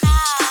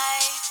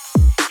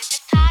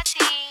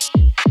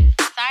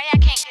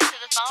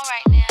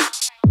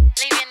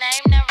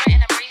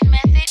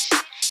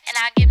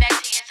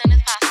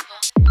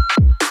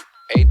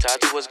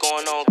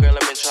going on, girl?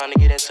 I've been trying to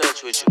get in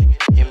touch with you.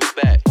 Hit me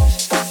back.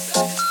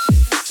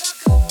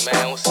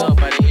 Man, what's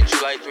up? I done hit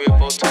you like 3 or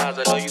 4 times.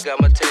 I know you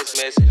got my text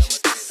message.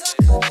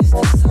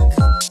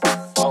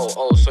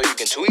 Oh, so you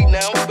can tweet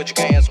now, but you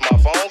can't answer my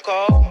phone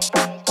call?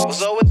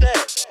 What's up with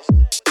that?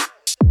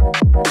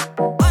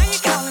 Why you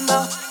calling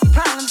about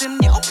problems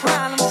and your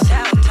problems?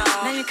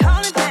 Now you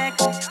calling back,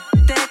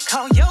 that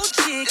call your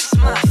chick. It's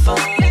my phone.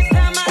 Next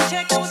time I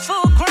checked, I was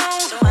full grown,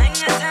 so I ain't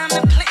got time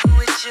to play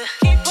with you.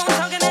 Keep on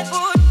talking that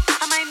wood,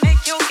 I might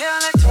make your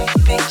girl a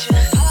tweet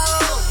picture.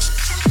 Oh,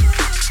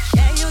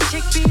 yeah, your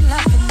chick be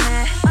loving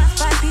that. My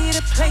spot be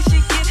the place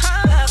you get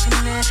her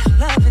loving that,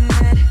 loving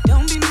that.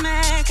 Don't be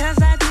mad, cause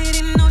I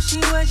didn't know she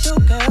was your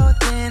girl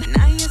then.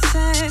 Now you're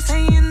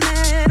saying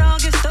that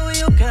August stole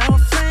your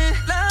girlfriend.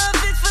 Love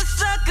is for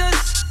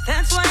suckers,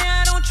 that's why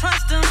I don't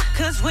trust them.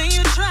 Cause when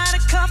you try to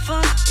cuff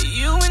them,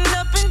 you end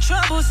up in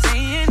trouble.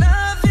 Saying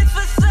love is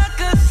for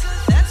suckers,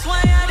 that's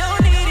why I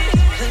don't need it.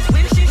 Cause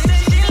when she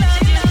says she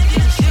loves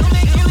you, she'll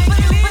make you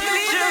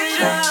believe you're in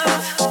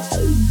love.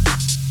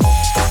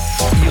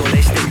 You're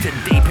listening to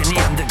Deep in the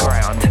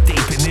Underground,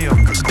 Deep in the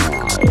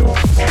Underground,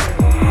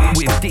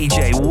 with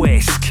DJ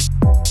Whisk.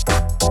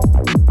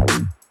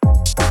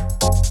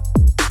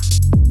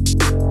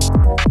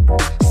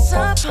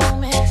 Some told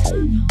me,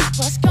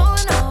 what's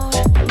going on?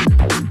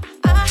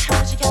 I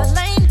heard you got a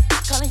lane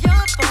calling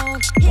your phone.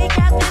 He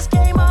got this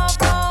game all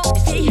wrong.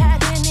 If he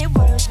had any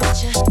words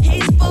with you,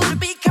 he's a fool to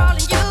be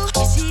calling you.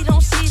 Cause he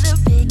don't see the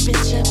big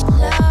picture.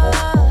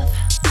 Love,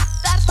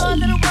 that poor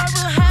little world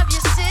will have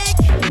you sick.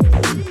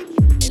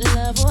 And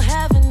love will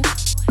have him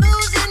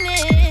losing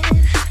it.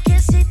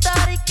 Guess he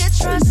thought he could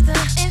trust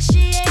her, and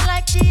she ain't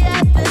like the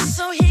others.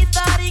 So he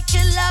thought he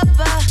could love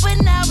her, but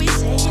now he's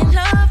saying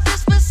love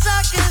is for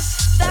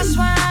suckers. That's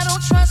why I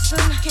don't trust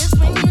him. Cause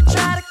when you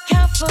try to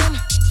count them,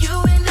 you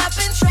end up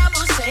in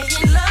trouble.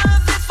 Saying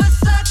love is for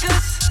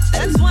suckers,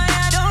 that's why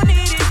I don't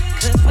need it.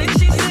 Cause when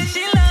she says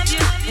she loves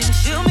you, then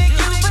she'll make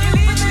you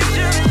believe that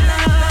you're in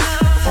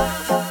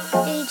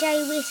love. DJ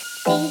Whisk,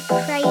 Deep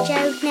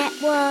Radio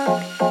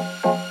Network.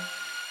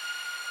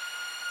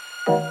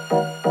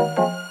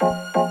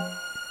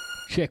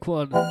 Check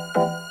one.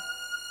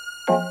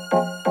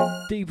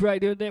 Deep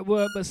Radio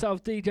Network,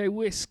 myself, DJ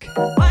Whisk.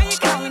 Why you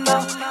calling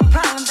about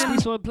problems and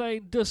This one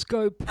playing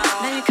Duscope.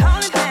 now you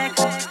calling back?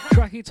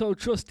 Track entitled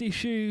Trusty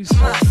Shoes.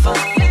 My phone.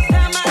 Next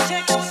time I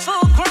checked, I was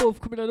full grown. Both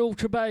coming on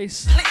Ultra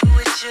Bass. Play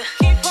with you.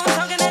 Keep on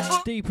talking that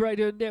wood. Deep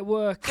Radio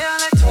Network. Girl,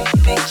 I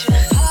tweet picture.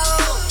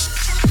 Oh,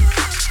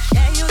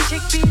 yeah, your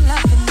chick be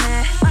loving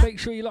that. Make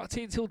sure you're locked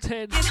in till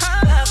 10. Get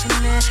her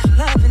loving that,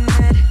 loving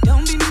that.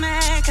 Don't be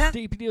mad, cause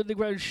Deep in the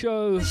Underground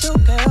Show, it's your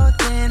girl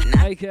then.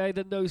 Now aka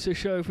the Nosa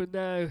Show for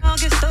now.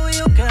 August stole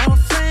your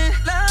girlfriend.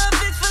 Love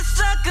is for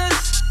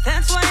suckers,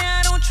 that's why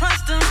I don't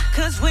trust them.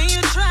 Cause when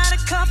you try to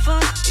cuff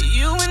them,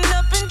 you end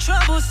up in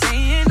trouble.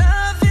 Saying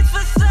love is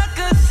for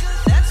suckers,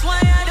 that's why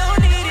I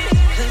don't need it.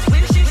 Cause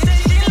when she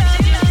says she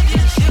loves you,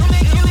 she'll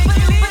make you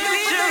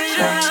believe you're in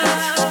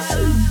love.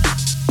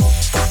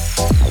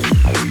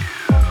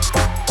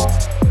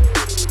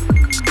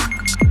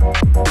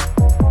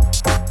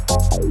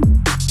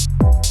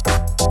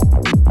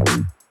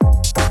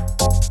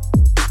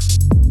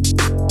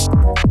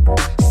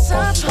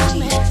 Some told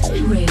me,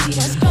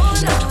 what's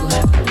going on?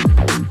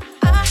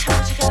 I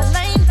heard you got a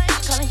lane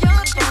calling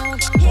your phone.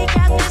 He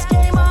got this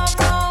game all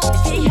wrong.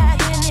 If he had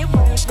any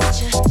words with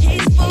you,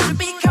 he's a fool to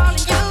be calling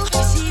you.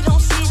 Cause he don't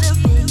see the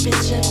big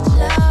picture.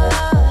 Love,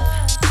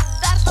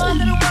 that poor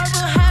little world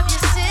will have you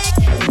sick.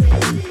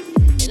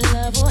 And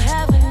love will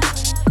have him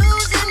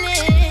losing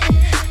it.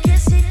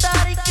 Guess he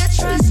thought he could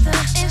trust her,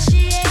 and she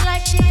ain't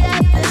like the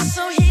others.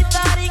 So he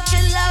thought he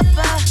could love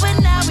her, but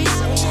now he's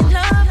saying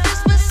love is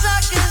for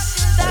suckers.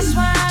 That's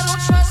why I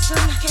don't trust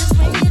him. Cause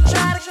when you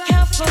try to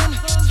count them,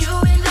 you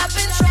end up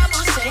in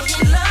trouble.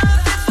 Saying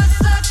love is for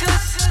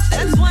suckers,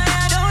 that's why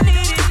I don't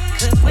need it.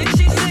 Cause when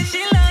she says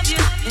she loves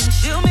you, then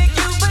she'll make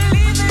you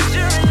believe that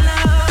you're in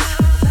love.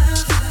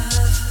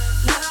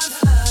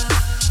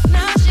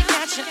 Now she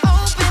got you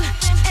open,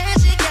 and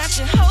she got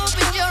you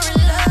hoping you're in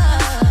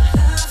love.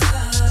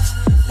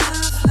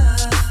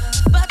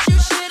 But you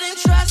shouldn't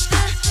trust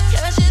her,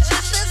 cause you're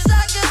just a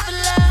sucker for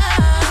love.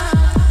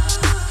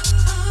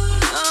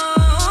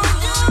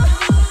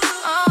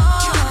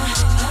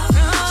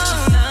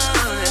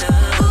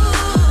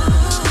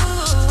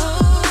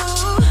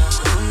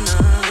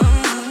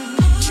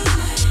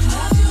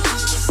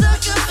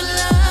 Sucker for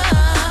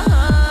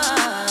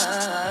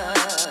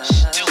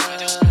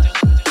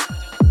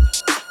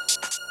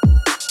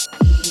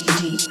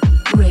Deep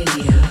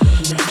Radio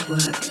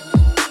Network.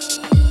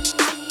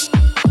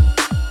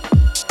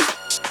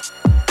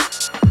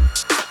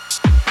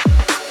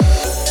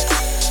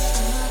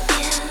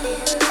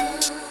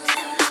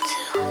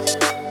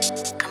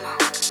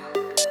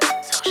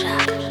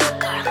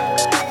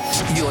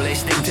 You're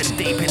listening to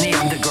Deep in the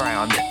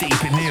Underground,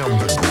 Deep in the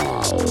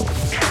Underground,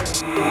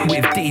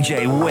 with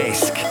DJ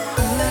Whisk.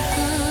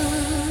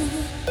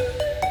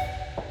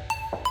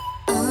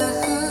 New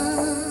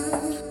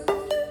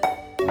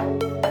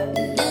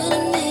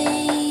to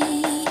me.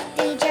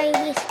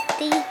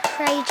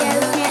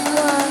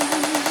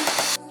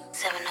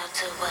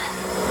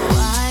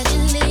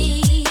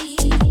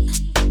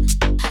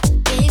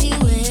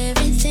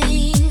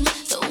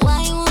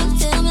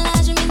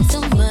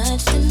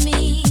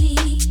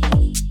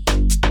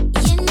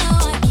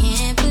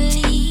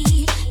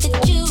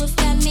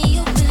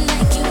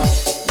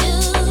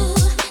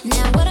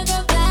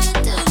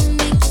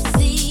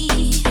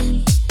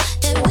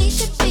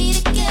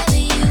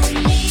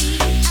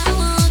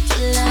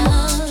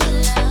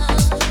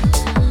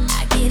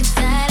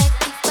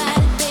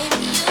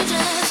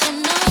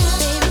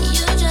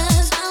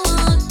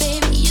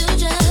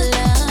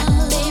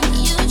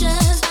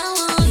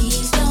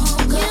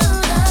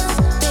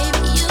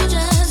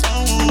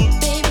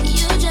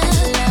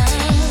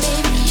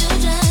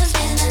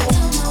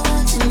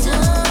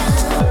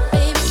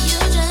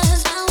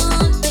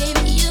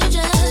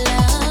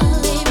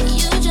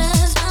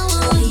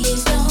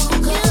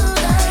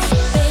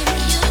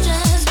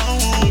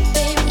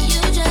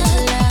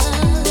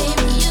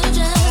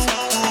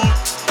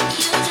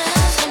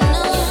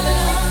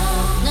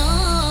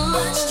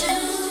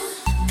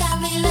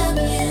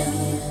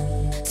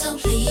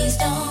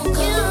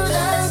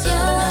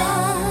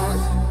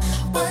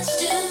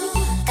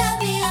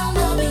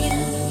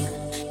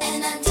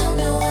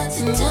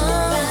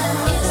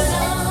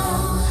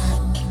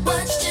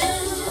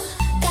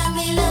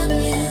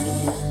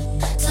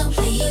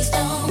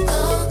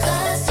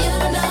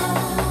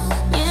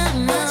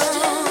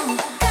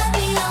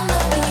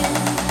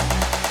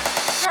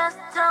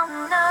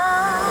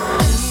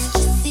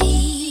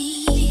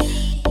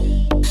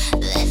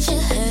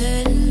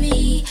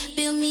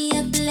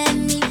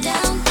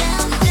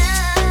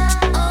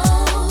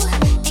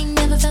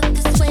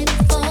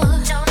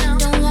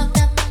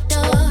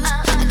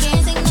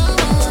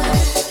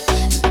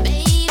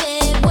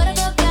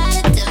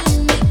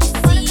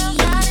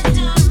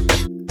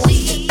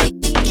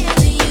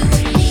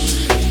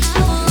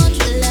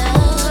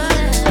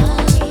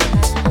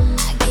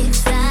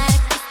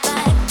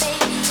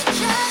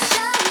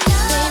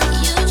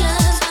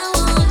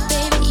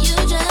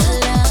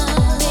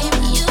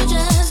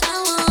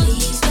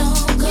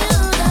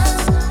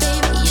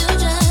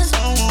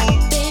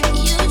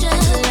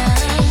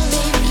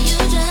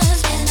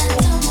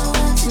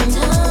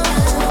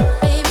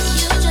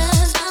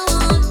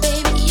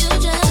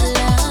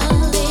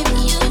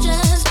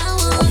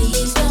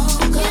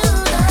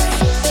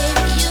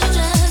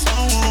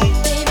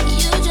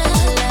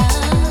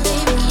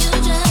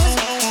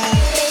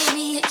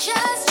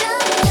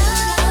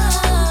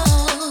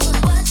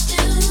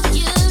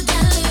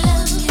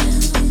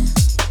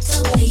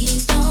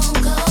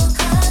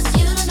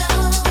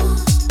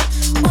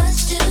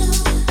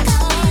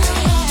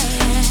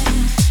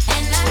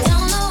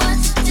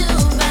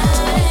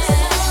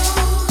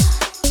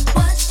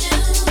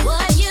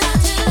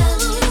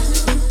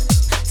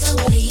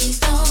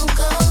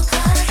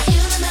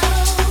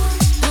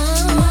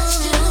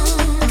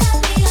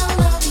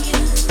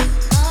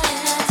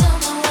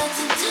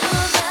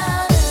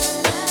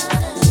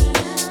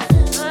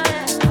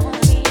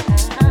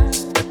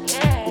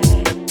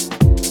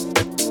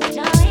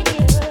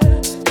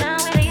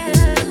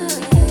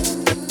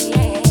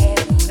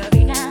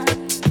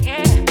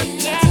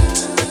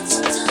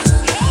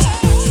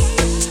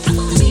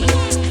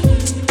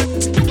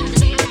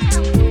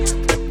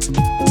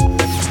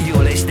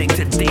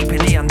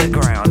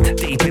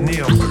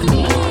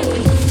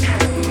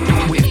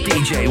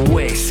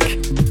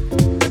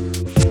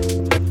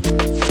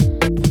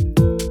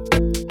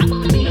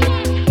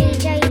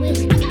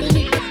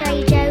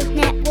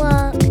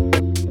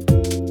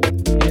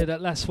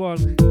 that last one.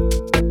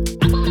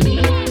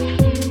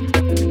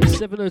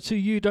 702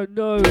 You Don't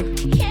Know.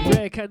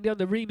 Rare Candy on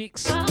the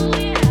remix.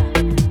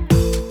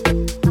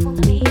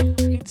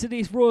 Into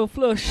this Royal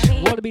Flush.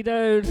 Wanna Be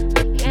Down.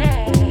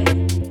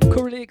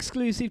 Currently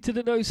exclusive to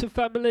the Nosa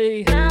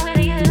family.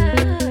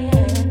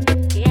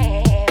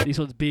 This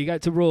one's big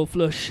out to Royal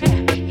Flush.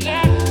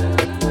 DJ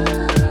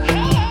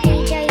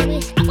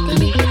with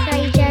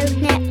D3EP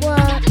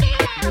Network.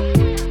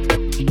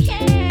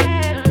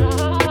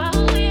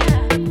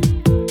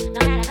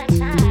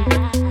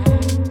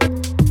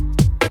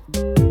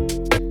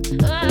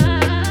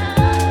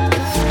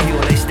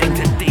 You're listening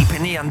to Deep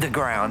in the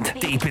Underground.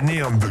 Deep in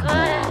the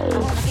Underground.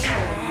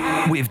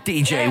 With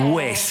DJ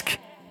Whisk.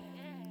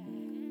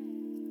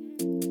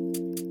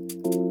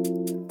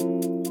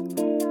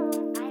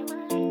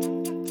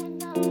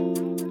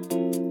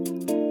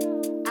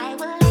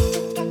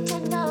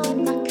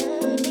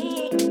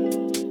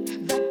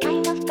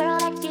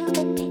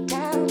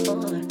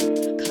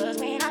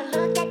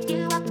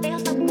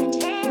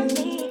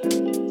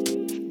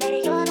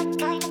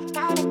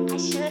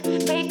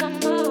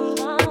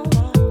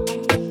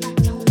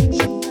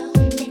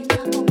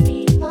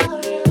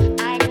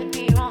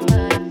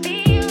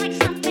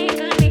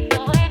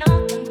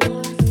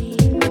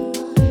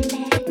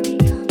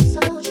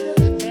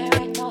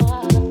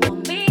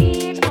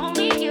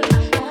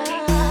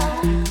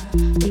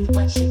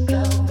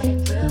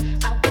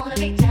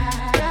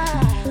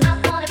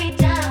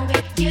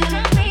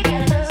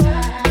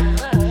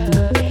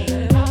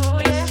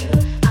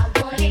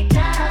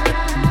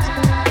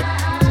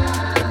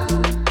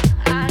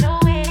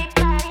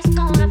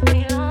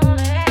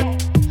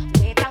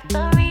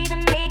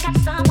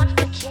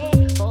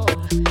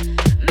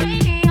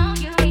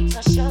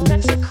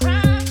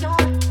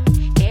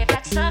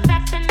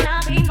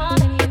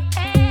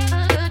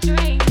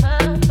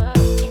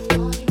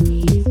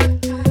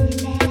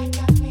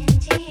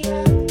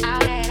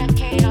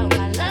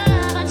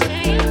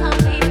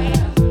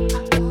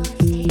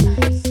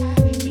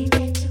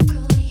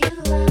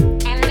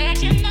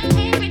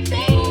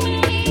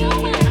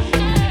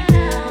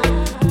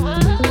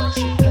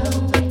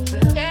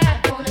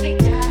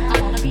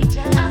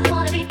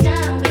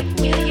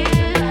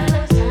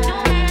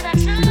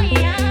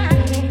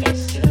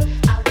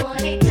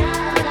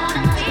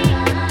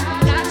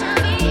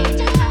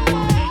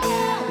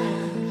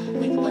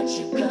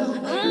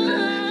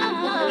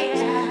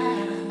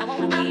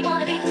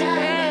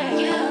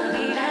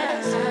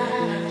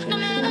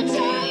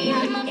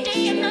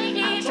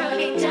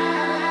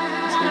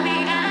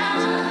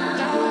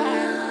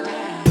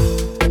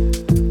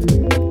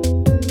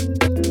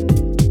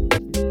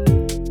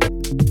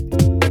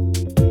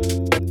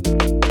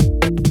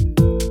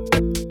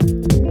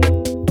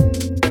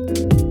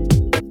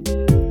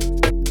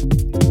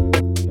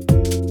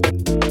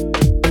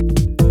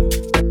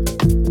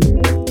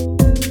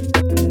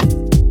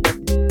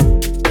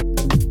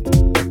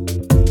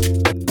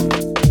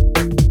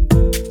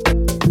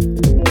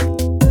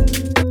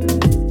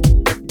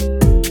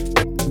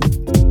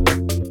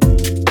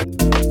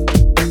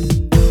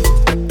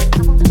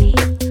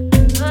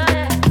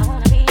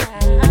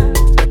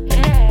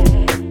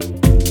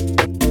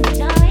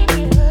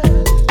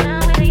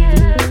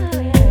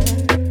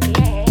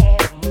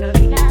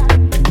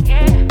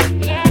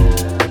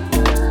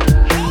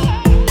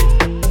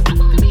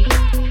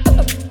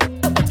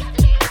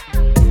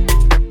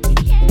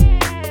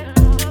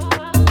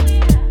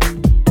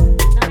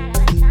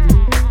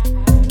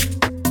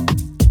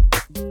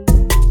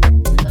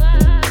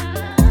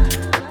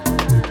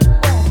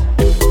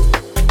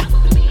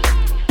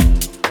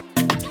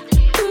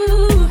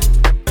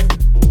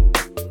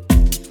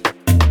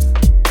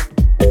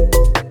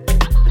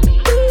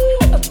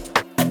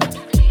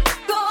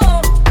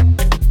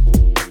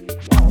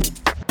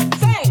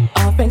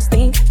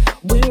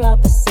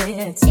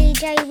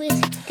 DJ with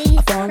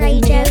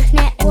D3EP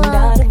Network.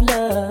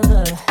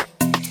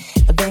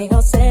 They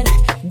all said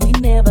we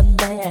never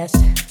last.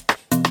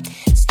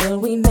 Still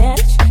we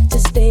manage to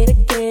stay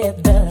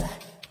together.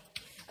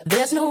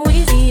 There's no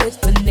easy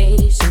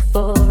explanation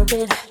for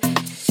it,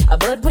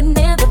 but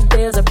whenever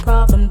there's a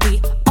problem,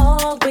 we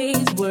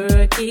always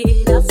work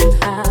it out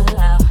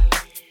somehow.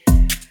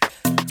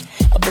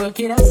 Work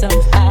it out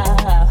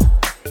somehow.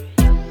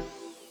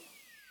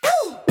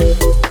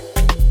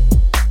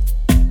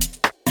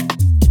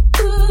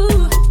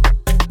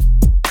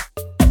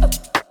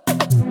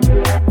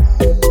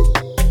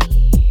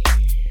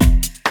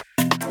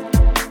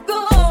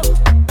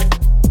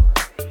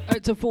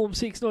 To Form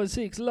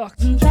 696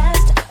 locked.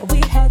 Last, we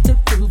had to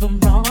prove them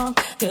wrong,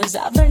 'cause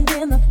I've learned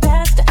in the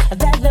past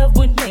that love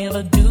would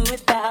never do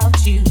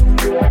without you.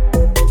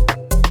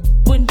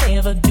 Would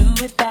never do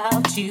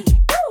without you.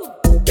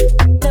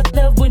 That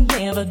love would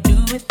never do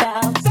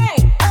without. Say,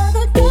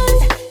 other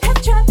guys have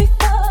tried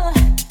before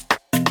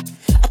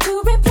to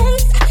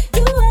replace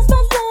you as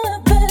my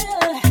lover.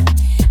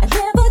 I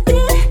never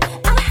did,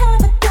 I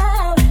have a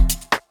doubt.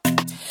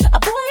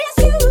 Boy, it's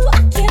you I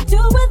can't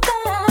do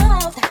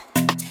without.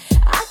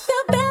 I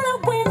feel better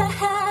when I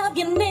have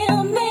you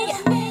near me,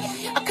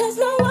 'cause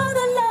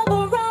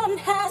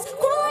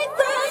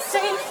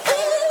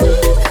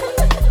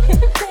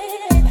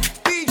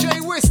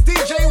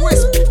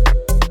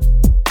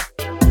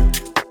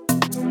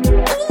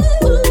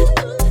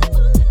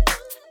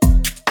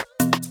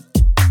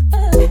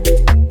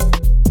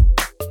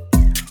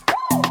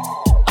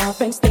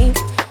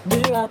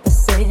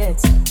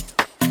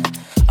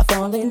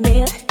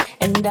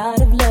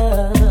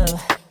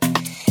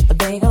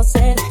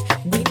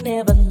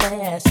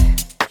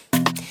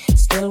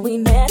Still we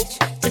manage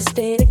to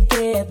stay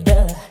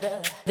together.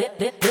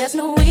 There's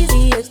no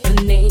easy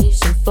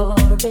explanation for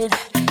it.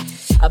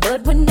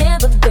 But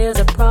whenever there's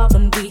a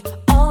problem, we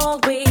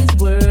always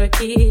work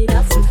it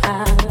out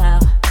somehow.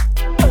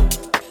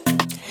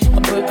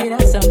 Work it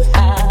out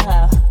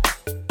somehow.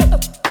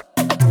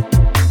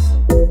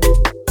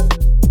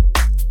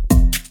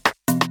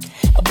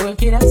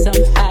 Work it out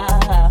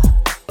somehow.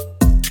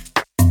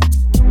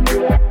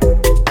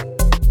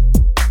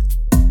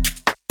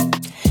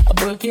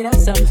 Work it out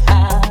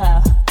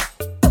somehow.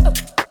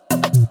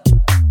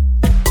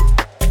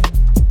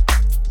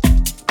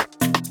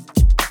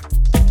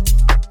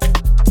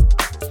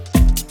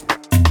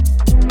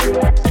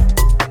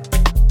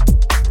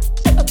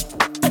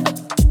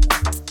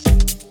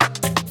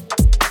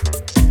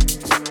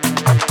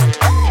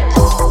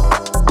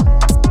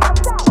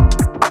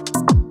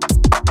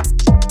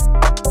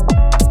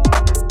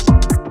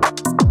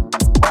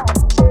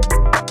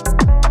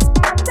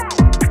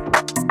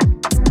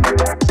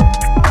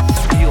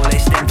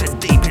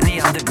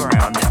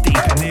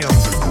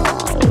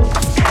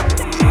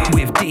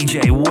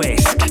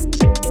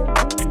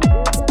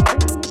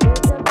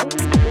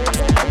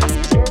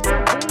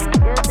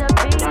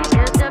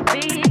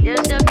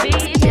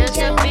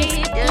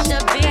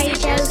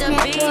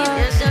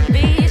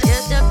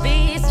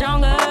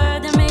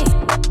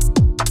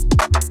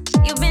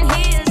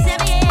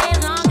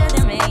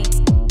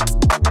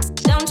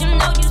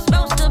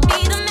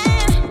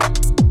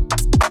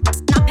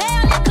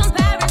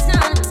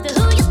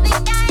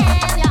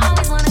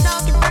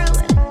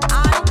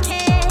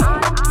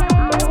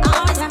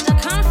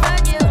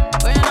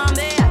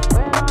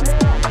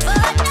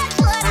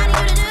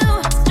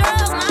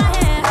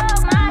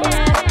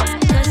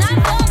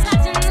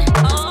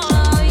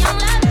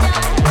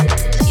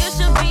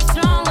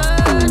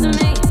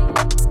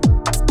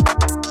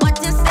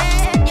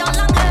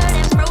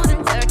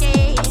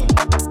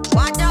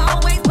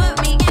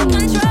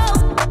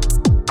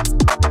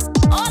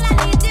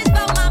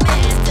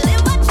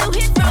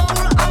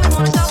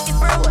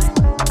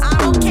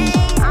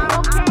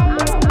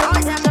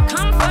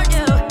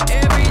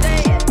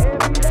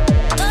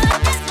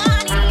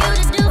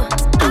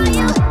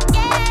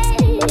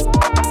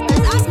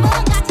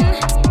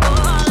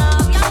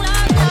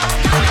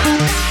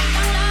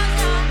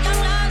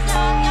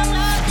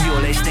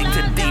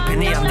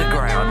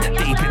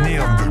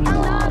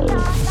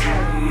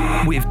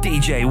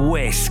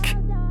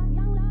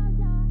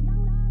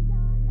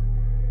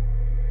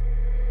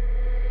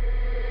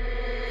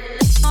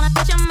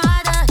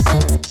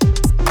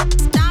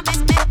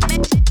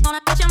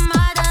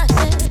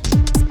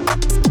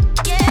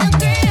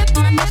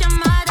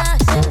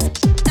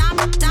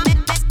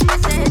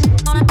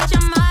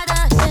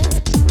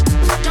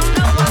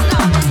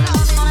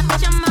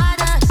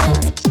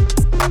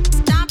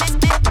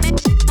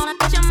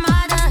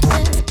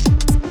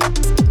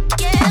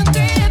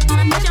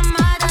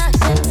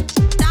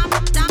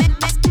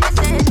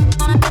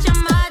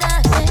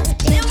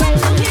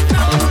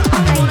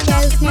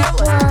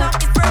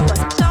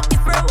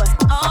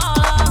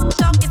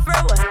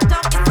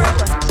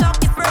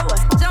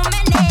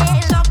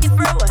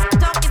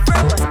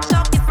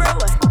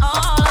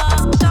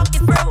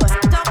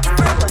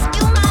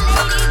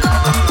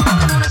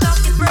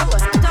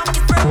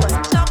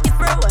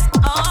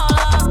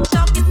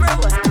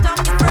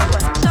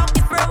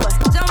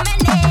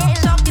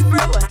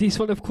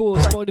 Of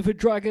course, Mind of a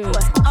Dragon,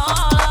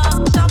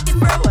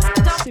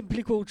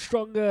 simply called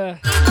Stronger.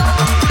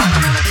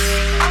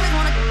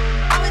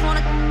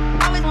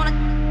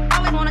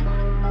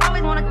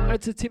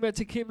 And to Tim and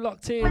to Kim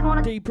locked in,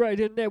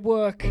 D3EP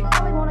Network.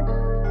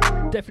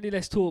 Definitely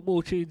let's talk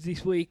more tunes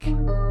this week.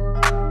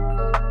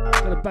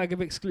 Got a bag of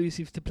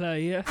exclusives to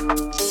play, yeah?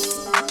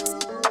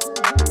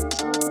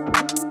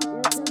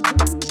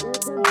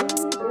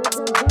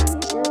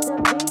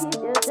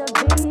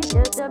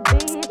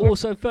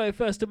 Also,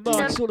 31st of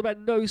March, it's all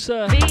about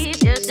Nosa.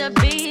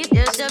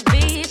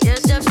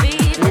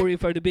 More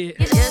info to beat.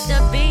 DJ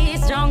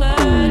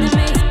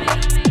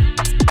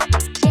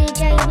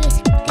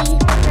with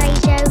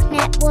D3EP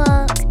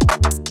Network.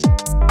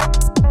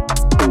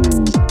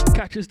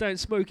 Catch us down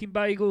smoking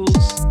bagels.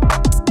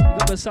 We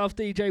got myself,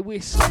 DJ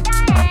Whisk,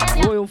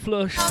 Royal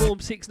Flush,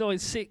 Form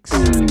 696,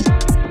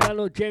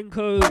 Landlord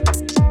Jenko,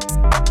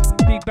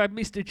 Big Bad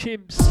Mr.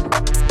 Chimps,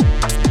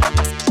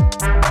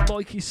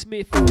 Mikey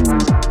Smith,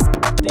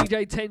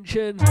 DJ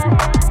Tension,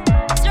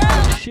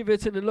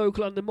 Shiverton and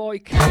Local on the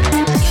mic.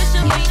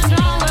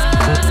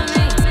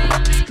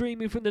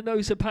 Streaming from the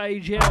Nosa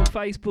page, yeah, on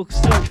Facebook,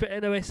 search for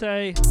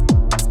NOSA.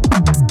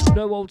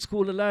 No old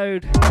school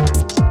allowed.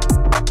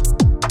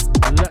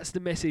 And that's the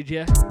message,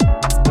 yeah.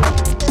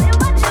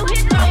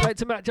 Right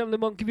to Matt Jam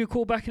Lamont, give you a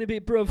call back in a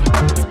bit, bruv.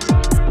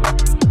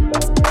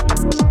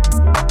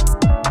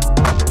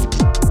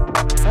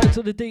 Out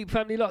to the Deep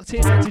family locked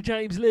in, out to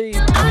James Lee,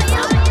 out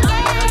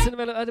to the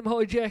mellow Adam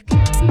Hijack,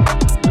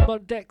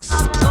 Lamont Dex.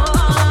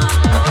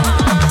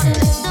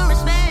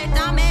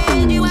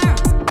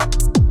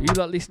 You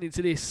lot listening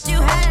to this.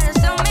 You had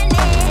so many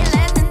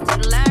lessons to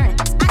learn.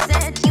 I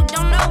said you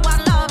don't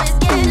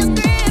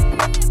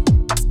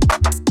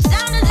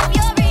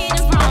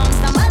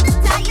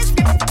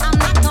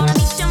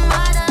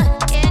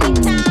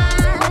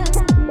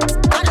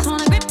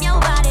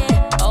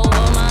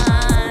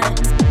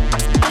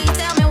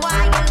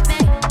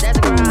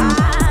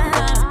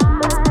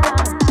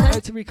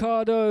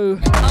Ricardo. You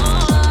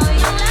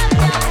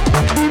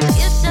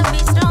should be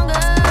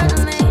stronger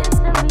than me.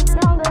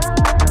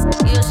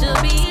 You should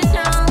be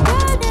stronger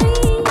than me.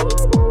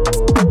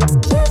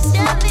 You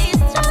should be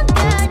stronger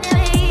than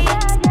me.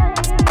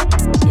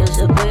 You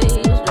should be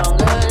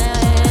stronger than me.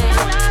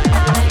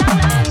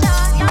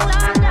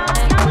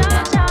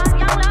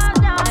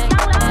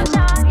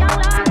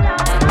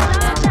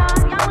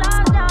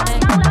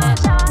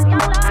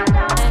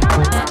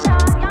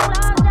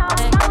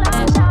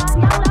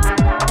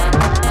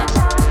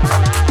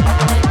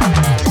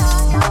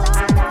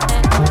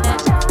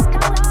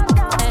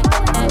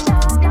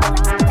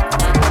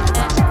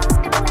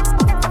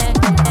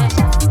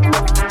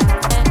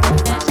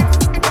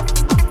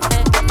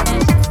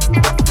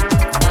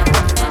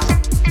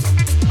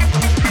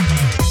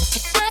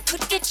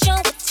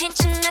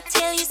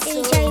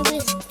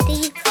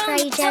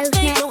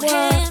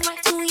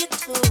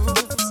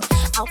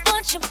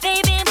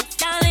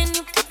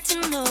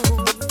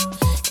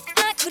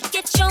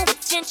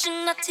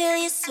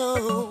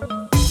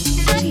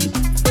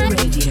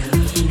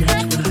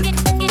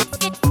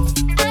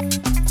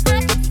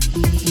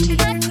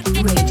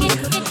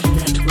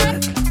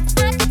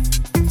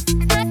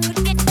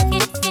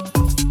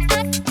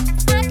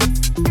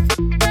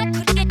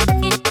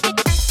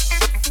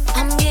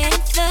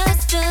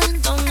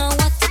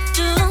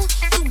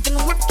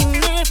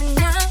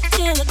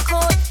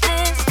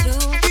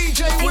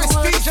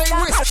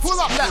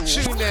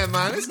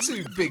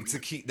 To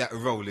keep that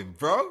rolling,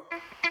 bro.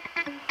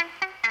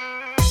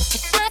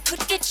 If I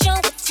could get your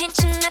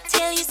attention, I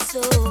tell you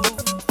so.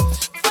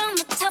 From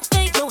the top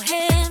of your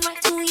head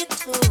right to your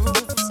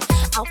toes.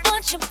 I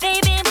want you,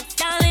 baby, but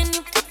darling,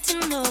 you got to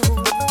know.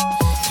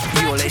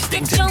 You're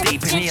listening to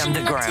Deep in the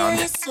Underground.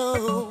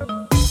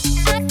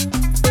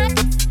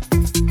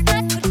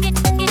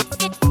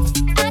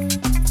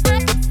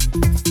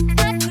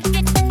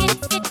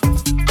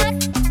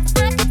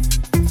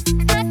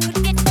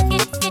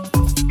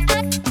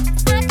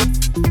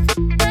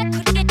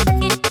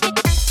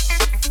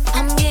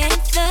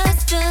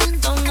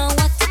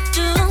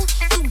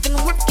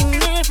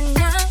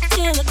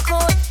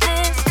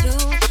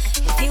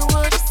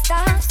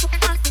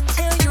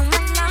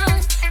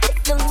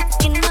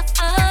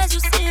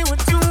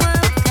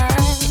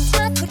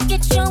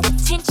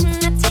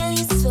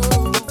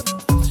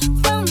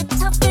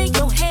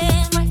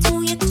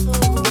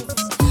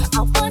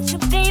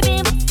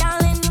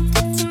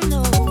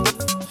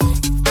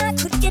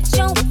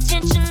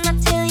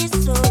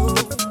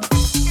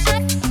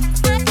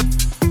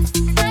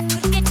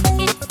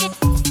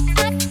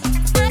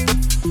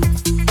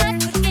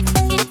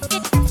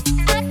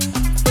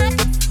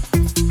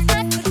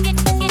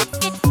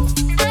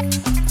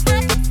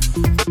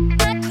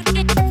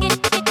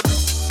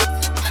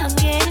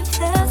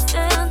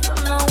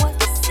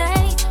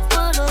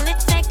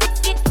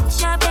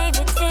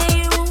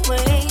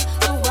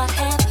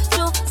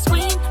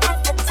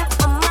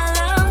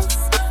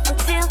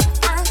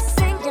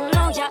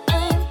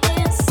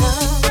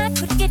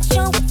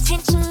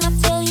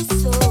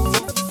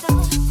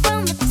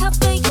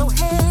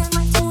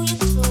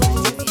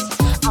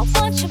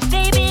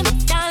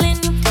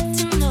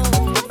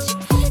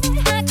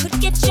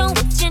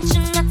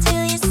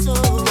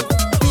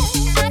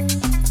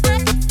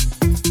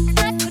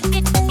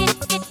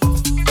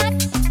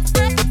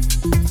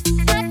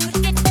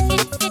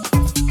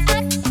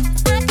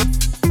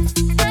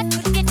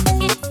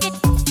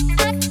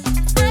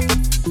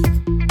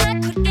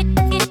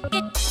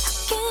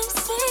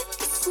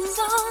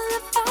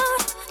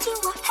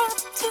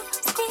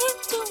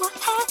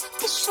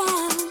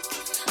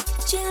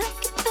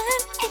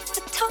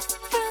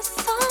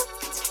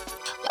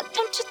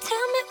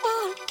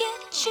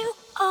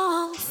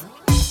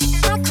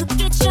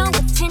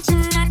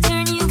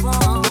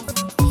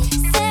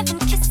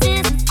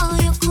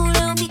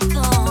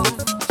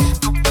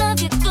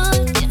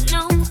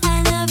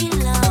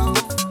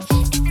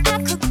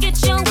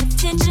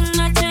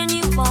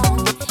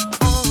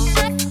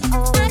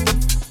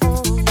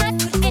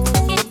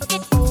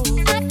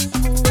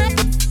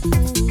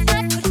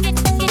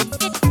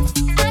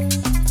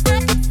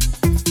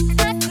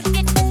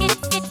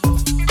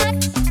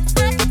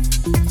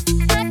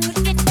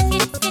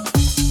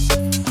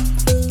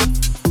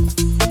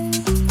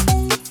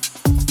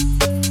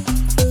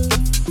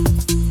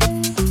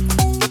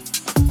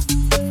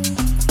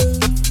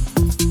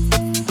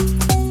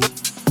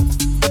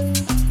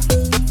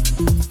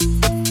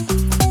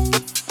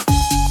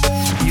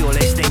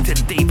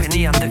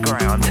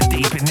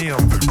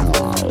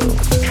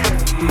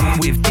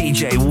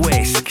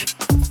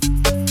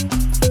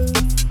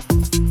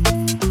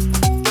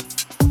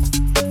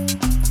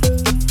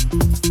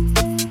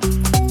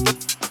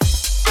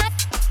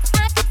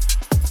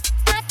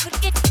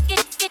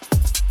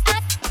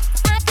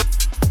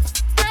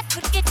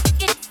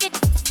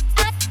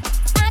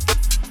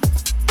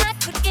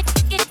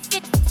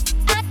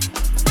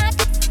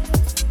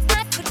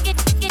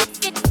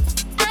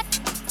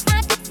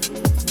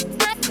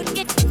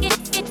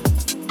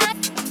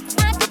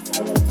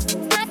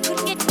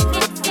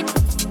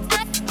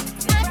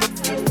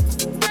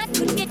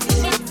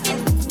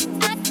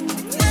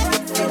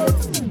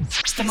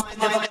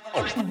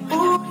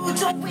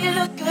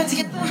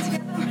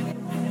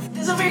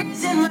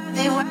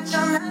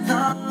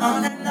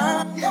 on and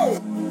on.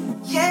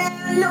 Yeah,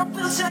 no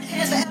filter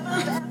is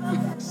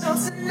forever. So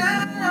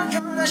tonight I'm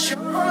gonna show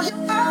you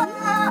all.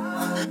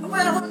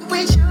 When I walk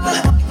with you,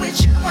 watch the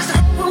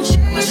whole room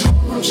change.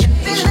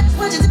 Baby, that's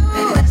what you do.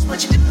 That's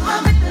what you do.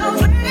 My baby don't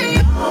play.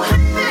 I'm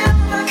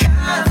my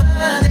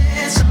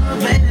confidence. I'm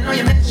playing on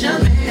your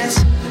measurements.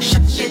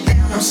 Shut shit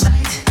down on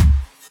sight.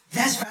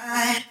 That's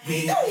right.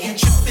 We ain't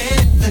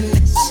tripping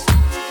finesse.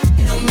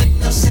 It don't make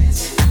no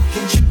sense.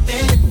 Ain't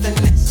tripping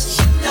finesse.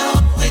 You know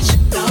it, you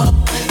know.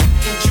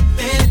 Ain't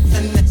tripping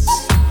finesse.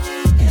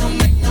 It don't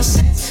make no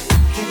sense.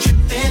 Ain't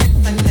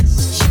tripping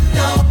finesse. You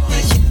know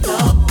it, you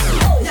know.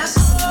 Now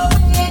slow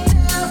it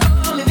down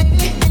for me,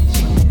 baby.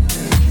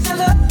 'Cause I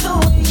love the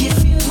way you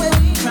feel when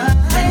we cry.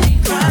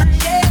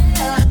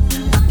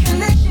 Yeah. Our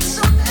connection's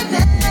so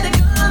magnetic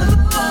on the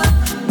floor.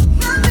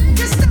 Nothing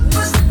can stop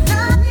us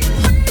tonight. We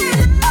can do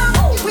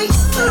it.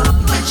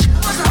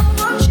 What's the whole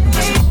world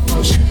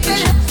change?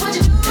 Baby, that's what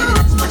you do.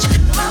 That's what you do.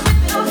 My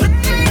baby don't play.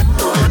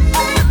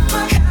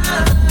 My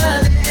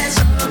confidence.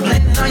 I'm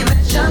playing on your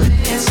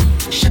measurements.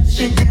 Shut the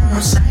shit down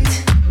on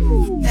sight.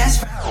 That's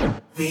right.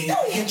 We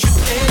ain't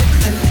tripping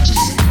finesse. It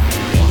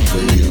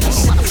don't make no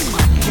sense.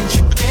 Ain't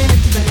tripping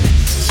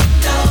finesse. You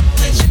know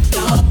it, you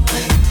know.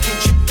 Ain't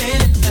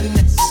tripping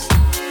finesse.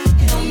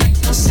 It don't make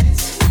no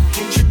sense.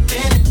 Ain't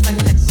tripping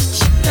finesse.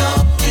 You know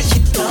it,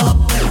 you know.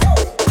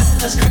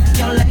 Fellas, grab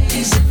your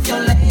ladies if your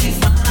lady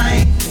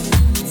fine.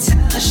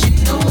 Tell her she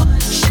the one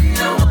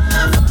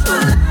for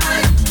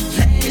life.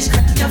 Ladies,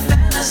 grab your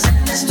fellas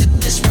and let's do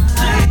this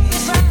right.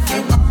 If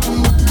you own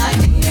one like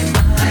me and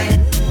mine.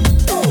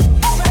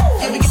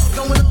 Yeah, we got it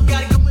going on,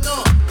 got it going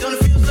on. Don't it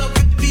feel so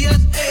good to be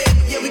us? Hey,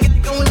 yeah, we got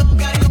it going on,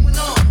 got it going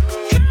on.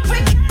 Yeah, we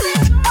got it going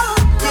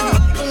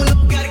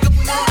on, got it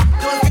going on.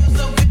 Don't it feel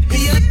so good to be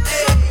us?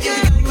 Hey, yeah,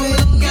 we got it going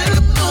on, got it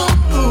going on.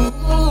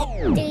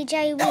 DJ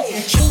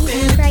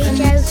Whiskey Radio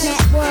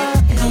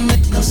Network. It don't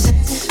make no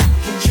sense.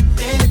 Ain't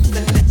tripping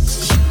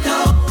finesse. You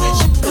know it,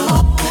 you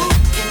know.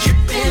 Ain't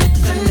tripping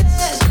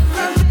finesse. It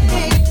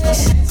make no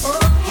sense.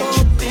 Ain't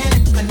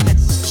tripping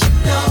finesse. You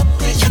know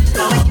it, you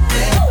know.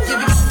 Yeah, we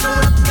got it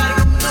going on, got it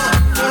going on.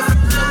 Don't it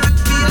feel so good to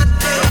be us?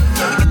 Hey,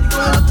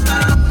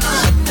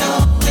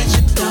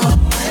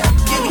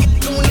 yeah, we got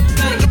it going on, got it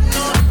going on. You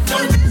know it, you know. Yeah, we got it going on, got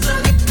it going on. Don't it feel so good to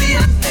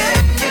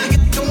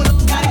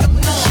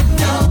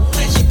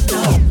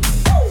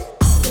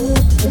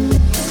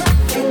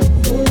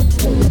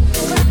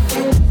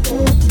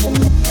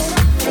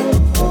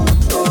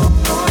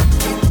us?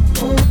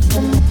 Hey, yeah, we got it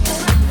going on, got it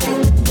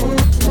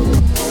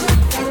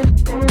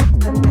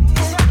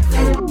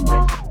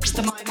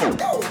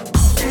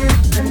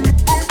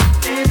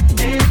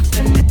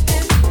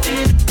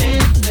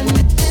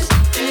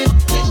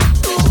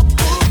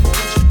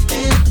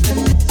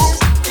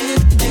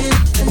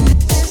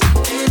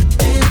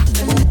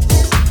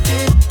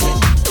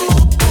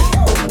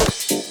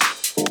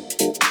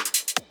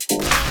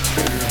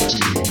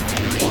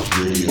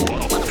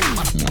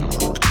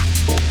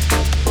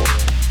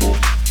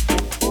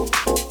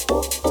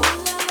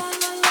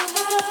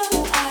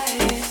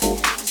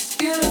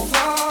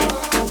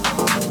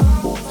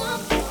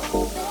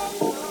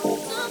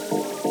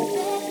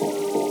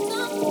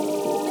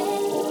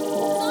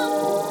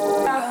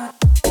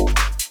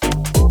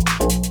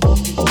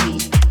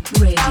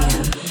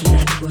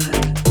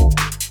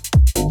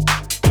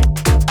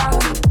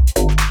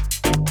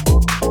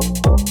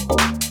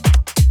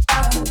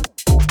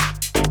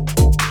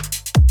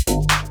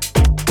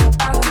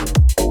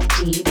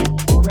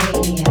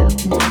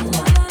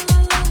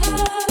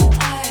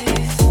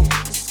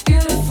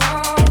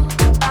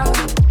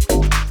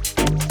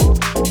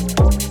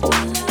on.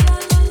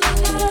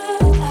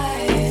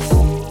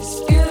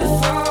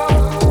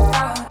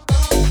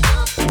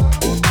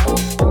 You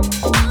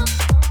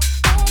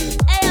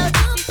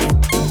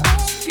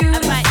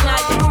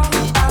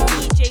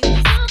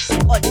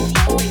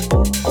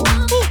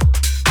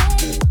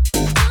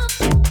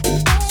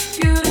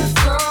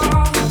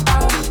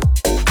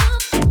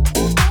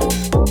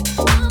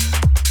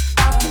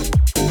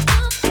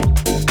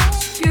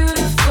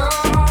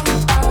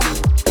know it, you know.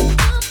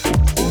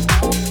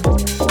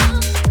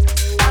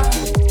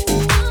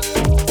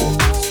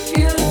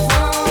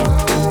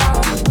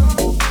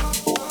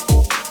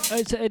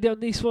 To Eddie on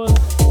this one.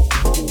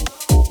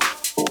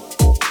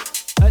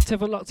 Had to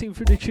have a locked in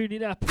through the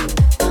tuning app.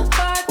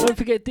 Don't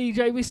forget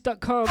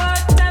DJWhisk.com.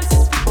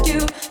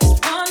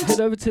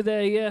 Head over to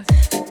there, yeah.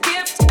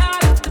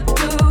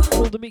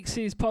 All the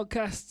mixes,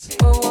 podcasts.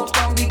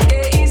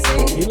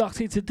 You're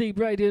locked into Deep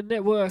Radio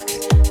Network.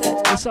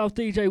 Myself,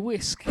 DJ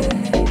Whisk.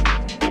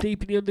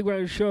 Deep in the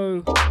Underground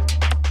Show.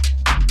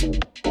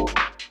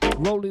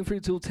 Rolling through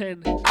till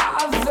 10.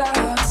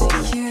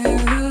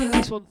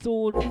 This one,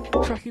 Thorn,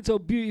 track into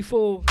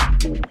Beautiful.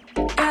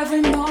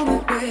 Every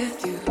moment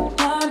with you,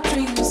 my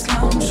dreams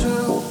come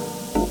true.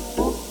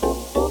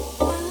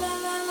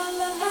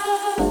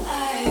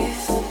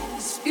 Life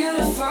is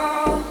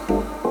beautiful.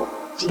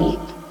 Deep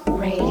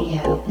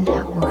Radio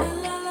Network.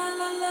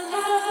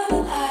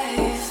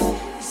 Life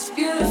is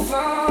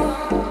beautiful.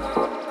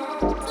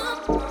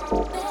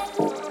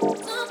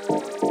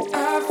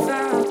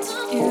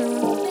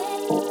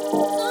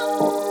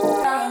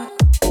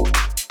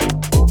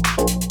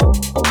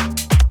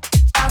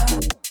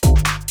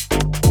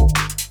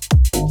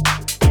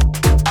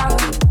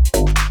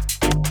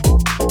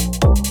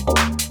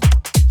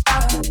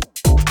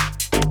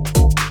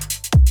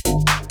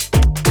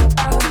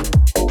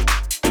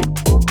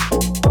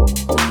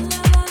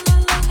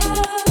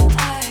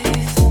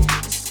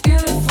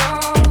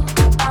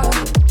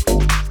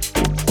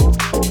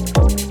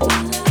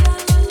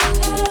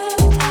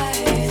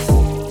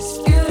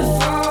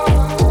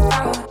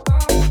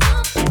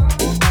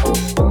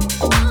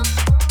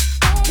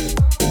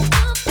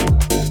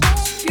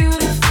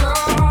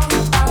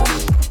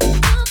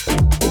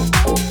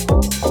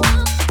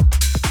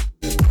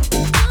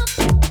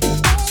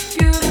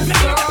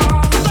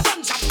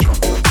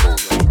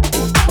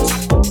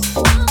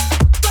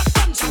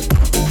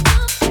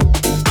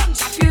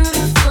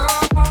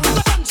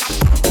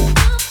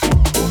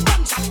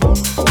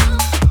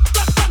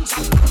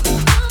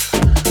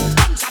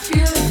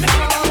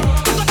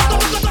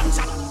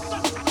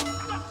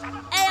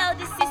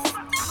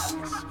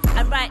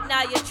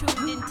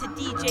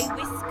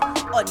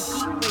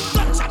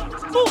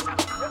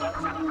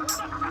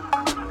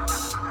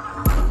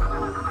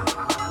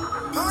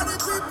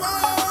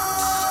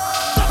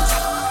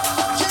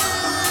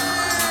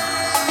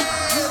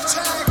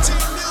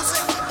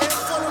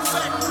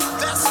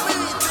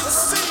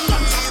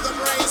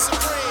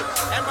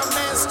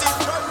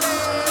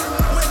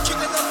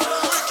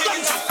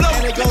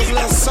 it goes a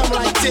little something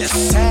like this.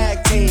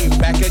 Tag team,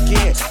 back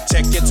again.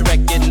 Check it to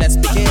record, let's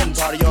begin.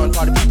 Party on,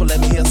 party people, let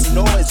me hear some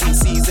noise.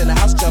 DC's in the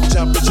house, jump,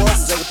 jump,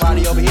 rejoice. There's a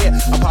party over here,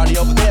 a party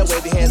over there.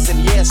 Wave your hands in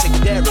the air, shake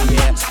it there,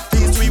 yeah.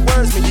 These three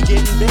words mean you're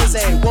getting busy.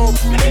 Whoa,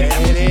 there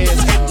it is,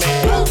 hit me.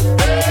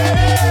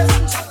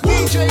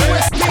 DJ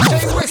West,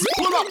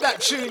 pull up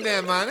that tune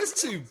there, man.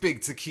 It's too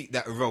big to keep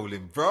that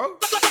rolling, bro.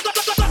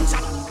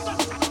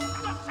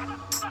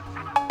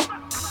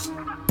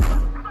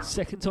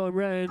 Second time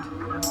round.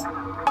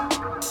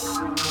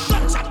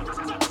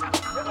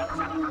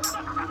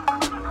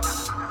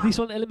 This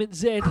one, Element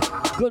Z,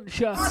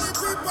 Gunshots.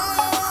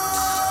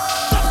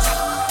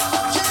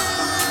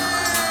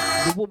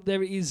 The Whoop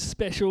There It Is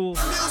special.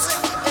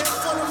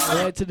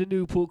 Add to the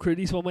Newport crew.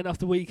 This one went off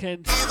the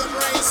weekend.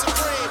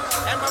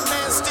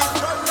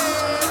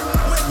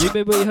 You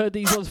remember you heard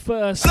these ones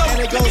first. And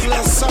it goes a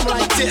little something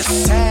like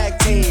this. Tag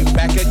team,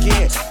 back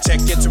again.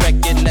 Check it to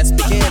record, let's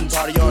begin.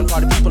 Party on,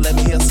 party people, let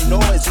me hear some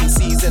noise.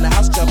 DC's in the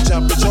house, jump,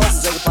 jump,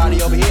 rejoice. There's a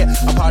party over here,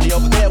 a party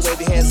over there. Wave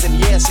your hands in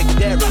the air, shake it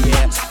there,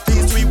 yeah.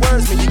 These three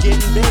words mean you're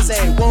getting busy.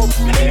 Whoa,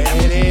 there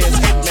it is,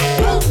 hit me.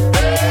 Whoop,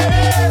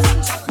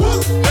 whoop,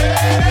 whoop,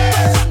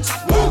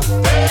 whoop,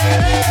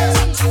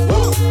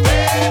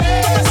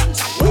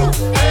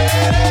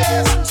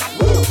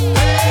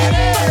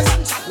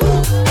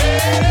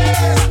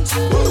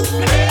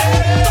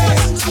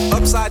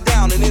 upside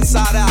down and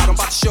inside out. I'm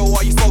about to show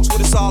all you folks what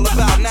it's all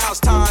about. Now it's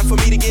time for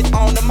me to get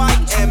on the mic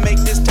and make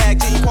this tag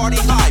team party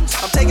hype.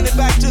 I'm taking it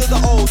back to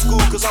the old school,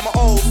 cause I'm an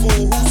old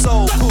fool who's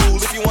so cool.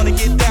 If you wanna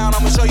get down,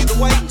 I'ma show you the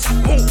way.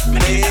 Boom,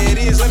 there it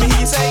is, let me hear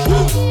you say. Come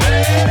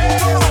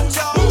on,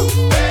 y'all. A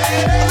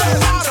little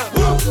louder.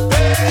 Come on,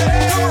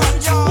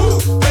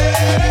 y'all. A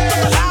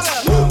little louder.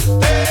 Come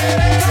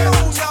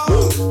on, y'all.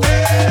 A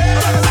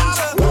little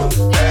louder.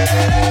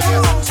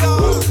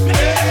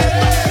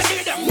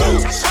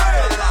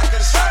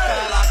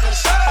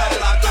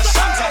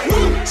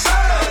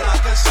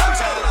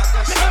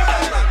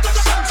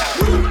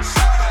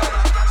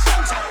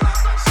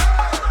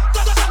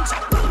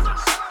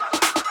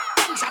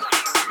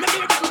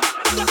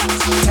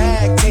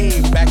 Tag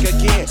team, back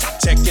again.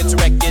 Check it to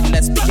record,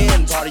 let's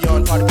begin. Party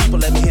on, party people,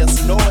 let me hear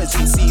some noise.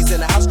 DC's in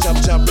the house,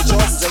 jump, jump,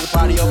 rejoice. There's a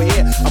party over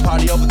here, a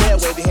party over there.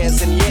 Wave your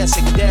hands in the air,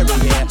 shake it there,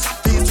 yeah.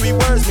 These three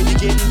words mean you're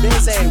getting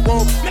busy.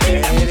 Whoa,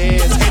 there it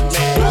is, hit me.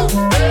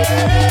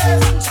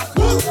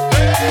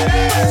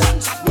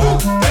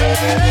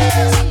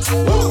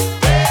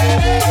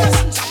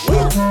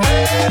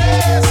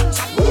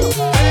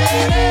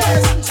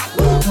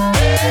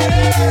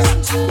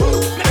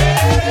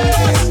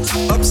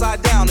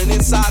 Upside down and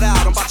inside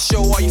out. I'm about to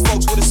show all you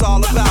folks what it's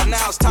all about.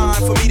 Now it's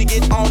time for me to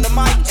get on the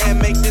mic and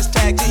make this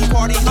tag team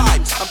party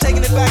hype. I'm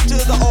taking it back to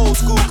the old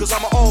school, cause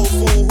I'm an old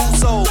fool who's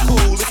so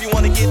cool. If you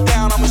wanna get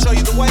down, I'ma show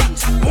you the way.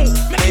 Boom,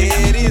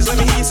 there it is, let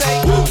me hear you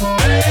say. Come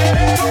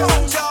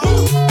on, y'all. A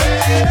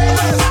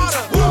little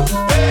louder. Come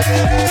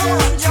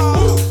on,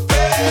 y'all.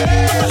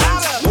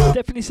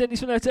 Definitely send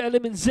this one out to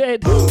Element Z.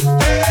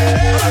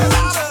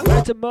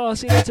 Out to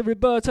Marcy, out to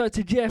Roberto, out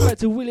to Jeff, out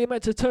to William,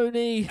 out to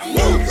Tony.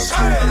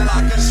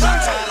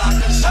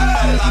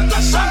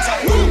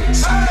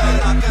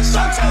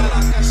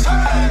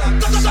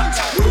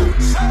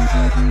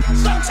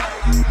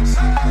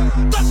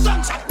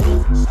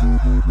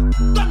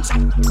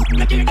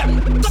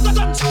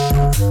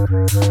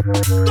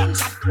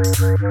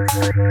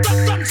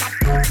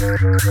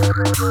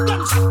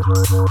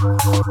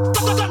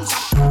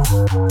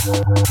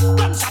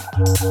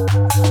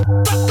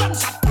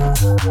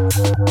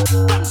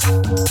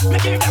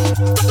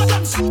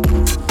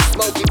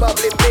 Smoky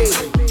bubbling B,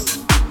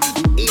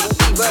 Evil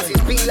B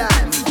versus B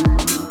Live.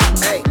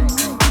 Hey,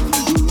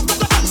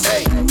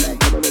 hey,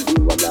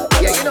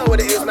 yeah, you know what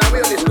it is, man. We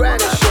on this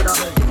grind and shit,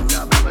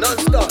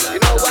 non-stop. You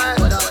know why?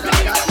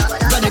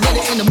 Gotta get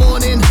it in the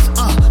morning.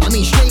 I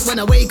mean straight when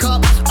I wake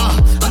up.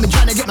 I've been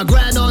trying to get my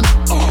grind on.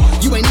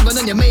 You ain't even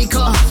on your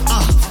makeup.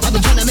 I've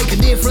been trying to make a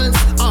difference.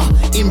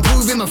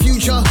 Improving my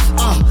future.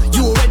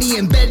 You already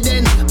in bed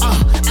then.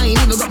 I ain't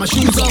even got my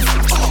shoes off.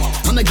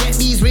 I'ma get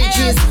these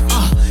riches.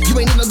 You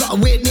ain't even got a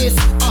witness.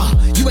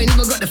 You ain't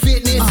even got the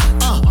fitness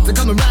to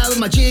come around with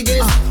my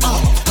jiggers.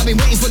 I've been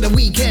waiting for the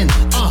weekend.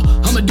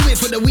 I'ma do it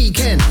for the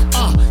weekend.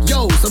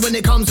 Yo, so when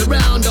it comes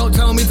around, don't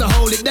tell me to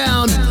hold it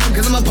down.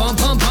 Cause I'ma pump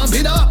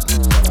it up.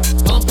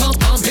 Pump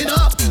it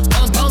up.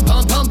 Pump it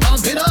up.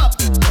 Pump it up.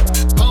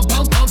 Pump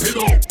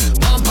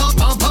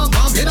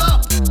it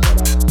up.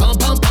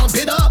 Pump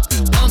it up.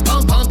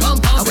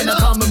 And when I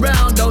come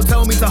around, don't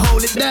tell me to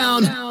hold it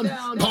down.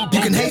 You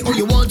can hate all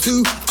you want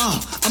to.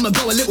 I'ma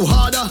go a little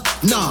harder.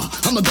 Nah,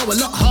 I'ma go a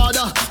lot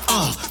harder.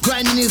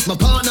 Grinding is my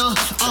partner.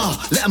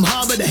 Let them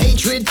harbor the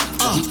hatred.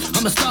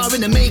 I'm a star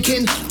in the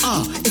making.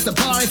 It's a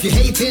par if you're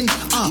hating.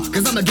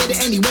 Cause I'ma get it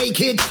anyway,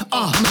 kid.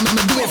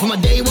 I'ma do it for my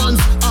day ones.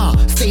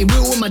 Stay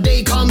real when my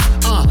day comes.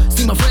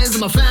 See my friends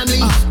and my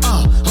family.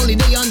 Only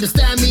they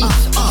understand me.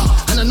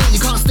 And I know you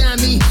can't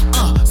stand me.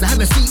 So have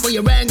a seat when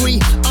you're angry.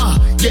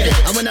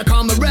 Yeah, and when I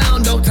come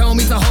around, don't tell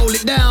me to hold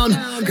it down.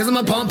 Cause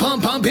I'ma pump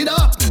it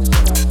up.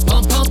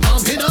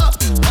 Pump it up.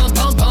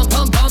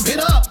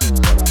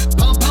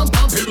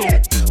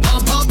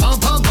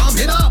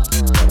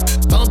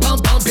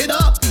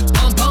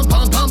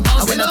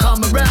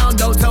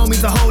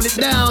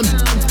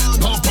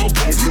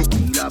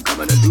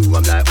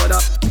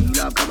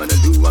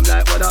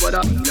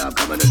 what up? Love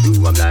coming to do,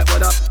 I'm like,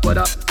 what up, what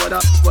up, what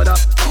up, what up?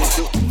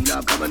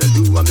 Love coming to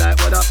do, I'm like,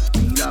 what up?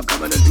 Love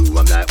coming to do,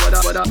 I'm like, what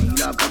up, what up?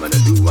 Love coming to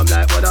do, I'm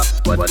like, what up,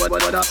 what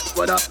up,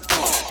 what up?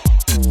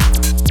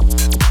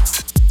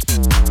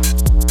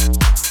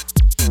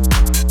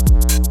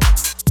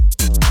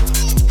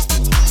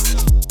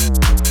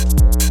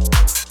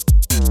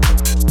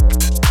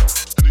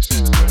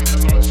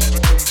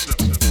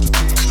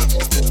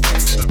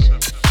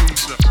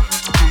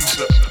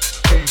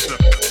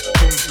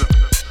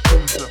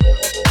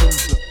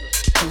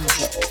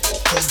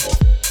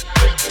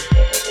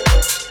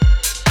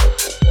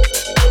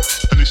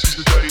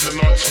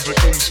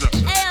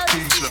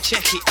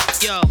 Check it,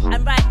 yo.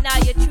 And right now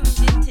you're tuned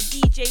in to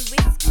DJ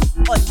Whisk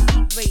on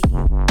Deep Radio.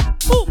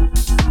 Boom.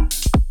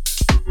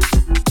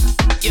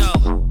 Yo.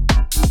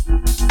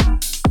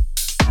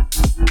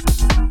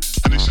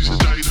 And this is the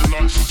day in the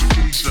life of a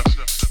geezer.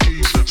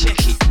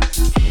 Check it.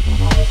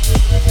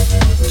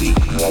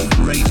 Deep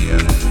Radio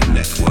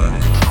Network.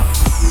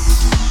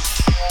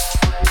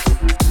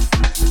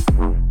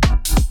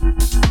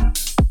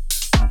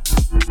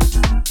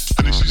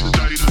 And this is the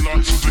day in the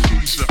life of a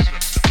geezer.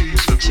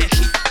 Check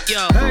it.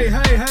 Yo. Hey,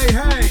 hey, hey,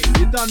 hey!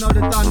 You don't know the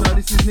done now.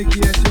 This is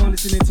Nicky S. You're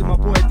listening to my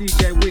boy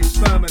DJ Wiz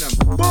Birmingham.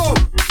 Boom!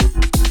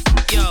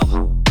 Yo.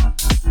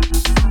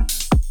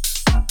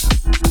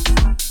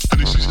 And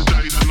this is the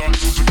day in the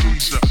life of a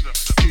geezer.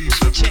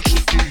 Check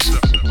it.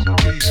 Geezer.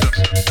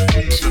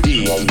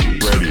 Deep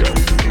Radio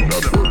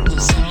Network. The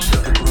sound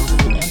of the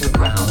global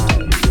underground.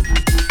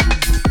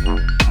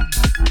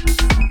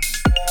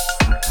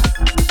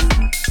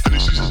 And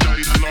this is the day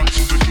in the life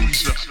of a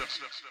geezer.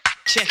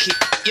 Check it.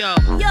 Yo.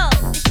 Yo,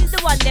 this is the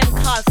one them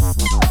call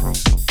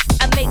Stars.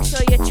 And make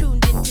sure you're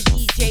tuned in to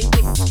DJ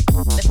Whisk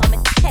before me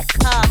take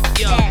off.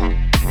 Yo.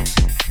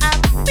 I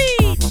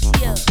beat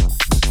you.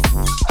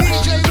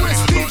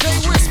 DJ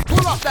Whisk,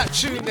 pull up that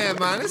tune there,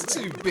 man. It's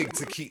too big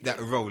to keep that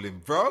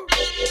rolling, bro.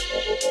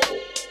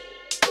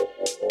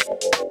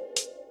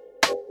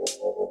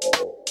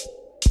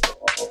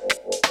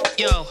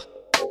 Yo.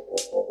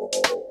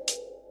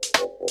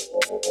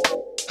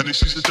 And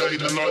this is the day in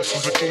the life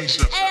of a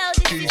geezer.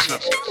 Geezer.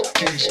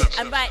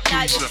 And right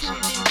now you're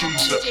tuned in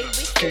to DJ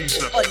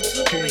Whisk on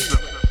Deep Radio.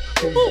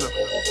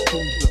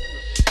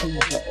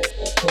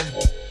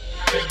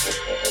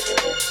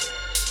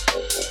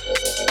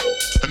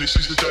 And this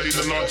is the day in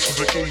the life of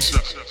a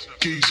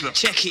geezer.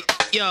 Check it,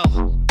 yo.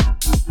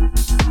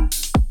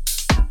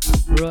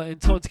 Right,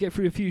 and time to get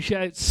through a few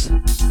shouts.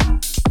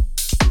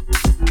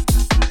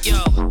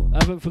 Yo. I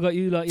haven't forgot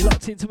you, like, you're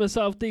locked into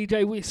myself,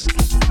 DJ Whisk,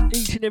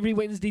 each and every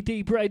Wednesday,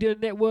 Deep Radio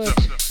Network.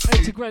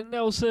 Out to Grant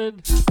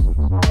Nelson,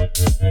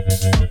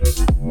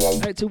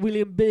 out to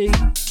William B,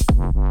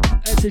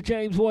 out to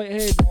James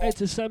Whitehead, out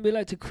to Samuel,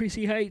 out to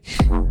Chrissy H,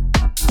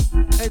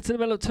 out to the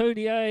Mellow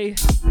Tony A. And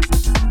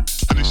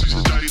this is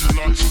the day in the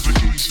life of a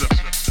geezer.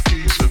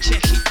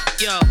 Check it,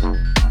 yo.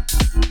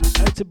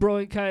 Out to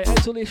Brian K,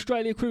 out to the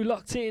Australia crew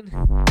locked in,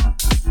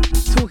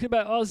 talking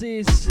about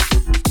Aussies.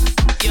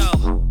 Yo.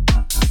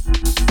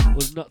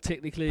 Well, not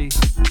technically.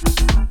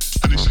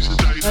 And this is the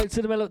day out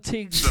to the Mellow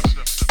Tigs,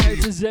 out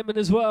to Zeman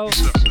as well.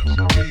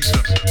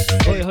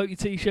 Oh, I hope your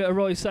t-shirt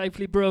arrives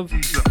safely, bruv.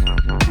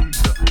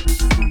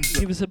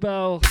 Give us a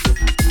bell.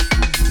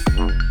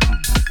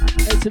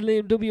 Out to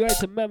Liam W, out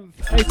to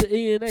Mamf, out to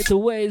Ian, out to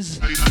Wes.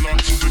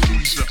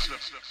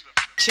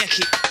 Check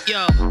it,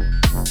 yo.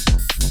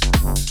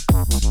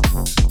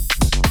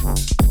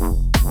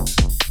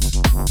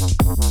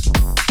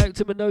 Out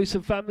to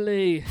Minosa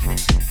family.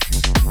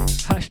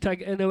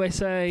 Hashtag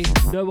NOSA.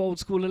 No old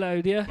school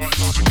allowed, yeah?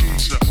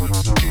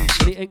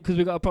 Because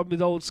we've got a problem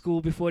with old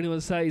school before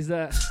anyone says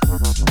that.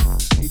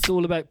 It's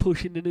all about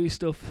pushing the new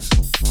stuff.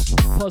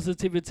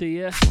 Positivity,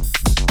 yeah?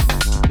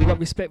 We've got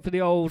respect for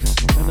the old,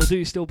 and I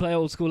do still play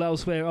old school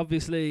elsewhere,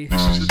 obviously.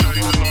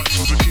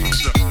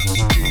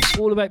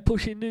 All about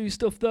pushing new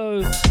stuff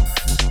though.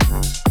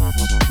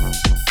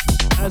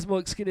 As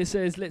Mike Skinner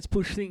says, let's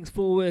push things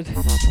forward.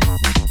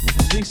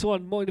 This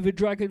one, Mind of a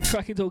Dragon,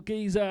 track into a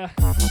geezer.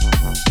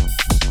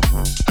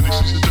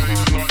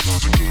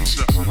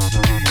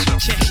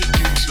 Check it,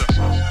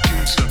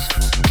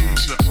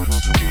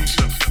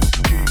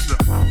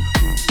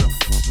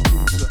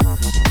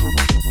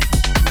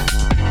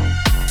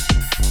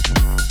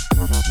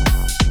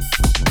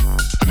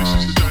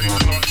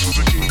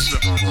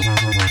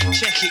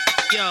 Check it,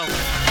 yo.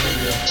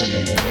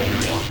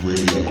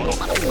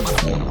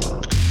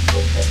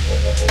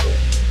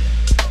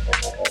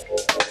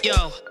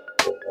 Yo.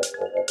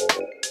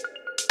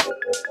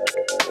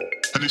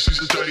 And this is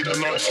the day in the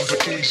life of a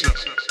geezer.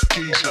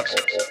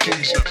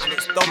 And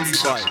it's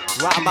Dom's boy.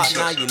 Right about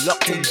now, you're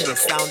locked into the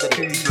sound of the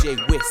DJ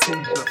Whisk.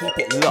 Keep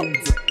it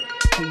locked.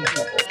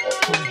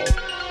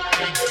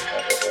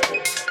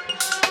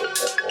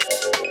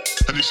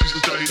 And this is the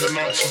day in the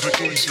life of a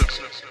geezer.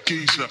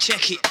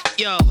 Check it,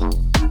 yo.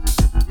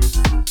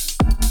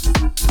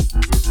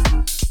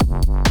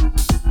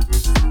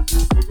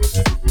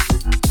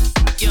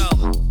 Yo.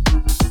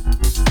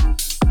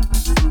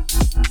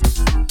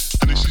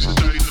 And this is the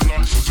day in the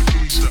life of a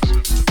geezer.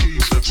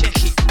 Check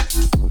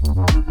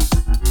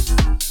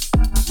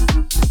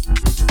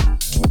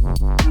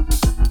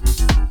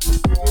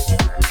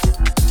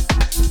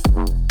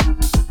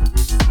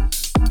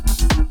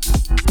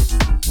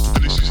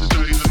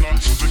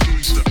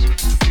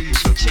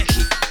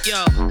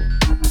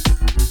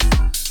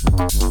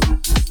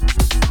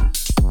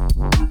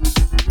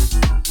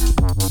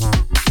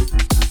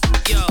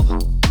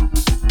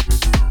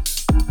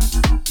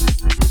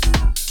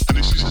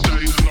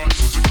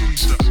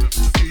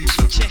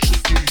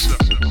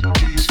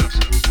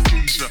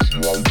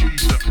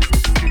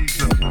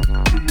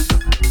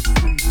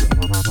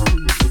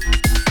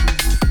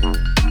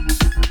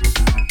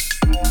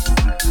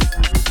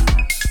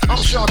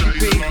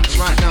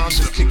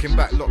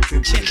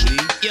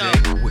DJ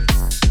Whisk.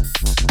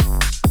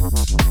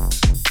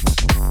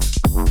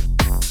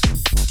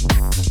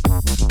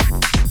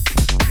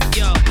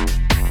 Yo.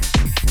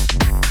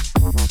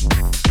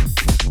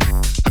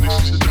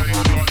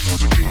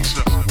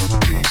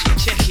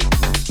 Check it.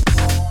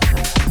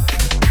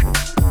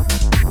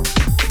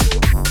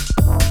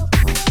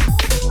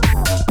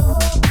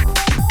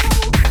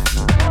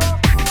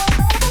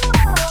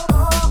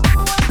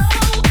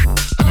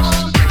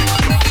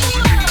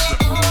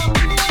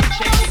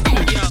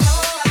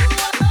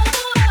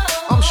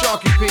 I'm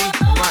Sharky P,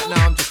 and right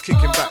now I'm just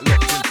kicking back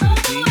locked into the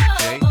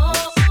DJ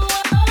Whisk.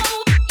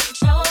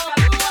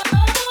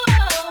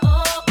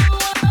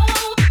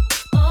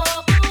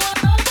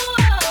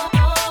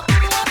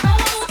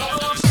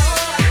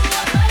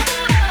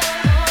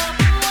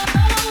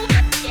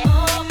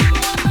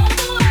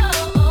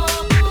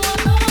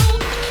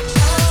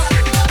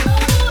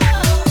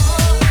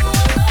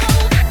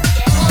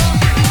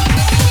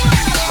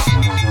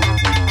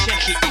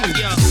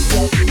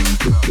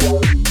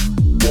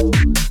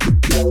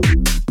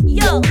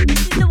 Yo, this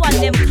is the one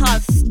them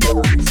called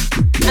Stars.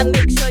 And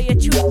make sure you're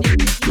tuned in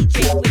to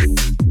DJ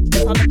Whisk.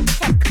 Before I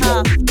take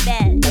off the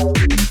bell.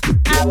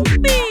 I'm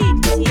beat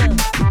you.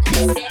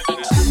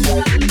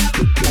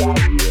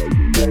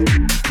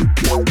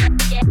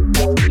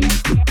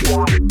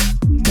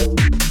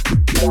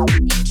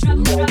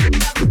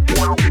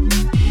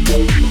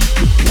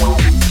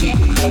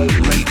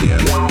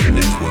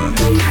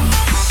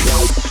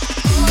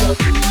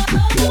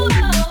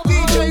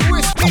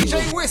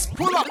 DJ Whisk,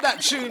 pull up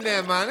that tune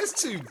there, man. It's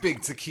too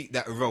big to keep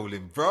that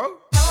rolling, bro.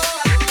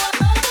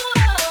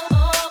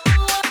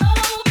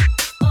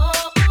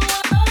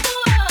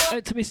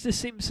 Out to Mr.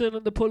 Simpson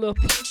on the pull-up.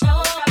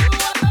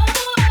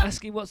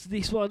 Asking what's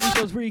this one. This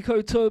one's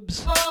Rico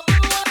Tubbs.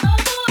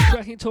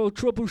 Track entitled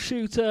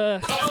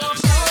Troubleshooter.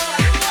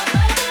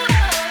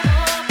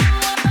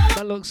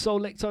 Man looks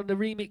Soul Lecter on the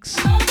remix.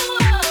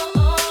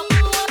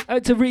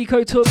 Out to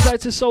Rico Tubbs,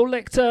 out to Soul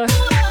Lecter.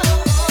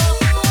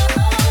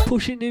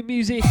 Pushing new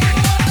music.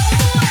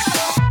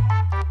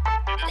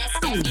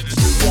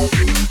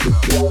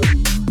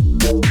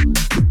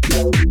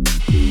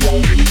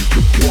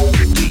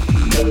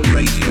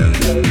 Radio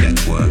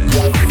Network.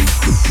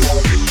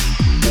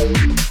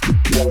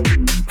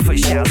 For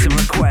shouts and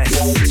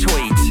requests,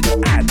 tweet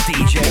at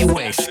DJ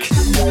Whisk.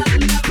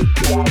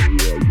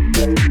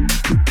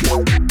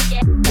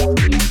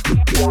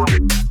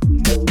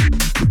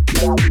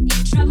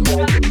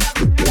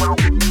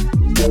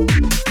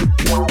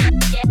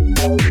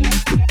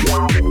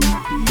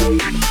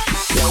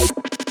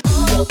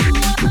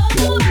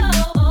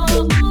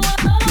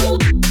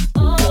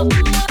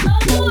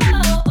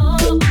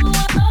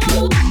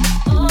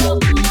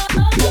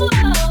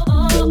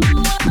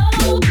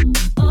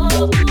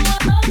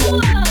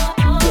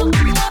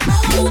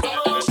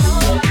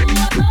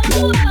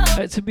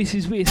 To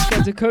Mrs. Whisk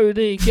and to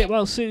Cody, get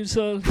well soon,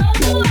 son. For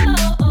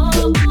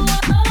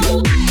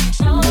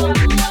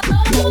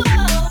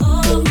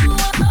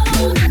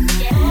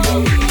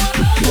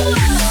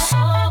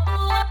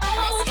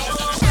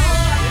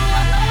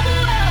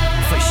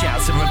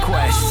shouts and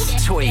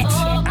requests, tweet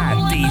at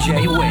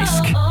DJ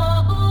Whisk.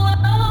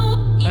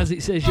 As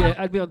it says, yeah,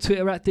 add me on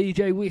Twitter at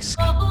DJ Whisk.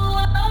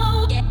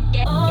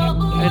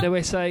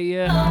 NOSA,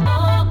 yeah.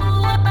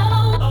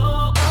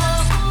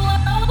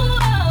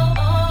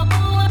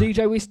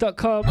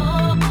 DJWhisk.com.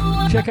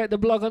 Check out the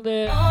blog on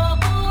there.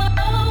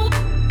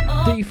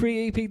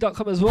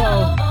 D3EP.com as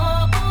well,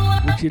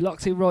 which you're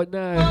locked in right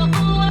now,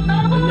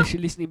 unless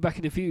you're listening back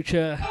in the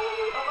future.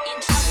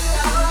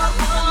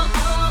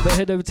 But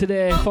head over to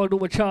there, find all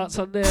my charts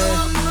on there,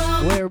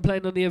 where I'm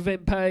playing on the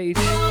event page.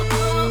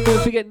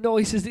 Don't forget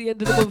Noise is the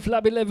end of the month,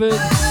 Lab 11.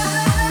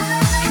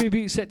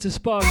 Tribute set to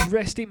Spawn,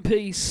 rest in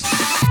peace.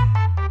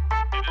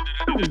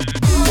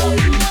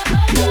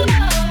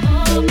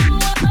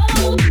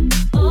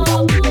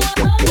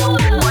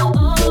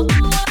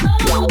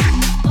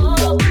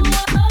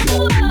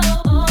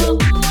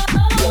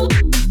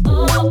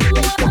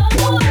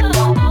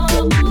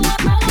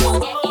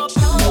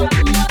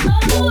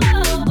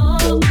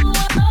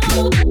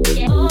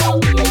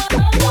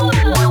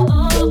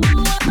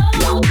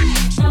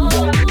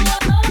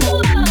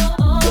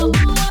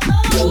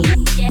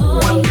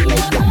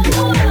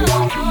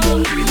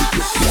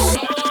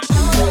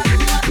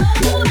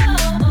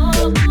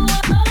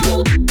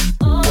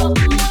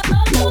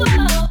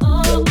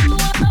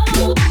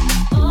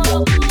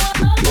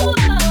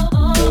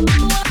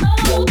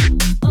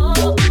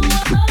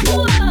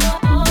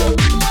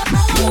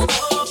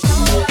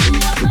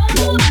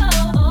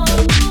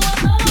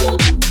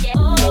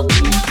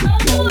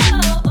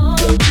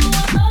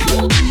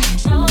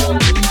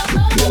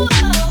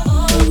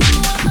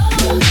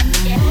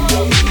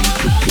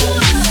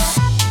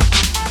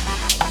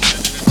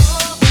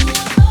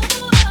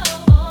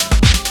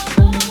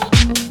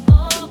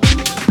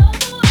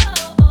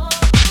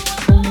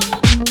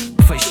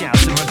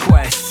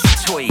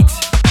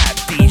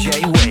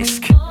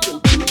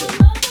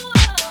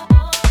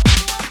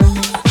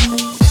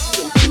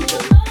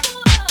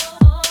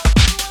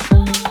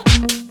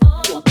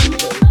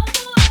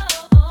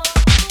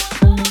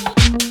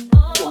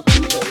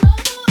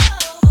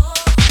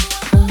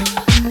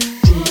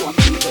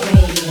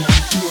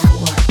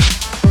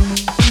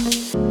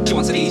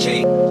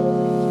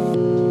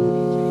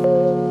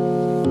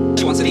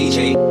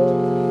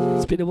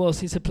 It's been a while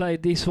since I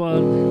played this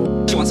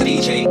one. She wants a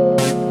DJ.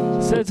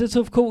 Sense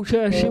of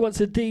culture, she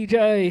wants a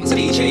DJ. Wants a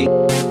DJ.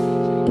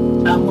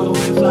 I'm well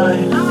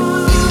flying. She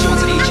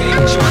wants a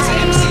DJ. She wants an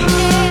MC.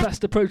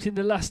 Fast approaching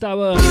the last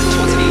hour. She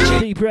wants a DJ.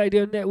 Deep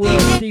Radio Network,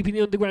 Deep in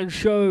the Underground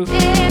show. She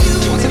wants a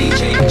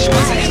DJ. She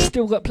wants an MC.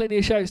 Still got plenty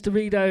of shouts to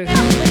read out. She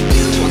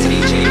wants a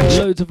DJ.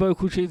 Loads of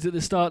vocal tunes at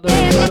the start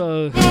though,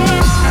 so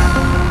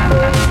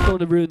don't want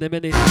to ruin them,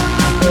 innit?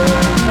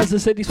 As I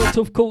said, this one's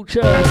tough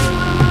culture.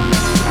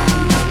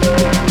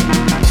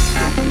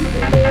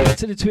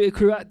 To the Twitter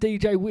crew at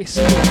DJ Whisk,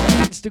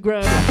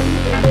 Instagram,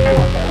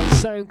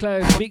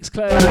 SoundCloud,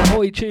 Mixcloud,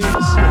 iTunes,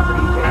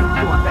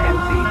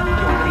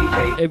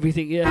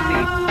 everything, yeah. She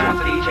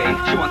wants a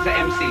DJ. She wants an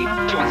MC.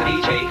 She wants a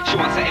DJ. She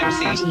wants an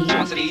MC. She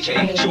wants a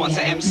DJ. She wants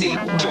an MC.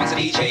 She wants a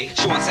DJ.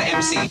 She wants an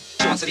MC.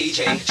 She wants a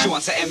DJ. She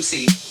wants an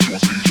MC. She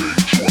wants a DJ.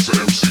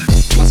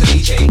 She wants an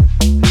MC. She wants a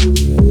DJ.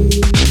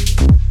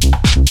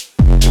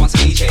 She wants a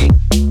DJ.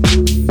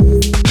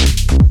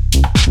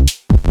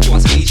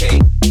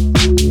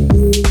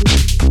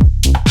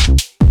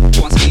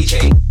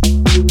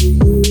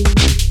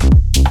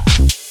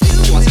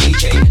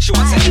 She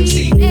wants a DJ. She wants an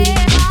MC.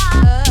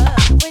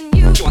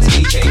 She wants a DJ.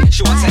 She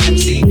wants an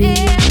MC.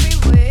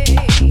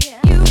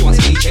 She wants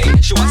a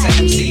DJ. She wants an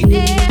MC.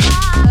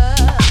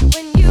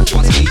 She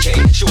wants a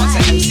DJ. She wants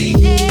an MC. She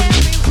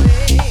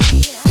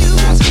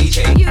wants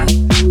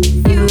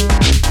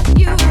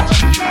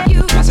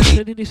a DJ.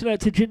 Sending this one out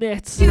to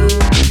Jeanette. Wants a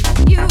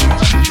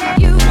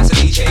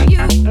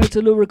DJ. Out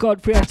to Laura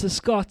Godfrey, out to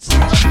Scott.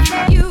 Wants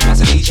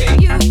a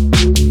DJ. Out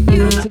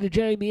to the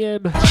Jamie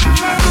M. She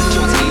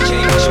wants a DJ.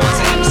 She wants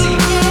an MC.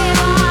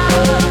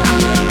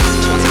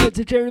 Out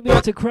to Jeremy,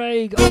 out to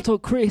Craig, out to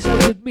Chris, out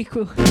to Mick,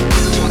 out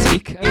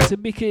to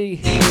Mickey.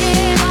 She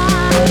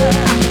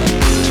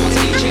wants a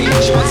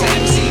DJ. She wants an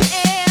MC.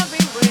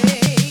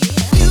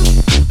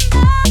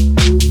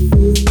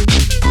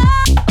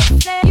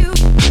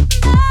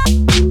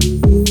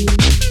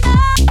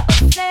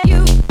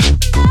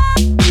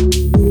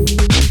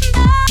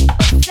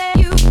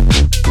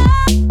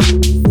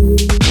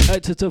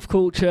 Out to Tough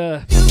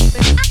Culture.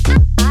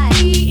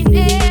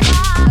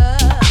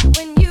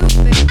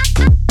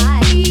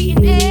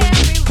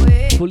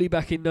 Fully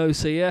back in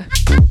Nosa, yeah?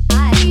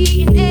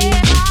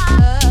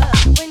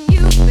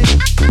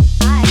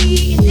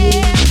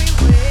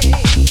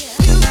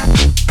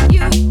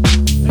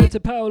 Out to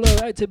Paolo,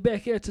 out to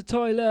Becky, out to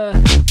Tyler.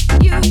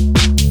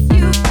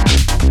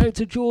 Out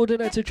to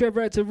Jordan, out to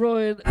Trevor, out to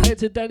Ryan, out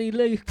to Danny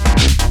Luke.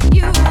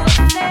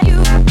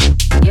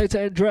 Out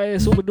to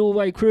Andreas, all the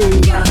Norway crew,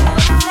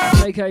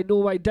 aka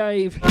Norway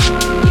Dave. Out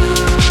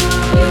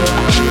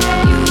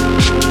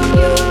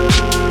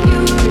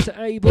to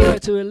Abel,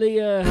 out to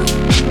Aaliyah.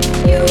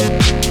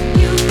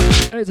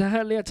 Out to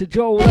Hanley, out to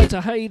Joel, out to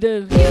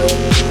Hayden. Out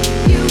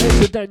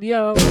to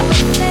Danielle.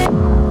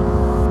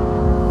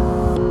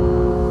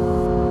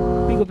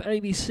 Big up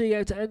Amy C,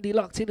 out to Andy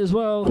locked in as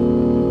well.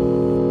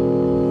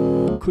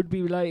 Could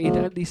be related,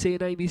 Andy C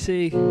and Amy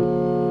C.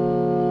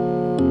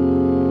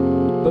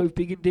 Both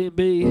big in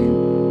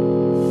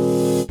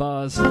DMB.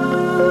 Bars.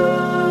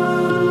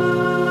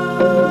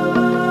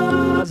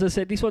 As I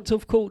said, this one's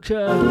Tough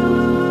Culture.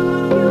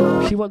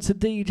 She wants a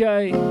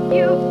DJ.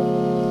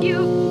 You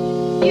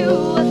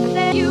wants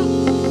a DJ.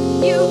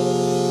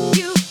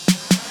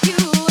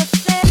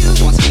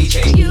 Wants a DJ.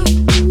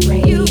 Wants a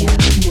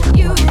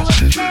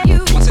DJ.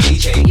 Wants a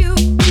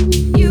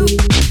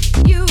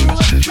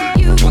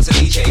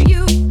DJ.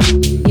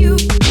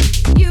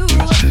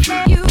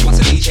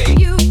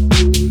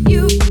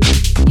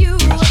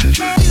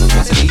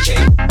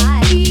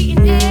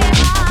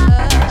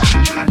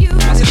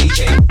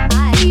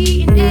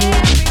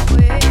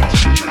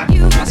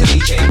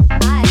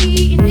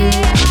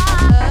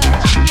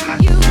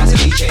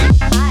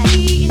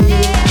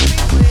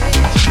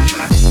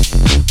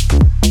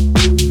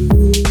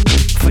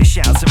 For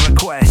shouts and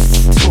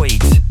requests,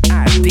 tweet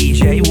at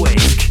DJ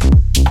Whisk.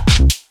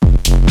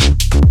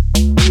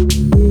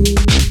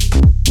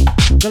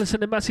 Gotta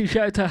send a massive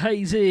shout out to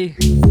Hazy.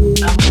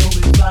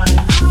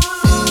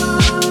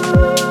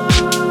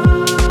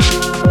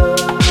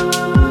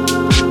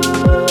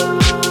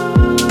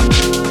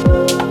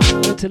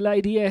 Out to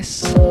Lady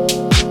S.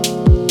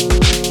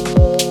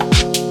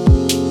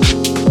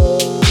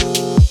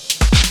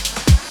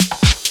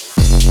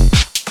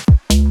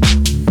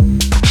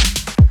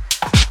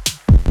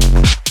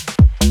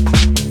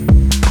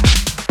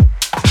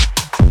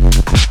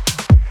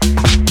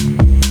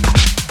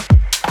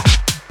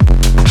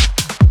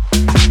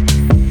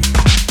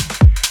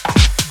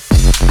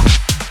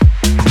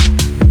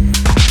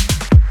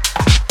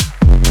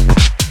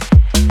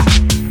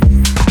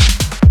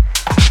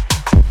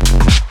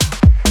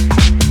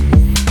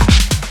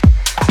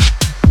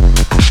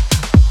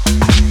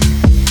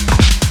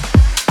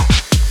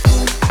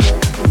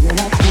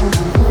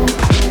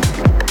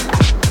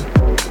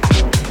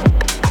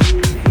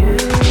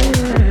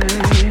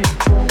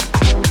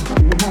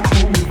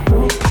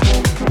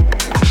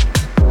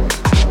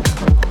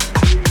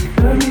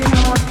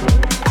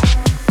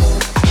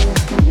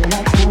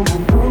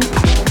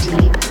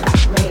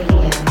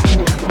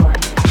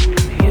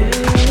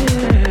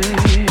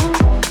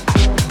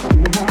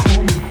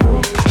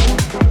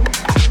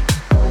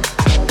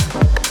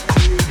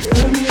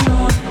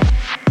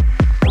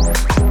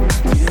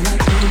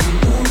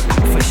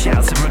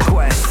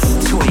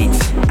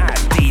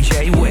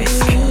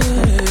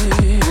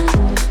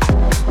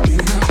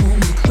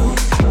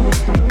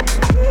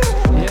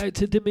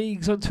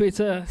 Demegs on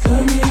Twitter.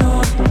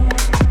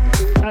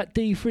 At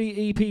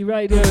D3EP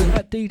Radio.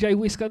 At DJ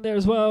Whisk on there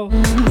as well.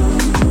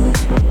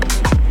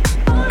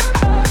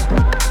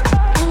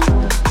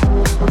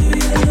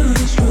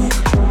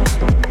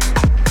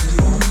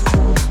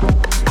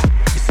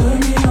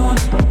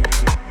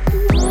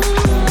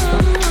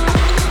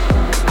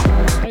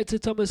 Out to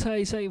Thomas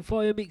Hay saying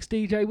Fire Mix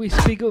DJ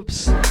Whisk, big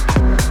ups.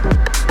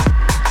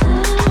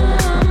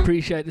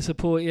 Appreciate the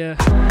support, yeah.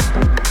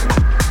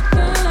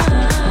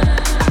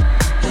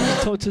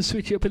 Time to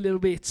switch it up a little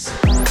bit.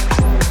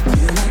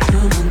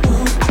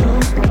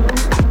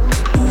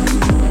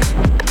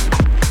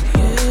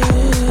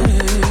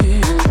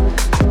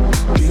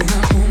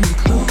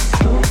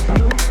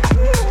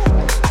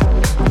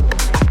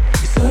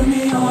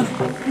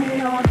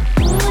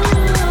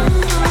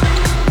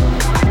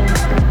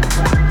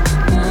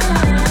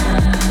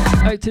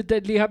 Out to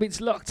Deadly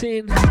Habits locked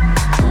in.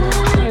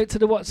 Out to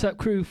the WhatsApp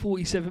crew,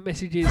 47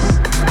 messages.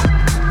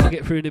 I'll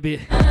get through in a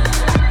bit.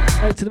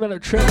 Out to the man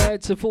of Trevor,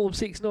 out to Form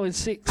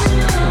 696.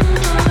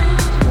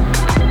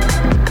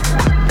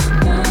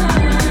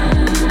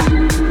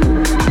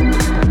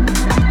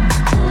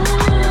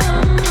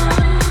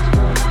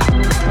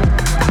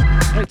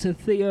 Out to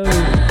Theo.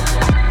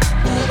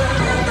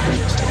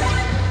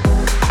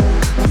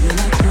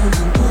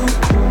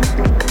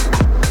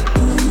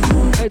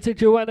 Out to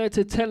Joanna,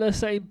 to Teller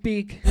saying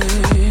big.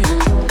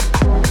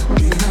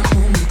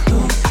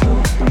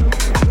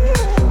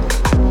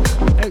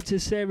 Out to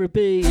Sarah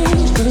B. Out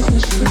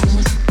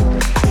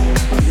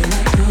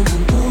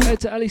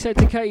to Alice, out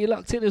to Kate, you're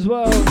locked in as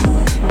well.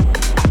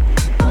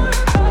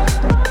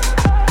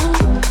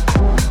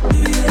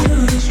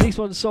 This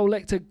one's Soul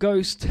Lecter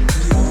Ghost. I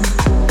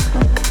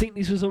think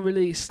this was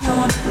unreleased.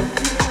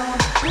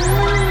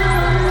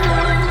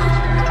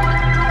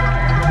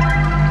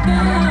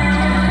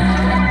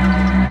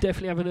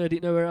 Definitely haven't heard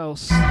it nowhere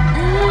else.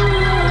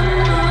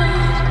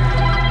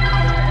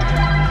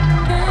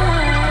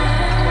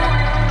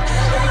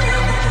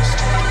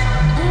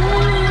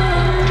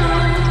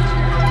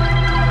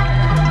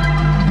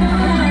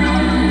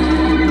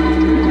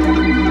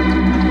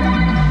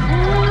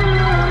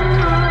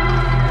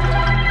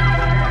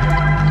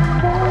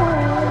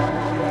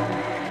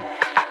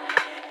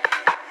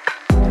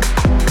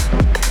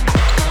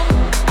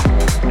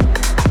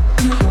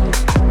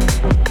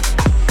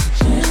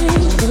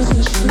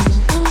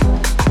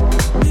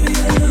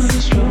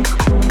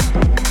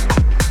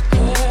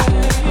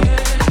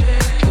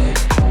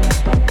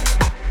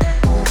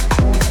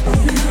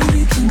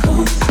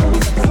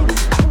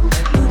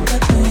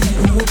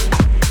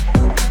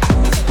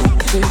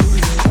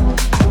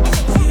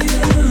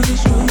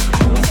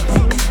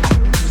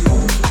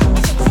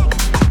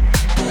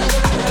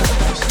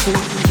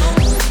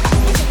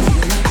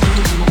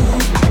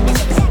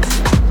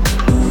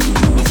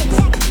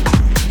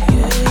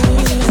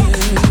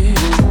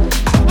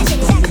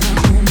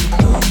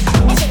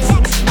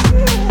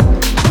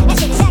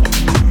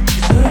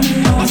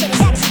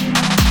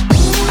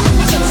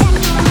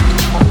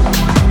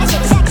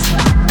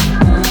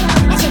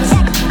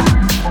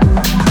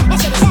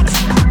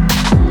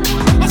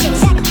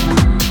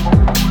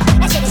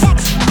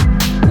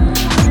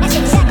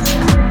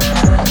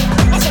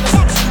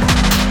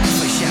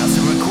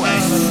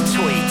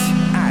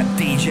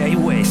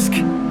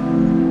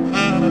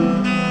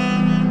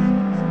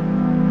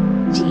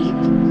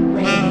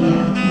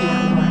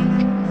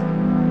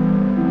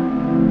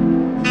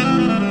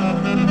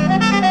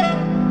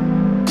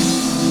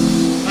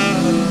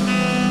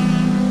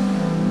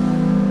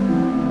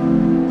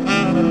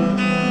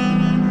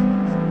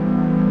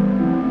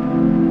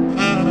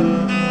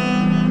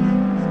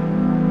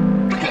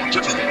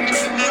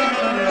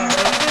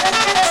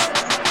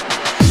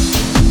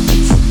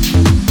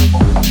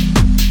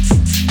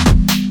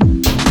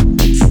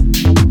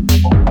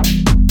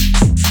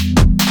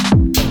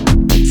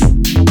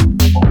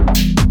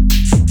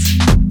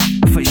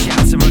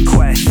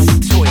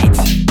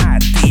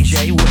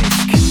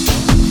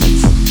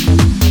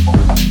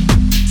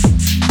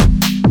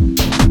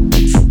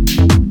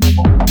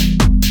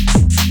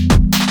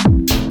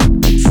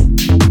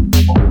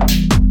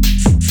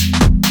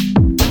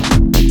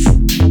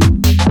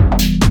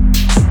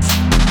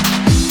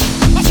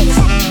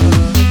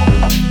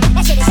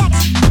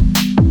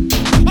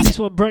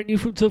 Brand new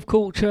from Tough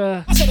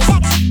Culture.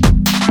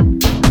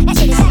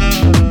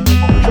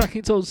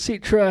 Tracking on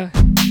Citra.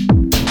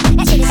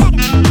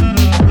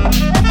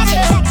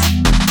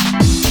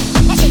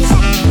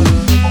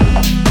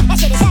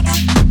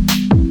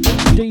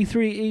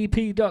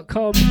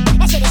 D3EP.com.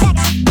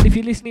 And if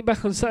you're listening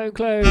back on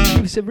SoundCloud,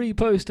 give us a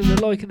repost and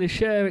a like and a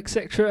share,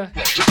 etc.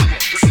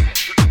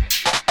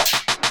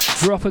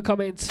 Drop a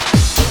comment.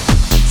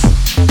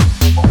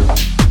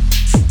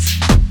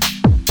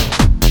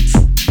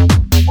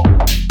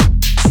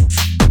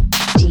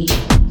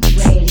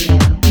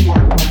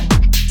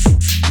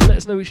 Let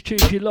us know which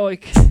tunes you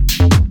like.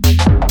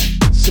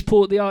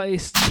 Support the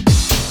artist.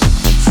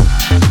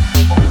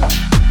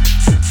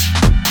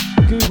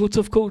 Google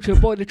Tough Culture,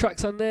 buy the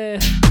tracks on there.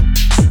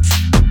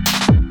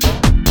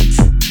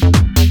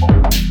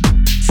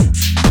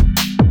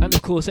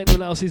 of course,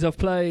 anyone else's I've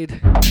played.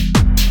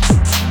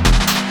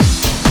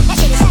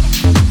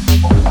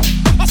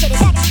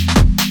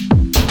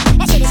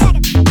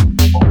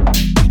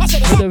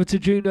 Head over to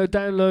Juno,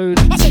 download,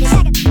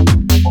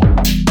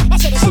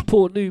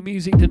 support new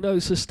music, the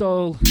Nosa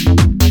style.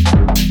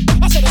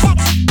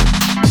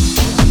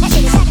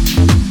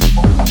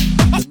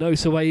 The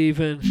Nosa way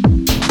even.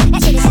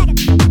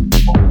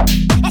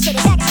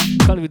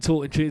 Can't even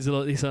talk in tunes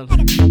like this, son.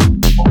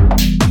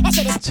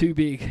 Too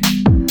big.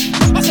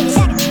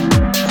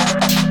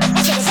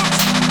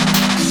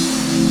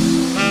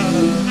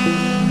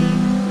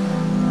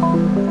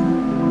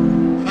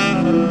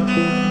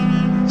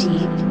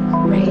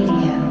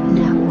 Radio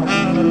Network.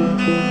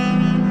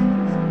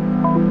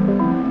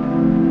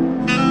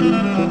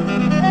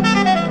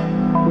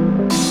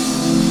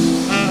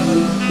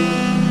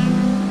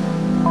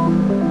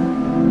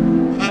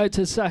 Out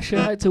to Sasha,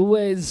 out to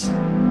Wes.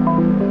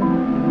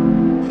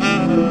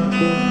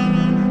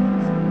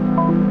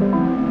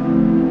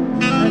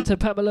 Out to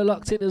Pamela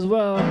locked in as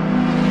well.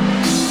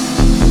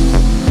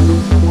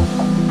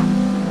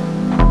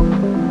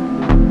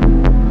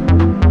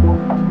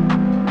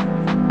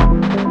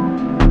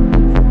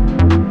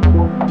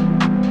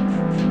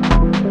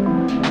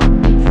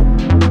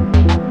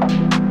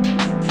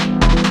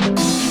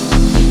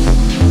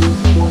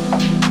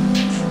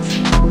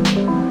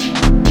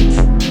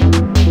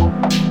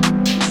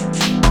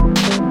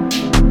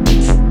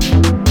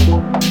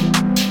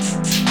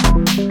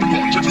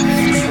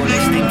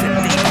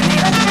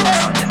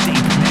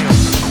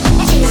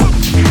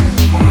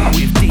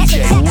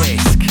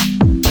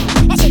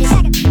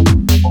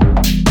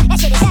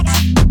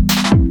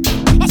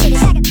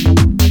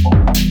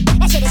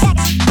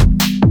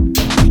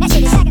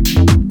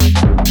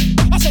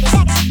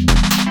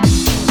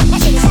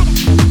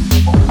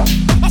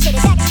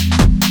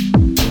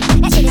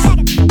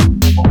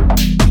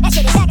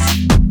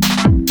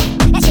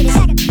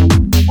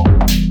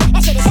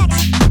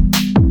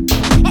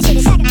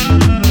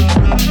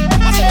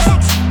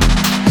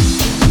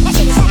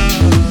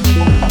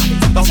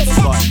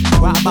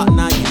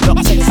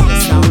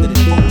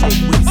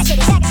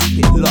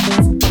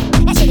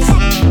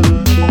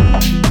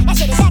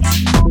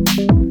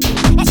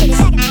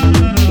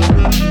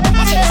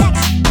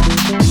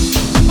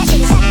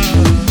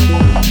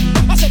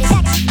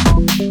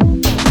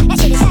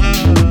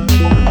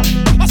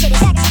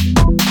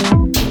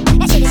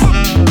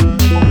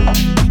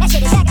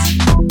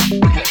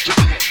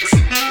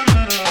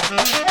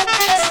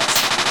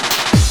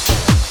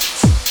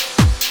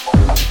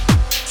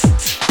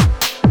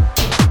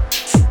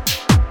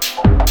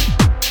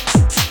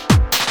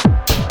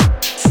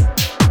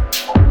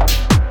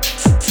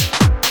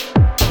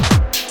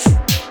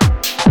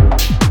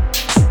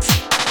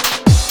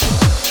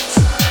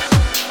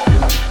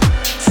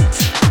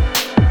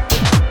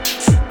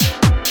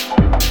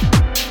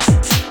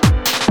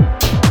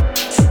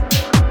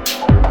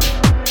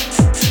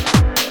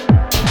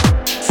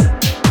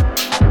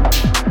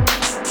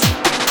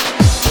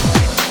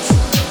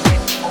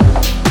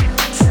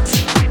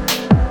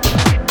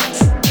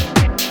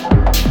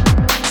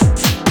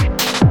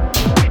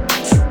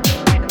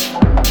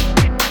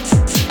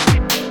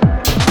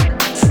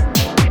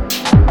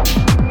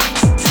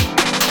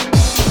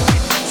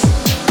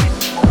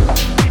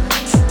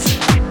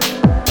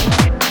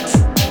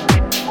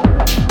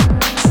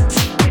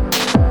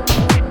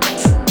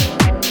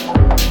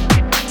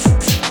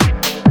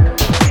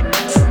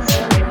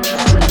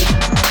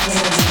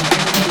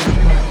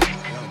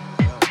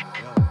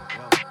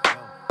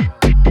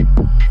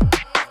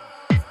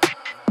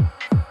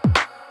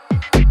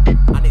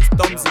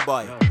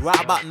 Right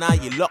about now,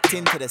 you're locked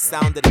into the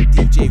sound of the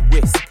DJ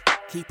Whisk.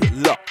 Keep it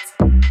locked.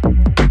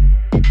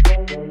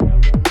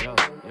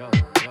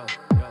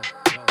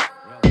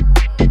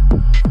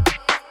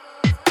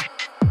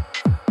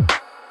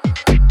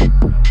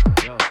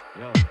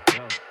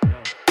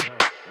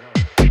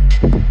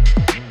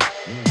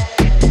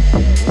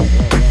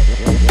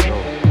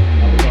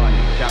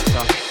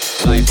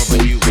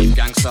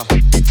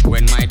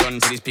 When my done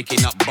said he's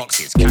picking up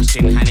boxes, cash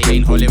in hand, he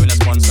ain't holding a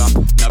sponsor.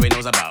 Now he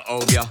knows about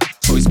Obia,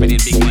 so he's spending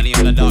big money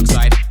on the dark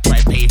side.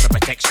 Try pay for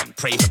protection,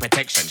 pray for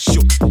protection.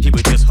 Shook, he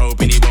was just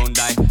hoping he won't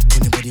die.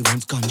 Anybody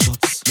wants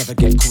gunshots, never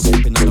get caught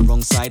sleeping on the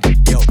wrong side.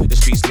 Yo, the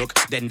streets look,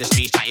 then the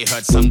streets try. He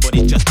heard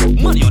somebody just put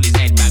money on his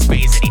head, man. But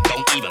he said he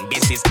don't even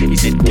business. He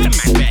said, get a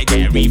man better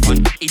get a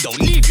refund. He don't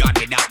leave yard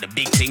without the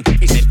big thing.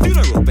 He said,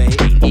 funeral bay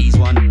ain't ease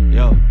one.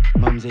 Yo,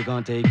 mumsy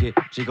can't take it.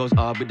 She goes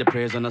hard with the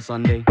prayers on a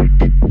Sunday.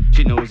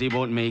 She knows he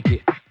won't make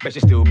it, but she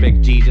still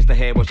beg Jesus to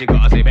hear what she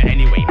gotta say. But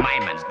anyway, my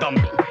man's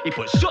dumpy. He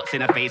put shots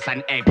in her face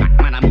and egg back.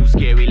 Man, I move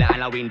scary like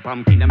Halloween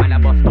pumpkin. The man I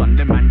bust on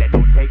the man that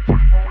don't take.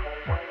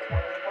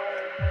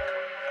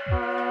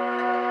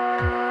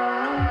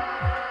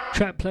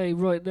 Track playing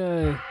right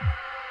now.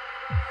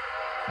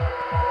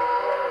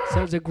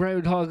 Sounds a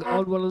Groundhog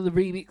on one of the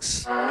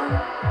remix.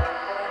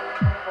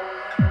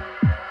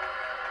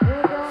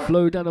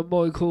 Flow down on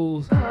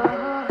Michael.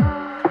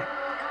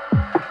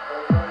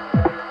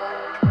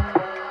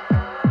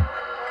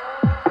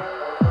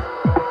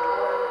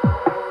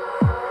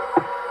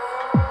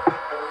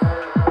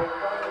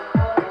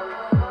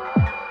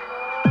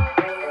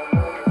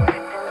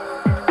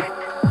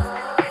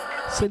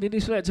 Sending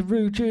this one out to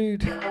Rude Jude.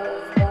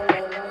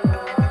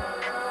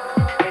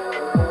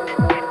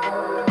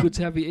 Good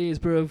to have your ears,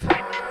 bruv.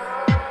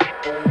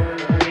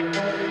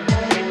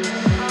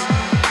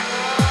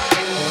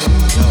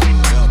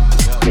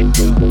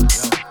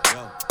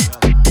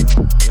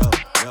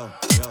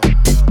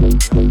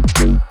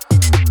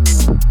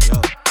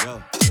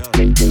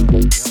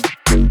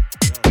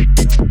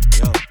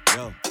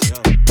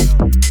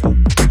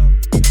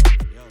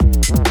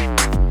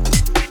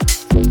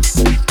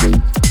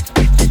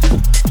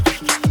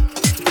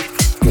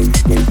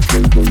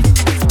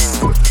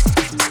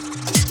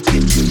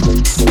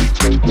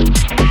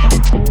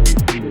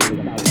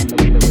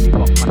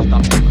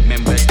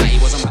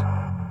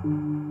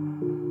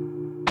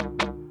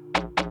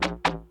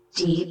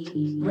 Deep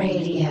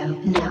Radio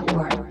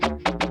Network.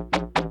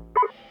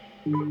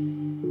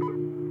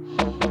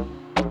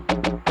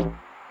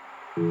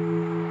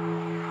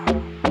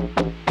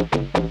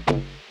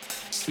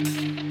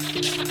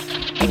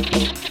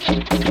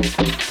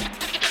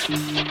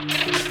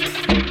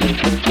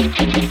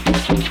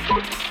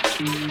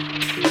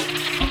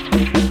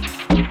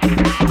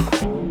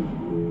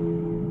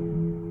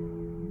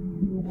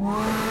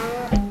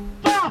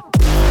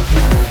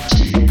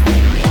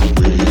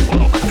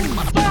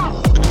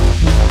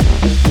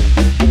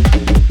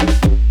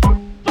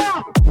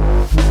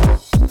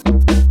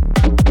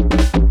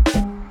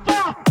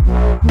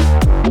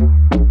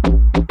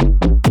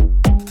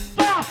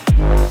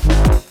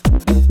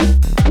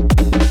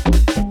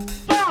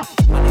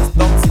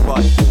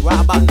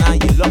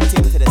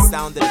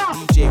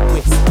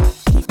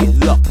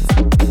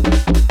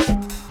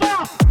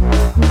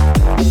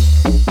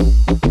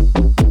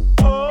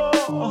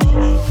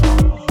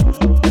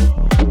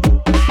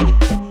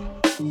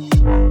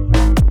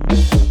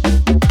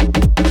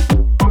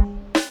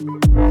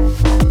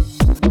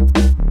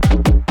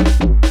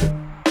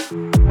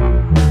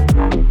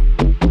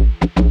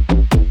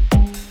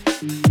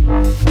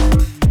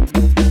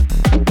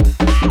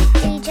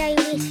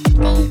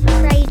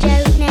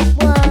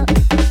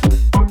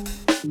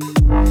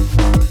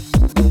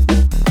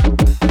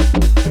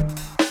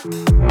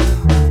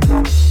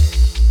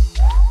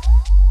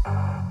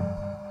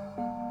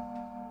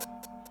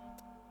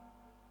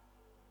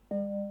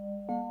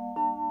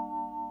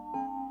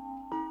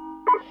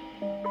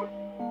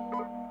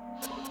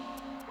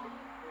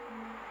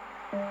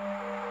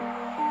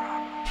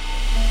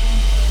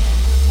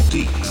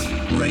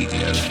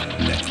 Radio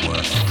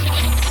Network.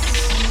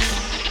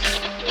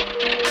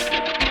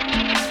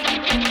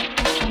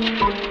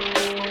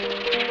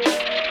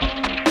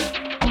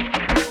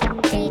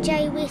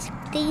 DJ with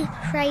the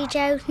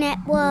Radio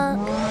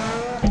Network.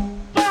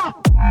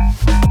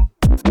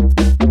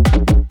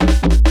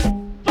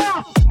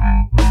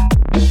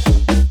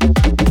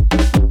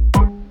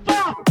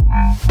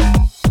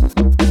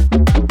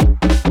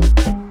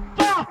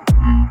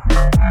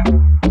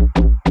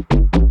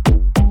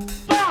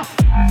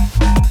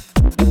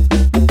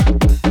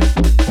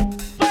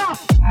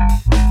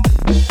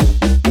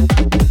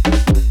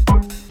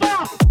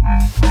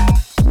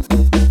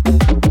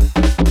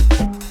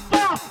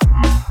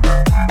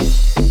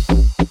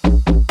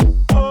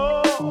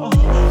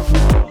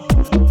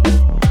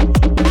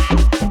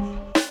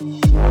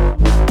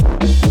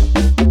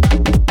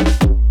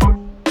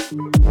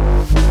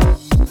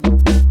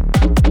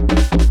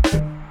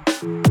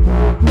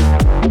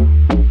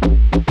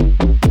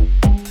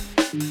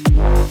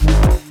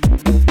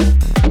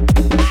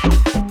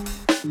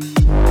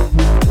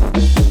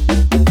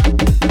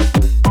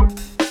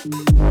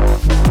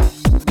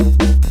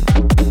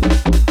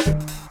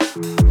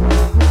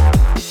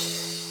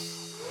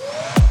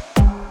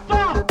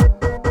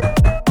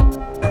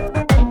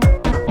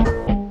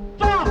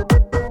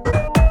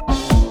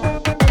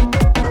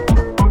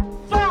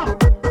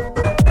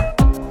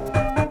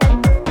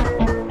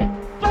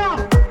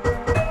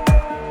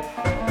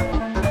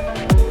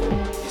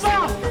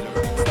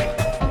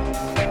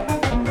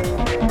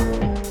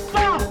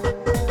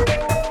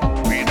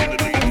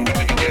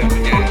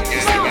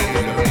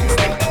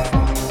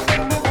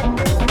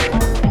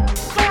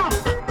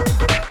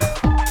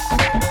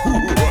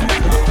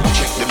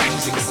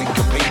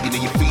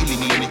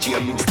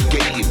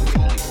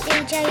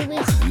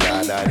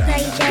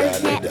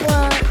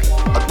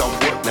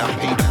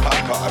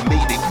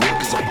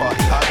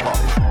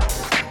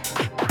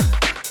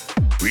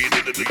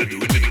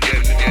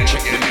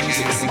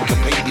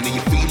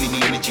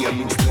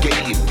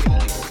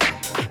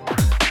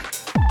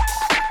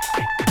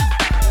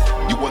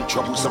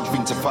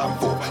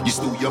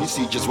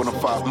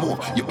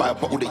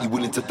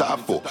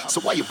 So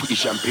why you put your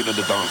champagne on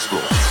the dance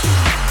floor?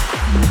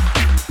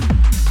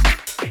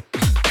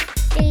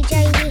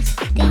 DJ with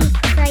the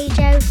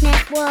Radio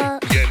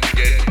Network.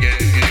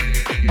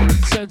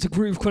 Sounds of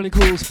Groove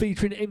Chronicles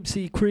featuring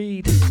MC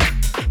Creed.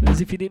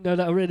 As if you didn't know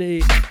that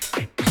already.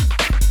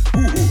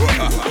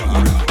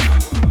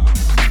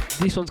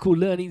 This one's called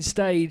Learning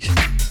Stage.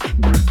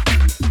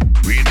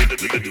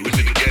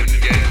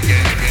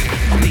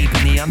 Deep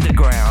in the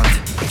underground,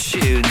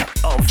 tune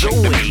of the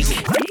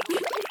week.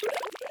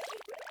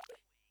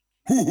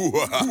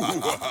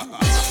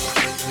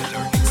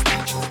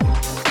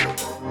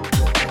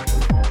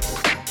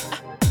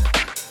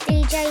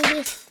 DJ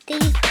with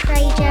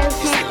D3EP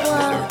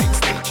Network.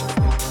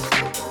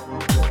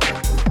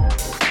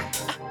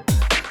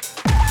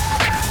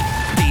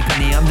 Deep in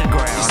the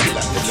underground,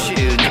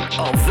 tune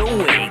of the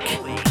week.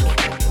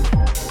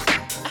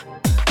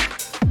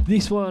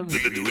 This one,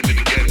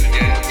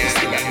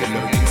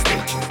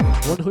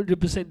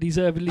 100%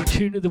 deservedly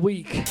tune of the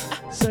week.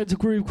 Sounds of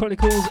Groove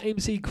Chronicles,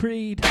 MC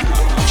Creed. Check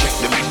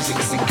the music,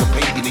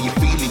 syncopating, and you're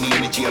feeling the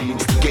energy I'm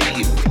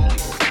instigating.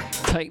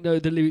 Take note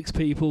of the lyrics,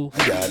 people.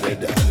 I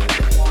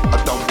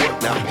don't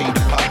work now, pay the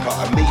papa.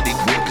 I made it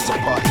work as a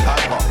party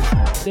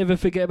hyper. Never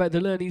forget about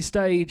the learning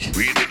stage. Check the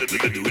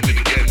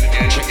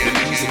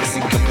music,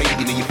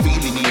 syncopating, and you're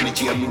feeling the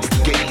energy I'm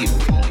instigating.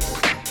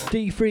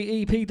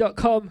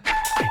 D3EP.com.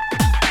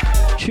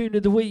 Tune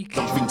of the week.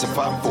 Something to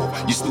fight for.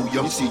 You're still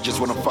young, so you just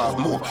want to fight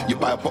more. You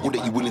buy a bottle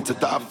that you're willing to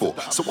die for.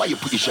 So why you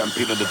put your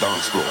champagne on the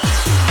dance floor?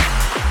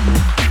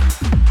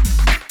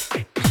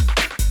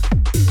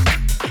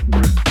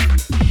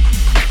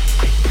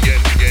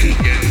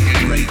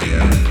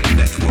 Radio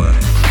Network.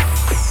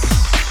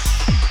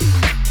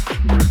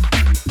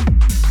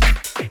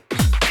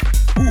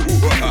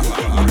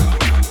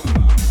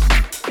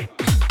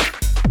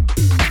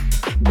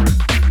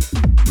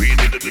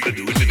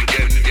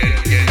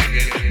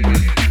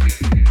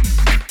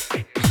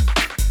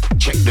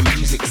 Check the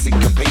music,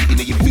 syncopating,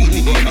 and you're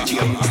feeling the energy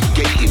I'm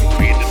instigating.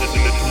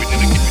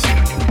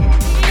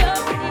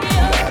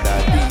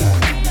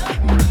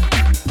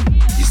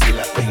 You still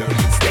at the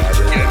learning stage.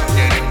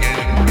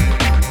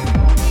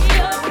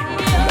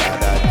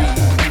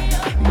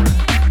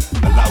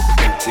 Allow the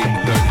coaching,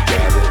 learn to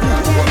drive it.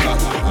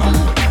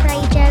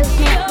 Radio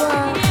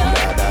Network.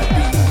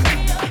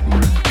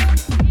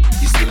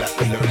 You still at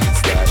the learning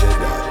stage.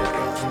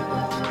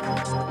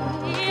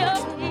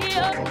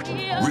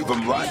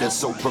 Rhythm rider,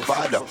 soul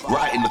provider,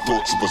 writing the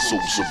thoughts of a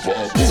soul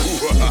survivor.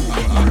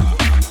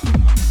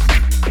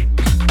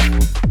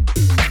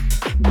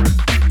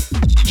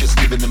 Just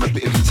giving them a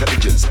bit of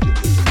intelligence.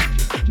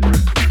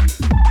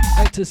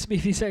 Actor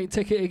Smithy saying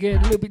take it again,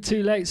 a little bit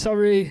too late,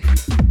 sorry.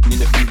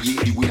 In a few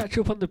years, you will Catch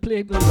up on the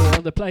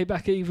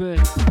playback even.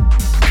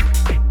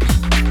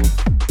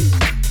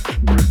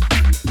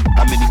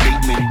 How many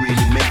big men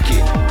really make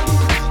it?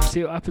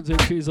 See what happens when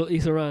tunes like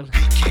this around.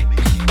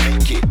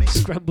 Make it.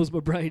 Scrambles my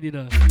brain, you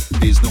know.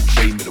 There's no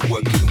shame in the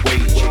working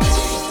wage.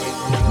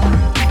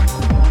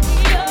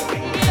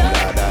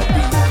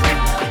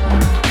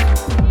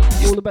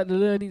 All about the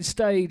learning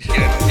stage.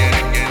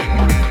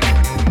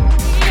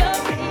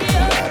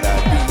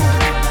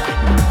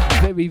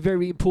 Very,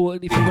 very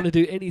important if you want to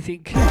do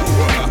anything.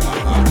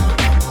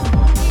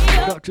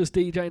 Not just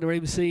DJing or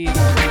MCing.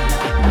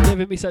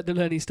 Never miss out the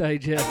learning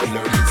stage, yeah.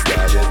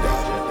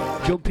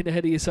 Jumping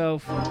ahead of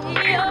yourself.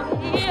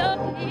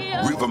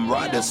 Rhythm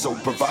rider, soul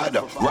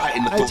provider,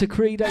 writing the Out to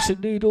Creed, out to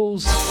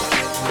Noodles.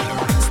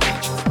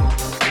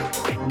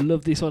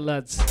 Love this one,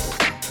 lads.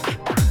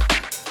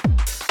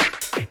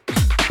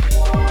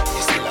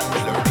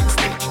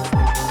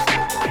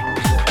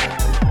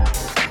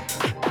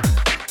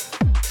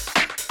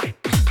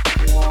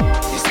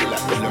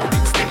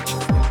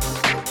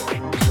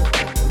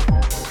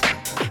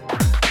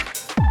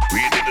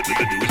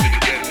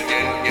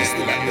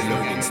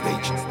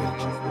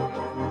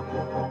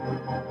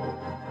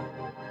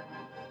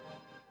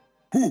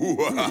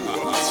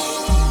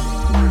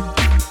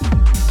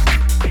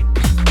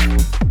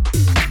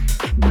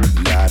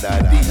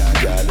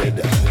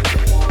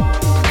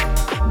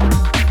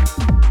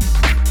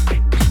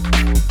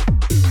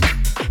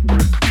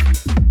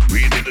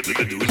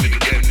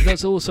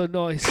 That's also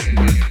nice.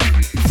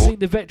 Seeing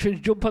the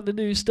veterans jump on the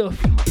new stuff.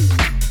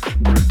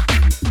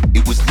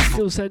 It was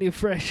still sounding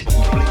fresh.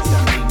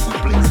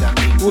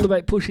 All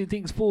about pushing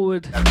things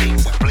forward.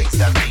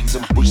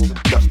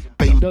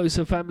 Know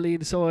some family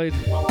inside.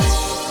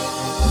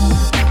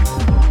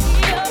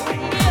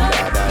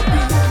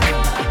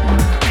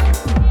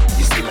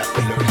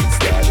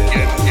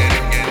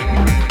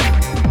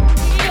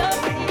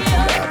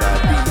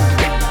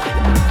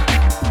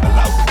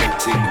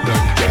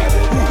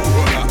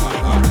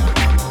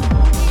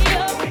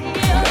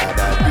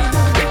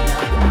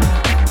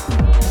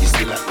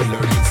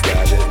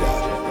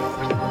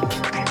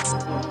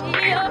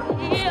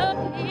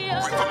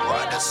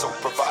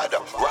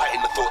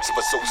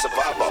 Soul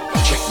survivor.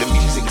 Check the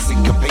music,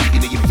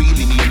 syncopating, and you're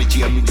feeling the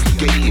energy I'm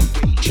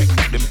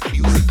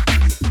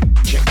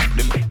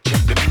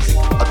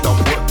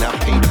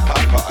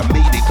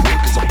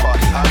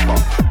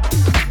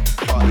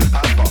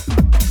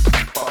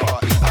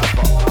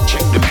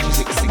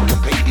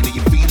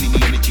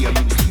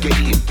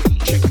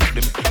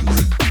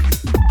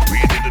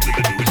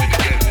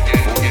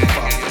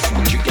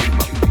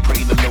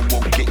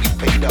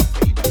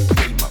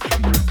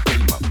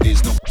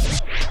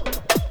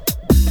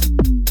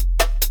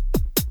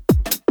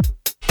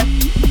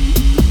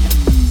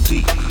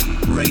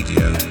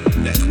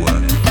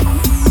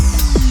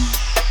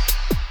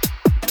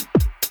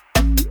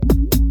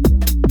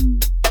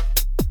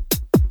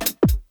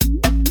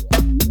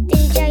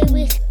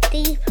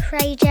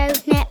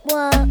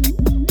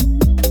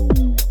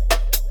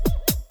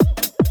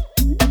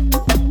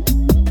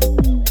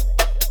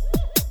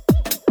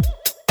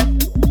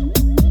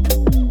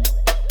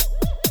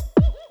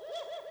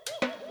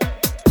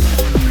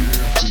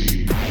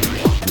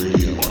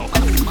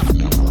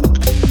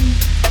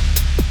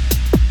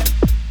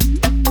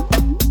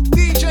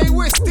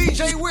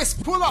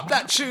Pull up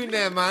that tune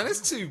there, man.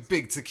 It's too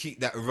big to keep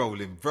that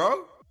rolling,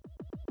 bro.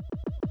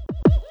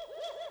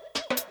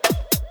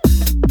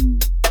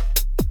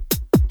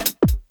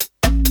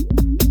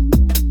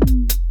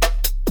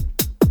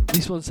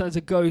 This one sounds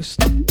a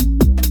ghost.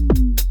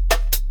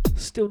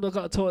 Still not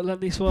got a title on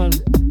this one.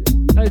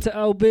 Out to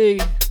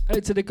LB,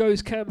 out to the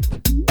Ghost Camp.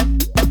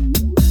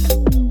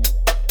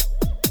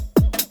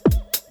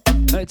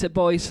 Out to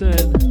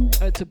Bison,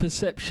 out to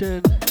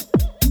Perception.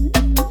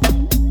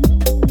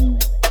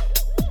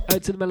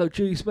 Out to the Mellow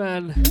Juice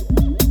Man.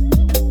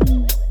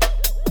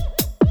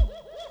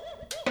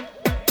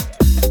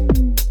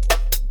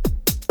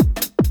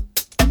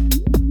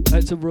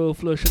 Out to Royal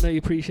Flush, I know you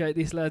appreciate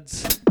this,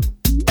 lads.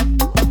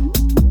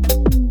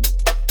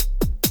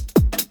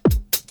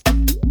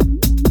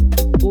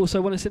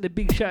 Also want to send a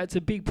big shout out to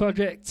Big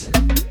Project.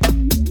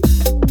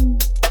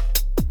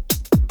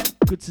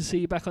 Good to see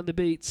you back on the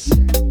beats.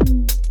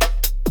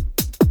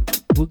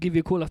 We'll give you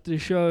a call after the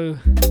show.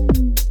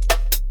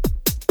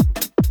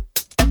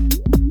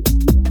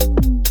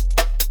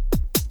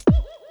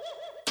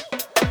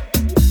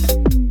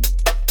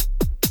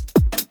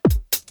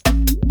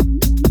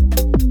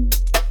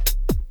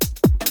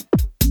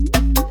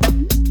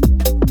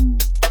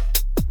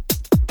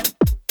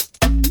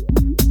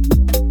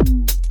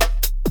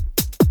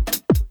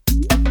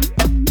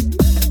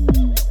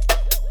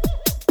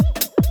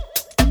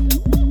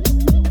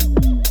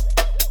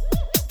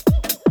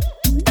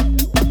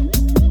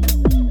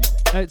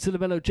 Out to the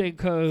Mellow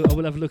Jenko, I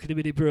will have a look in a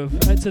minute, bruv.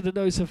 Out to the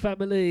Nosa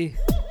family.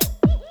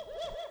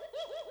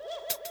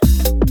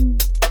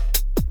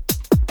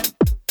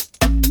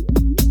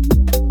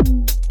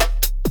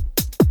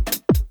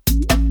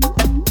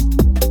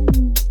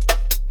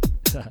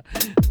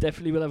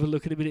 Definitely will have a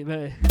look in a minute,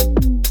 mate.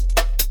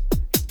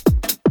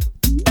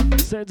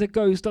 Sounds a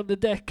ghost on the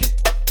deck.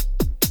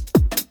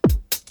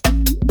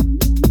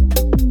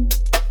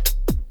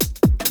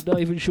 Not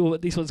even sure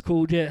what this one's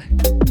called yet.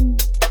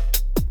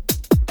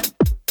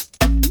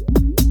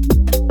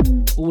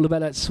 All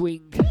about that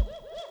swing.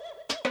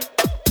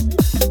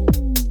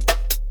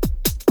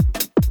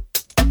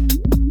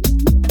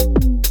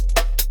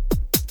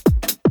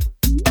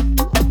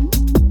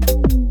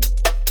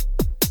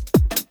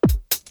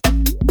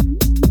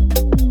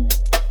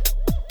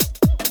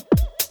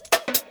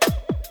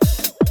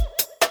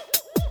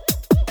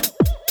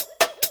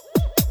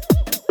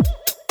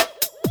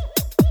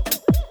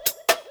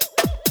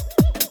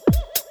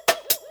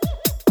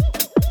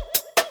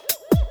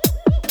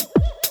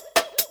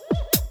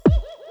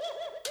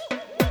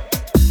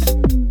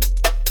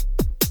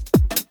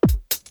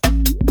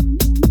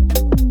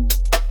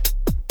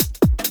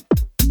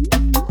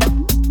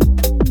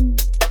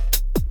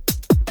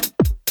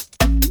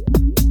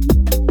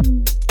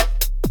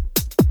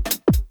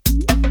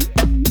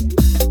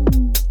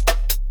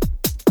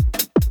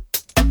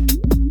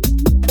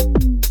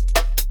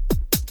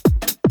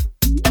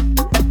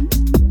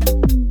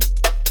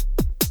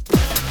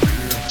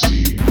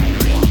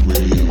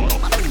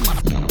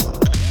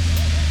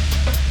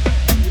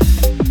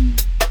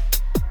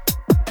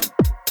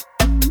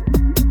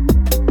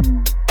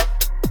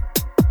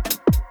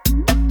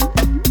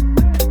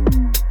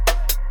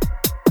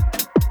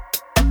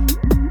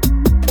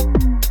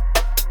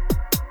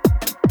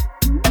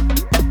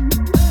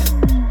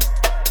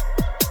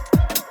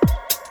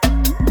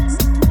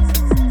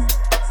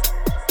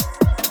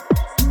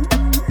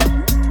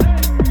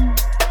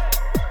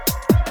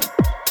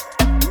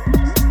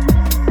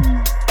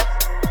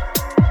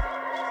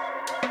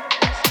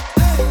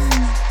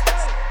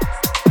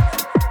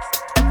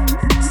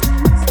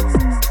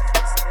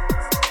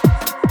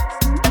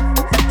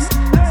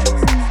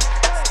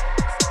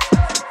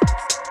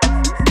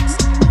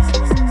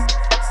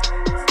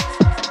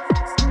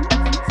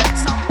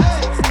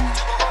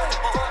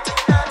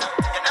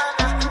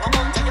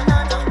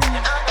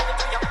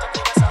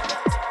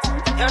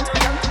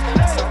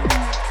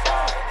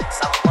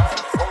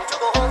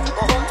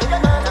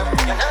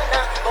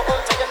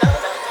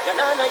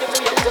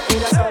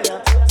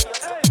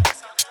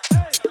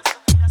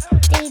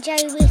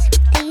 DJ with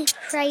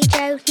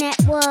D3EP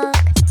Network.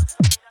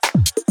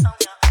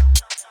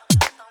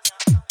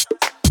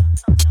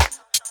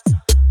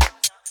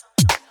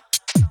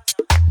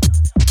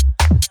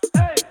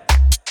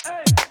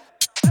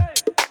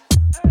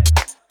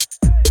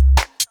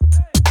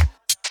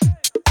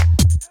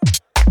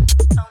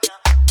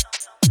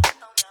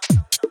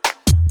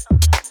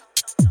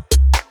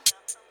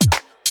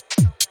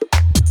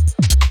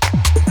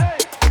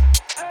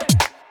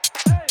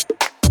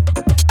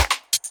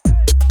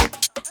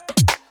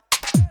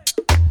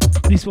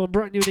 This one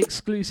brand new and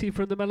exclusive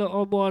from the Mellow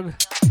On One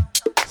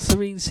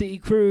Serene City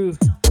crew.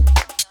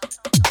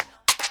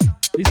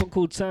 This one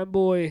called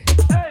Sandboy.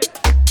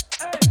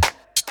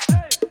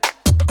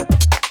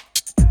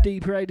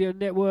 Deep Radio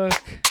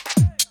Network.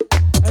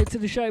 Out to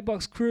the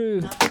Shadebox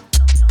crew.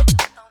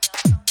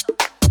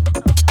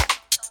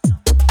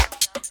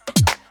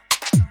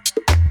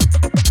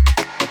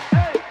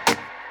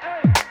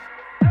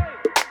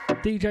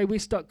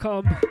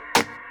 DJWhisk.com.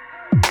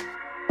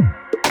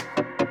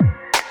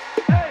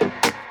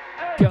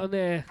 down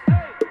there.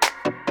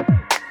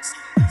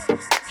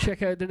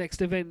 Check out the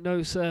next event,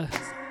 no sir.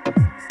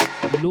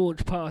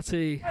 Launch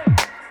party.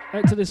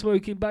 Out to the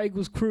Smoking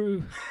Bagels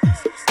crew.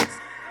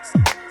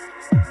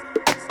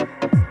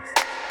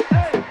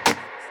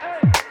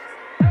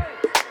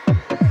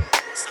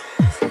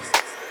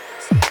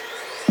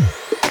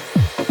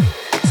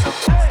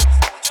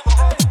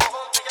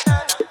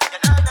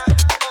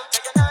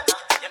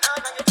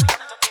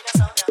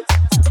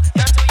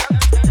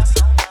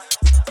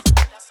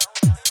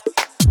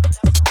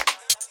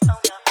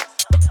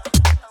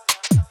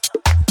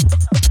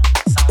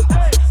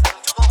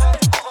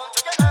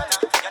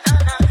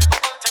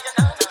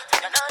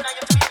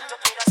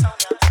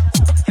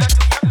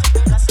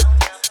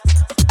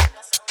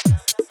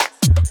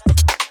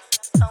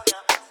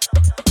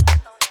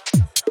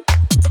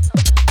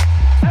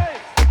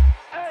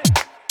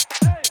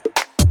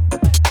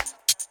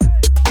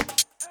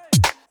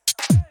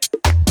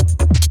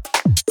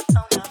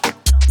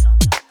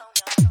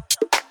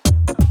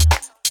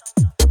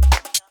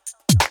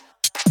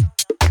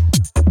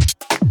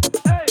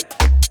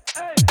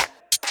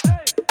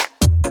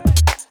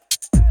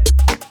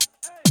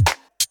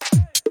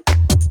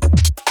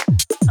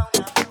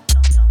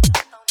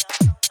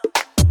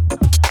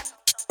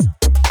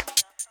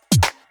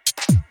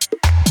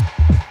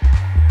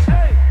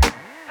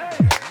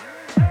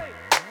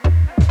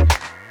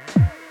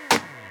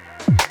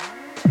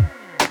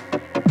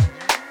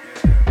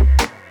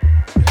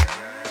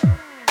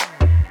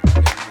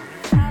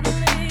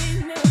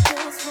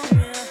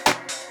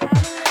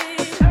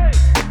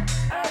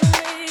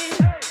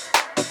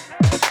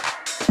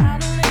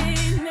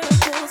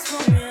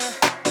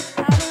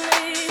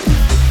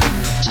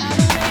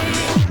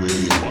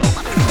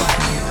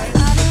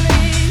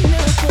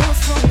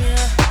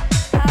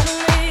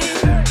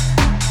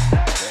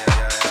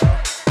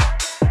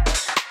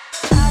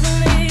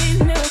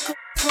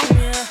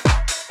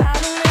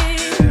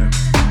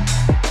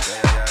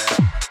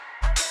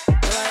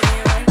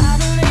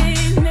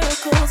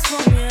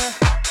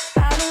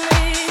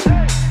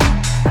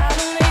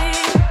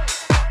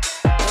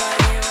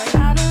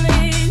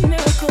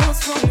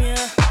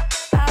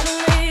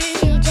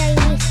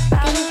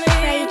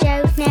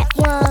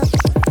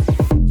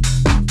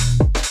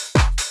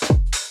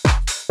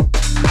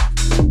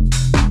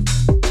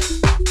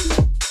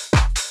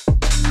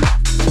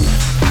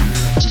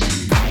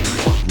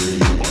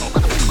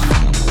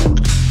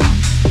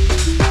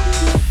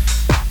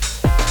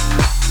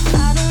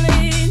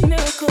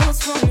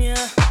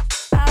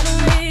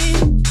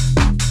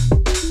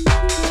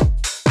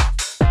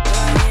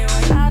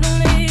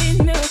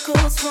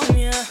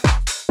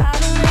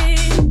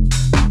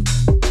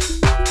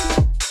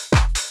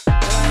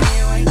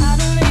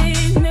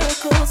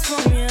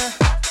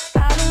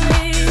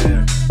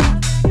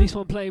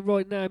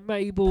 Right now,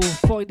 Mabel,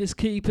 Finders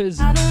Keepers.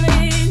 None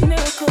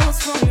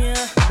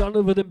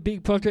other than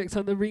Big Projects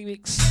on the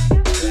remix.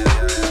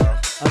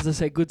 As I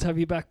said, good to have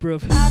you back,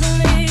 bruv.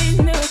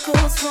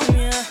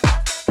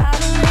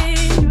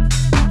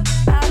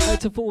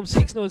 Out to Form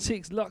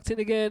 696, locked in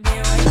again.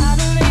 Out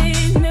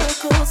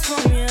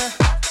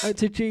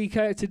to GK,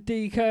 out to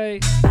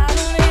DK.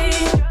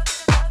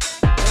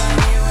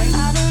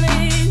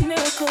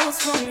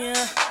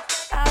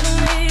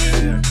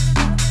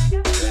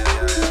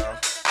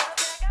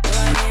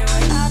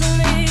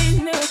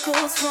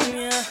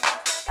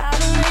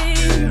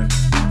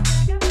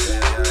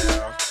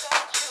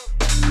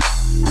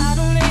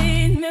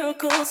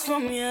 Miracles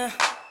from you.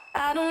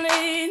 I don't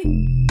need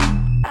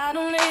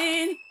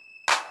miracles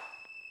from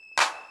you.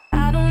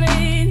 I don't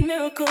need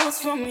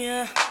miracles from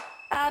you.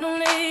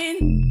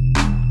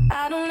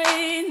 I don't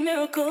need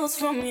miracles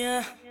from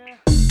you.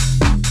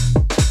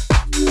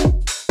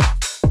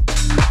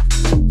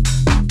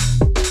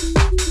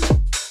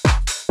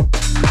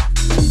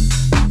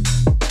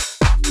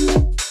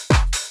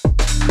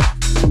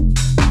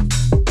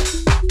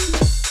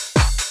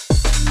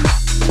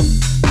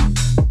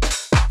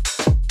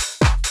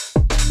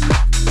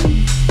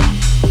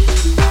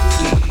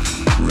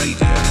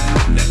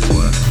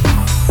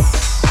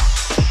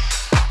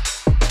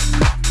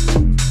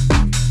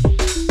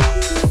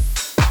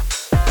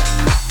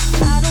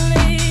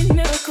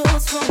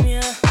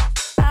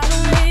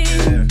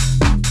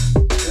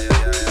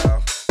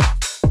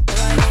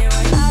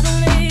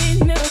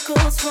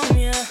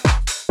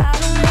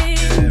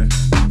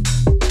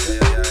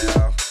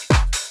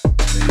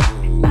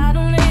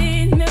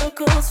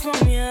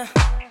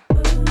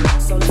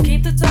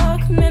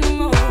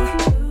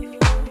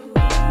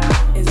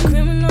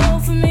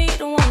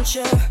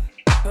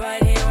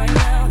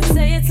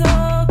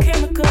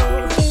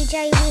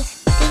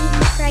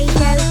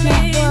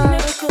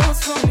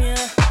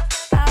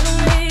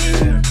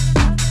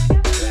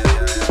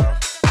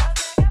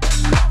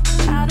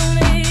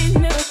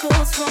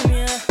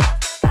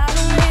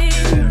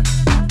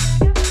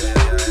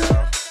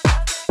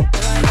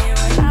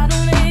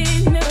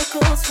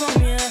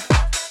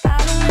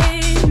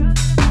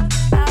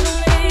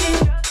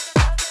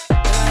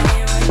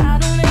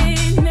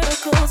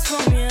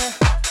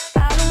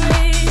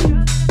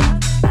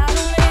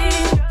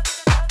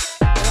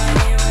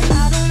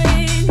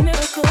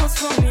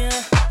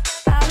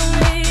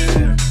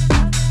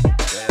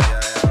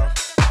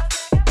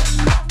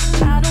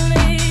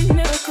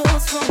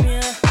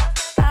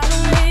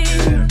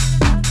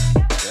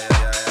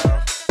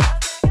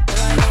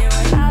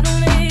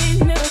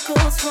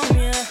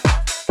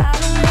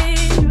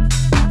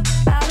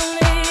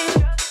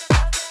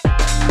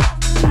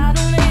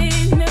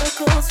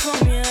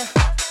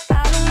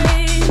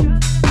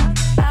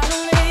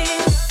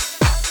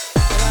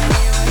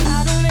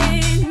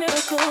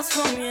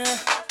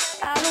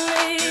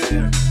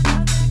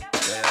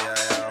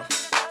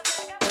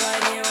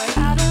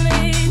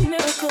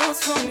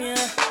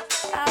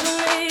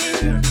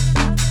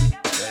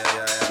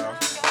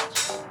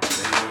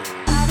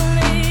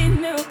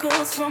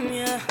 promise from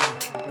you.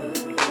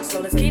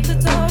 So let's keep the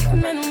talk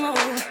minimal.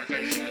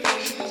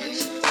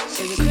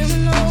 So you're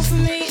criminal for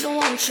me to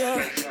want you.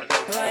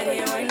 Right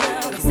here, right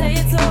now. They say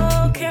it's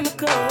all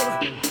chemical.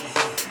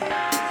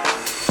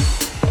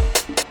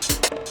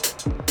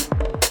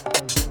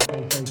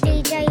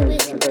 DJ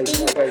with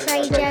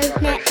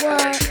D3EP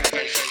Network.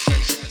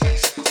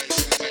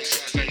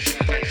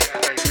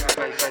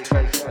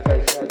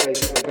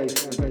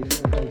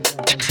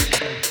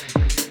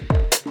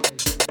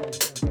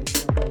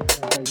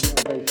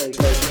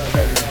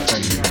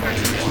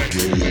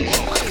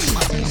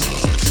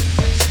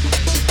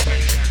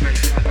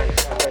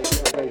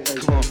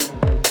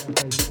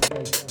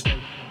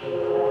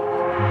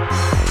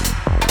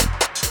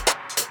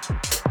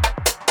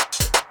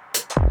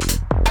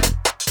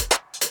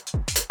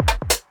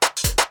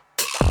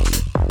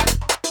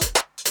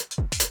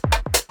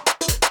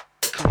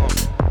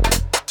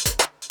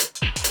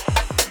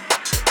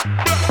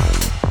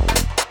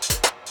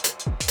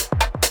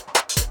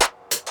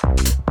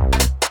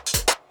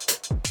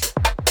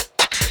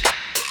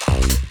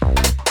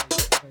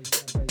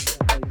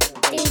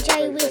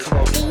 DJ with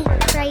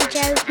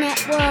D3EP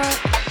Network.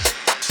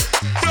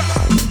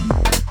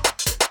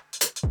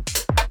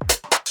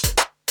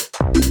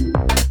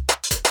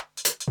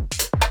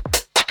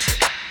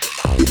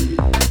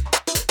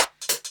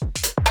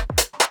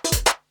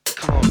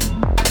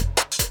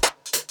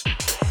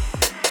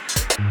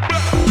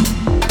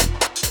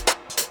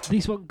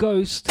 This one,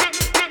 Ghost.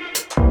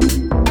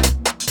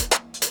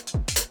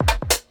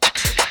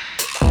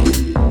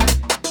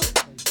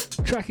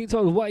 Track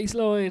entitled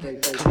Waistline.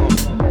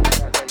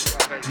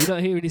 You're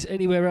not hearing this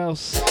anywhere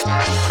else.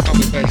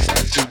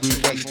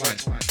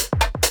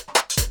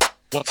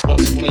 What's the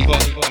flavor?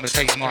 Gonna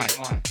taste mine.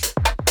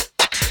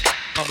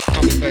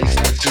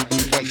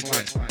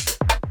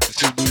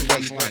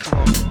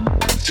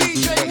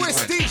 DJ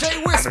Whisk, DJ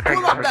Whisk,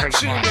 pull up that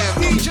tune there.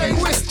 DJ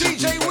Whisk,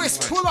 DJ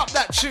Whisk, pull up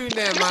that tune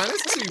there, man.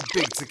 It's too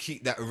big to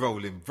keep that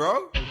rolling,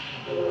 bro.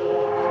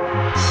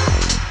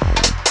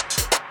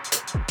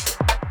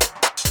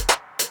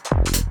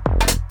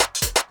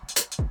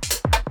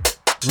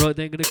 Right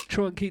then, gonna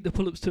try and keep the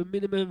pull-ups to a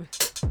minimum.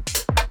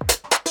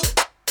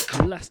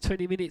 The last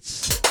 20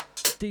 minutes,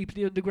 deep in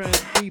the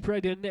underground, Deep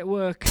Radio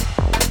Network.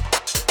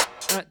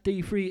 At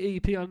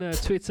D3EP on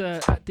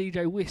Twitter, at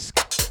DJ Whisk.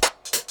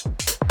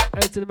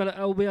 Out to the man at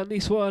LB on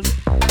this one.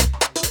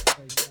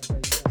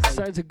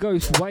 Sounds a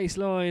Ghost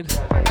Waistline.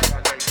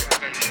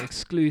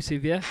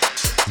 Exclusive, yeah?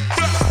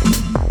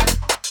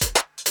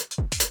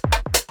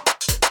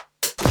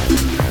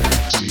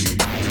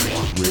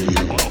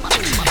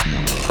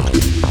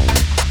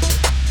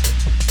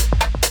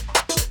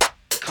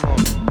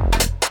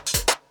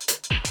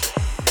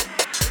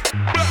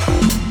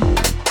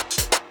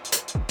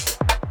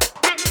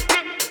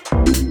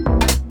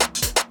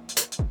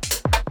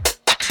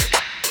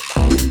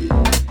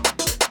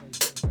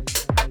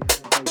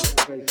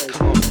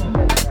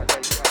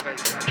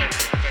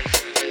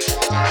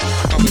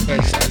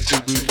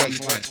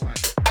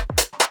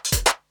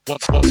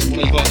 What's the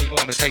flavor?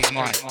 Gonna taste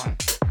mine.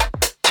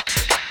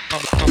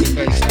 Coming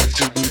bass,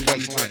 too good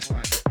waistline.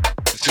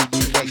 Too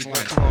good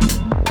waistline.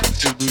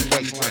 Too good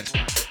waistline.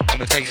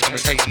 Gonna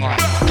taste mine.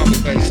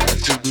 Coming bass,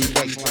 too good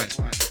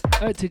waistline.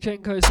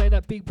 Tichenko saying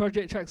that big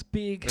project track's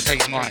big. Gonna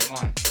taste mine.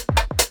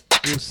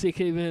 You're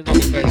sick even.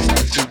 Coming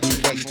bass, too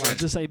good waistline.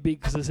 Just say big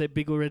because I said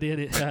big already,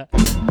 innit?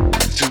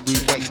 Too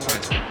good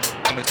waistline.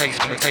 Gonna taste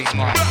mine. Gonna taste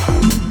mine.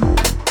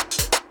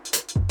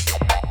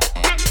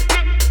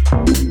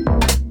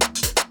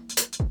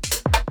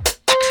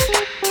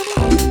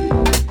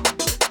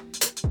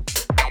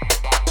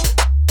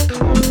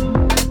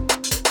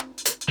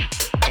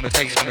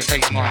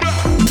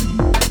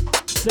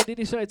 Sending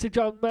this out to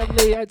John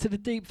Manley, out to the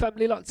Deep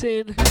family locked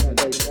in,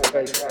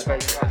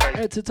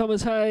 out to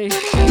Thomas Hay,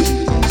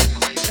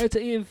 out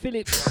to Ian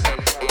Phillips.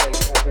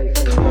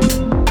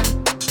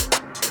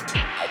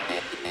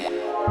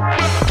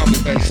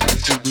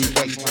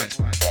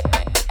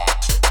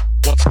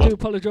 Do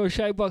apologise,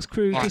 Shadebox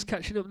crew, just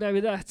catching up now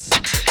with that.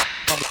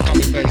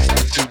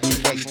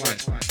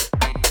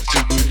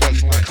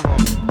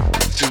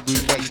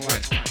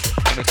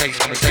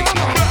 Gonna taste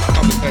mine.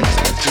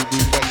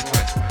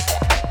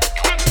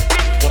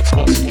 What's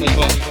the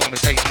flavor? Gonna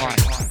taste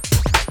mine.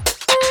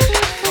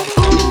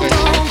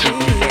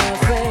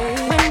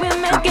 When we're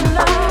making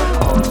love,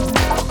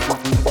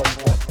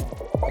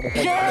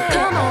 yeah,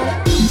 come on.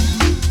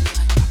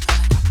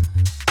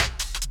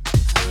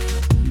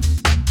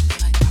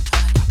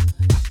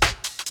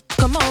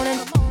 Come on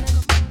and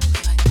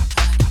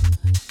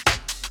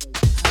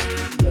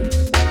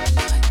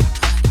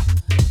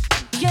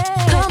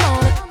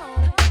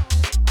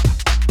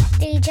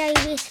DJ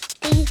with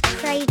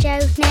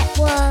D3EP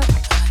Network.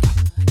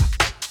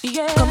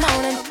 yeah, come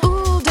on and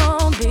ooh,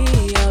 don't be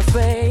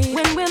afraid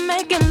when we're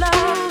making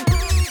love.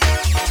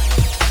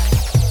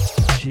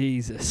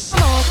 Jesus.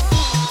 Come on.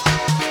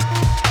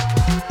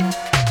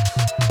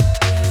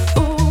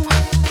 Ooh.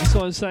 That's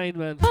what I'm saying,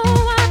 man.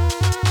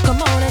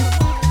 Come on and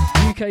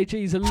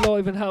UKG's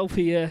alive and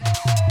healthy, yeah.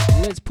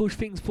 Let's push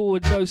things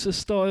forward, Nosa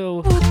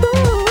style.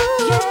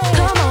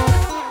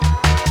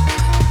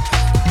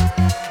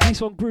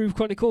 This one, Groove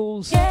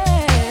Chronicles.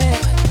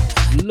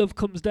 Love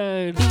Comes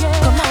Down.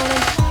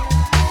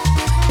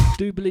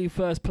 Do Believe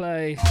first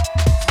play.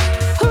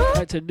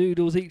 Out to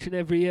Noodles each and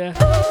every year.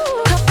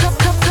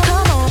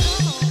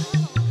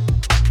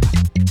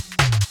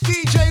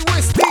 DJ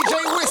Whisk,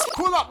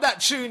 pull up that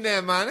tune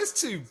there, man. It's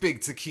too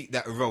big to keep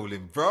that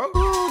rolling, bro.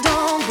 Ooh,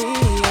 don't be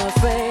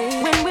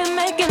afraid when we're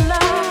making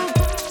love.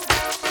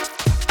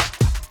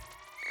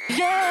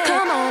 Yeah,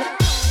 come on.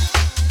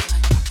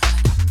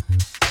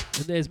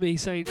 And there's me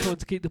saying, trying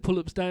to keep the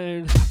pull-ups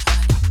down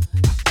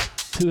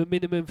to a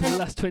minimum for the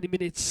last 20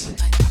 minutes.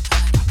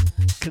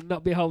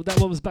 Cannot be held. That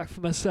one was back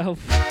for myself.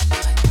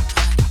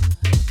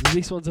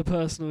 This one's a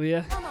personal,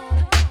 yeah?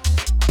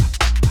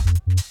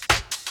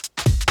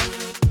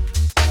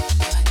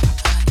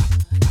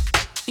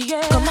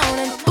 Yeah, come on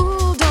and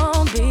ooh,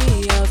 don't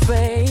be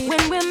afraid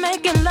when we're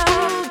making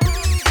love.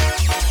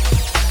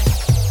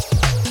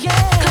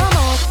 Yeah, come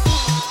on.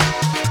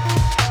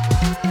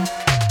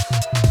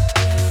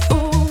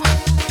 Ooh.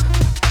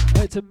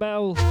 Out to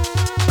Mal.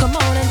 Come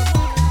on and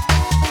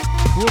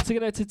once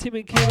again out to Tim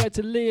and Kim, out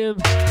to Liam.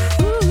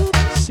 Ooh.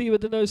 See you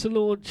at the Nosa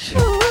launch.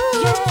 Yeah,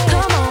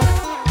 come on.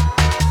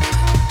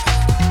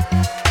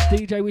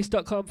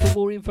 DJWhisk.com for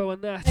more info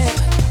on that.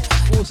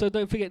 Also,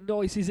 don't forget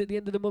Noise is at the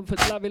end of the month at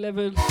Lab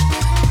 11.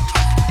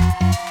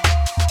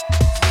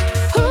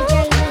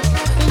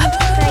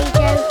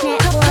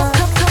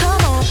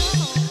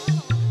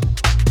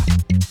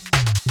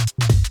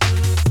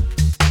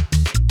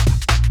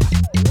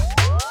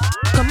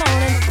 Come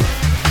on in.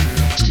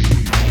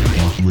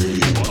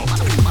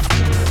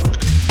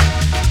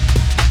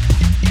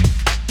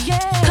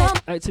 Yeah.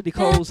 Out to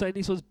Nicole saying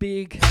this was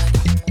big.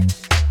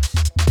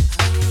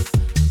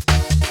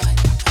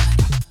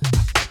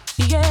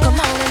 Yeah. Come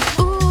on and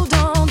ooh,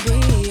 don't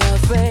be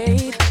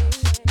afraid.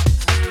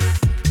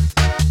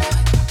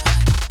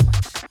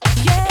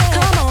 Yeah,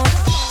 come on.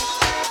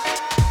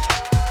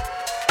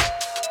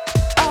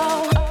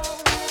 Oh.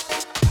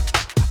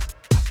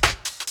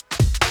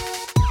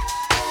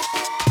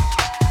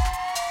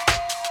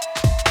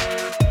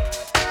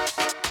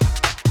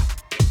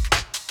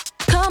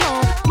 Come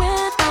on,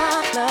 when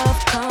our love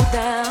calm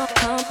down,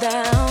 calm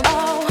down.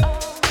 Oh.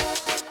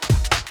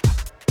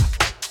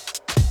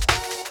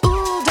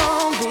 Ooh,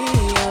 don't be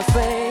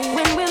afraid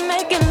when we're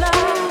making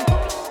love.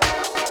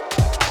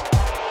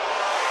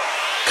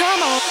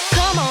 Come on,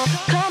 come on,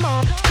 come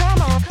on,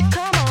 come on,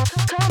 come on,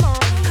 come on,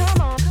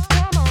 come on,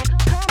 come on,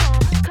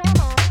 come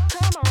on,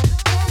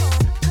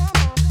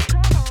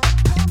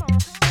 come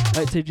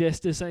on. Out to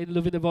Jester saying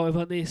loving the vibe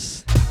on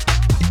this.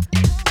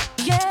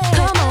 Yeah,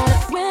 come on,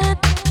 when.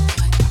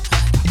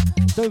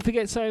 Don't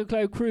forget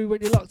SoundCloud crew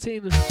when you're locked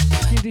in.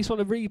 Give this one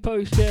a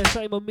repost, yeah.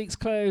 Same on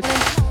Mixcloud.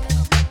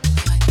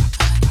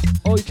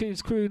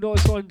 iTunes crew,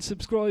 nice one.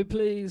 Subscribe,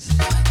 please.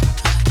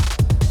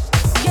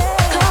 Yeah,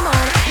 come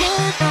on,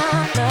 when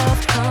our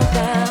love calm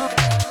down.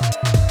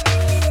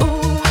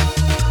 Ooh,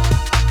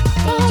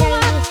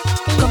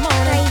 come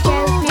on, and ooh,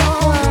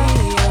 don't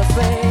be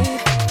afraid.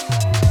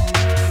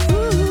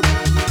 Ooh,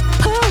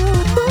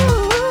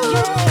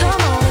 yeah,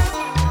 come on.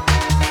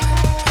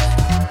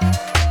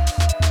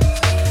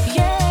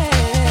 Yeah,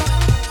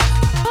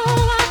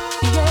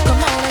 yeah,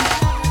 come on.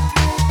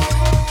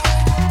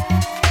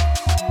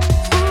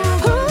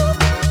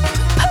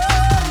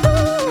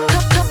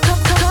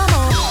 Come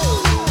on.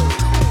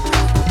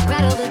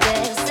 Rattle the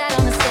day.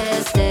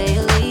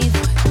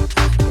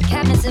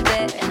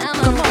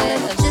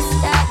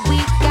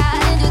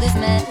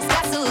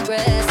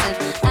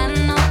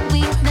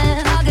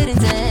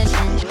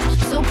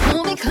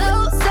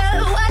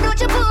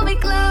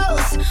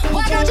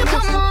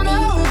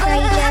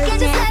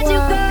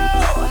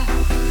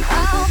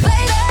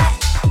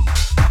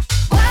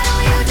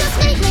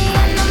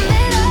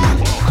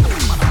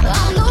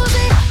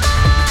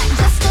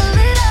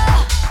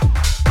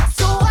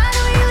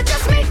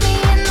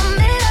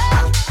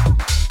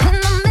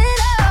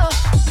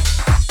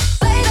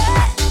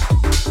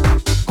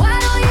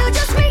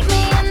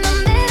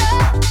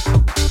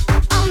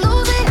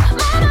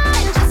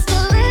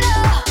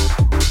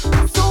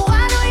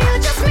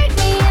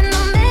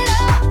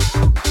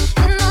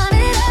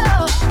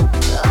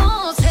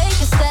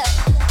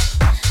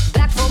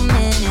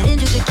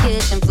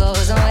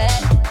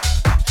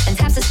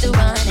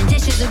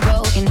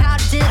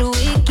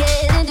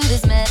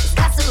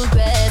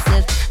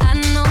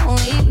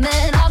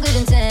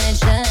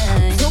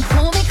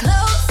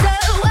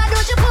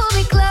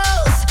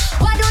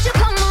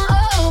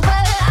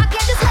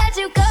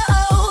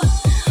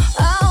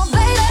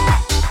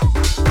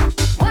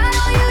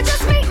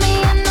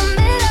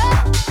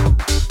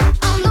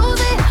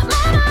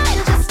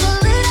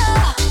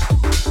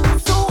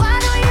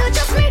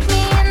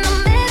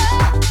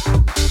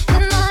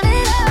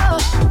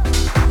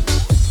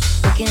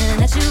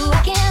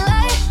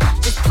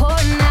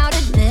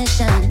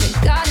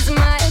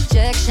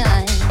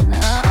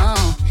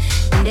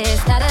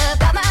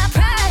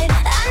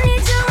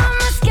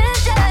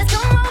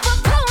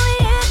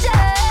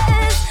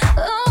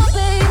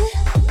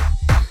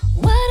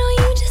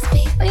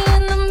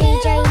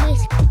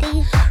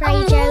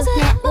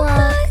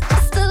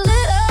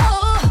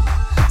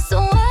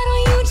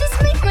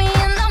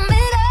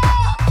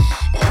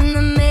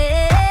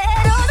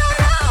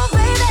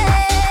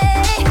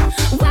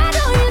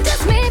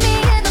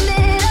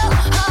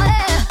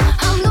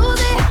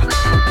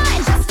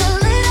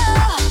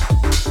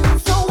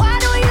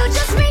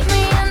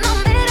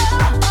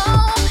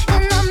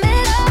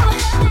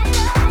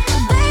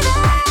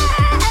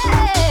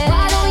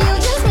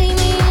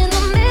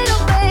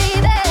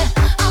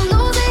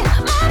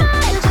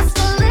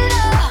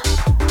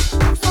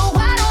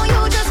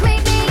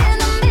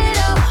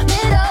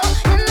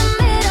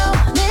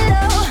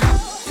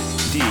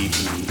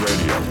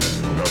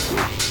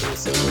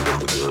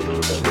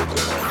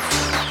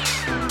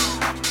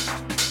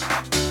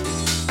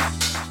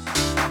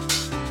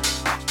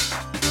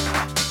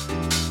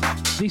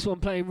 This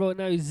one playing right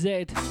now is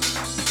Z. Take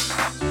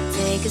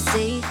a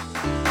seat,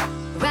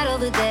 right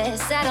over there,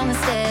 sat on the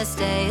stairs,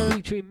 stay.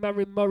 Featuring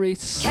Marin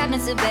Morris.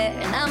 Cabinets are bare,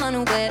 and I'm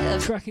unaware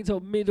of. Track into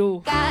middle.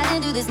 Got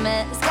into this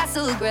mess, got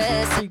so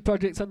aggressive. Big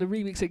projects on the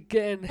remix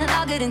again. And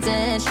all good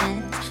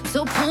intentions,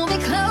 so pull me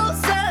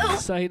closer.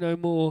 Say no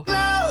more.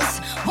 Close,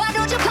 why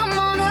don't you come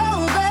on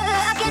over?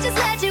 I can't just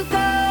let you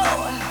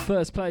go.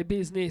 First play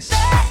business.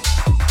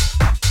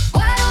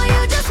 Why don't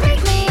you just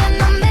meet me in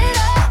the middle?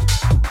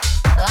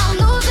 I'm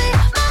losing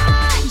my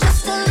mind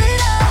just a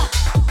little.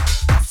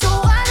 So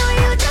why don't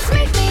you just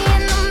meet me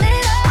in the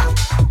middle?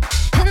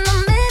 In the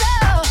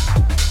middle,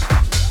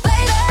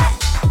 baby.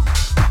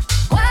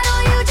 Why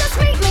don't you just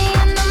meet me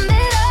in the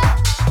middle?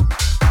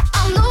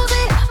 I'm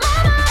losing my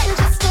mind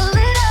just a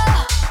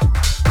little.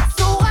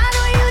 So why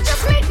don't you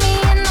just meet me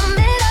in the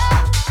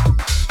middle?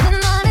 In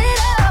the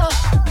middle.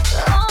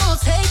 Oh,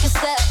 take a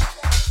step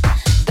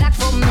back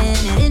for a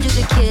minute into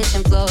the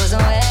kitchen, floors are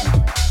wet.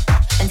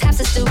 And taps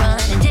are still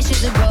running,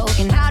 dishes are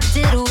broken. How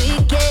did we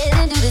get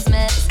into this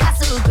mess? Got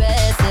so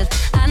aggressive.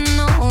 I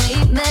know we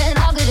meant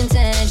all good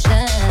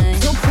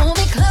intentions. So pull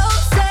me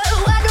closer.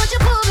 Why don't you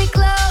pull me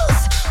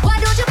close? Why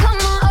don't you come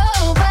on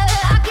over?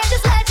 I can't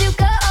just let you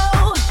go.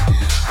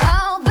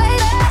 Oh,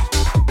 baby.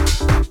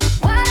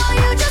 Why don't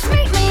you just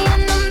meet me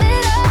in the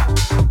middle?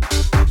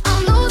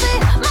 I'm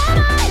losing my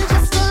mind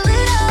just a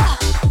little.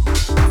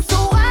 So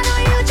why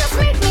don't you just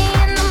meet me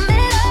in the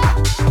middle?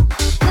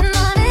 In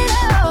the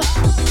middle.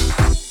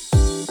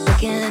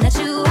 Looking at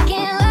you, I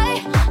can't lie.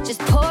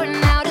 Just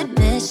pouring out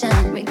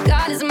admission,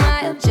 regardless of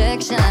my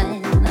objection.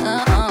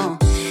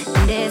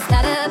 And it's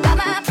not about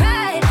my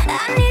pride.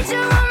 I need you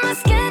on my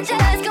skin,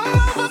 just come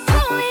over,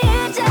 pull me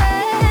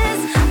inches.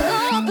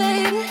 Oh,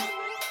 baby,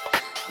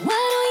 why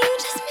don't you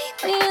just meet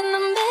me in the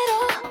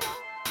middle?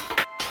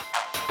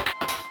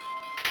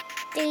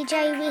 DJ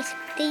with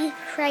the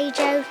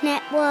Radio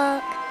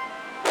Network.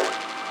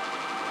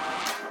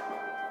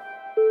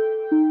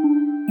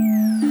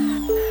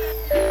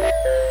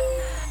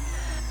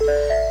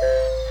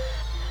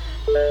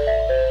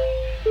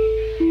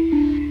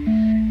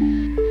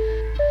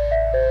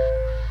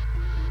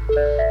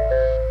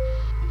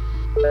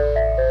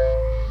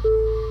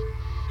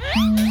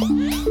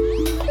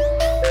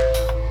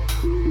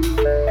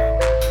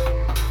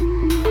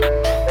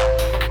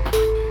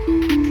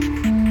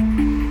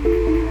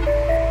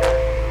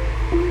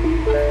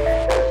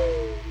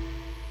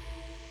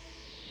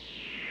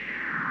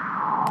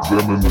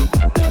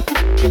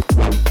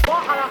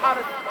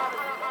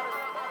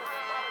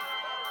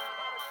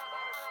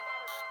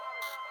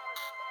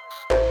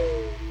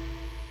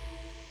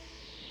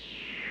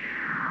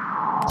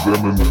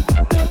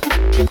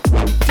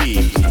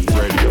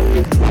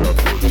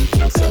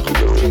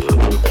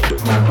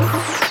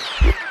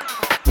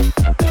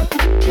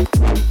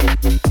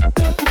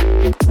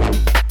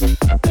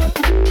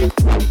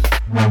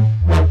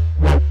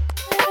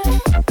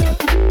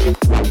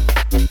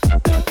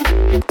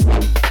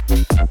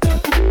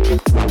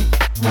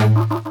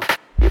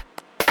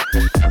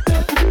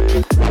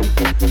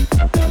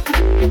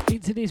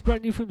 Into this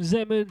brand new from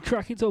Zeman,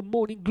 track into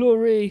Morning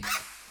Glory.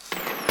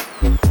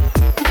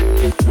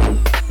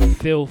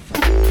 Filth.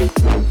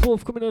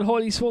 Forthcoming on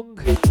Highly Swung.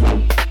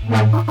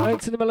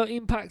 Out to the Mellow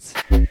Impact.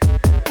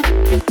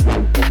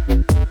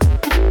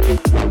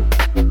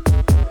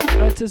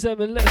 Out to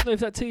Zeman, let us know if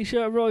that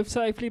t-shirt arrived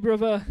safely,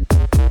 brother.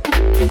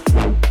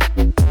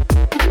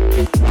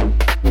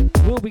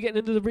 We'll be getting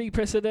into the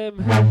repress of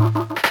them.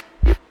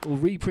 Or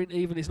reprint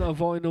even, it's not a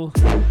vinyl.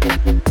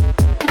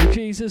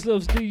 Jesus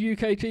loves new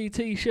UKG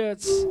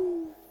t-shirts.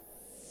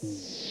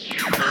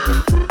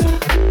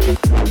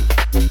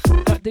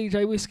 That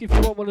DJ Whiskey if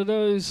you want one of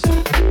those.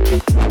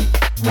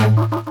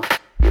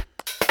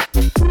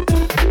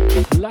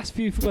 Last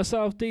few for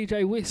myself,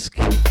 DJ Whisk.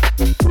 I'm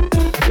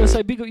gonna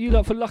say big up you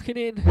lot for locking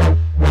in.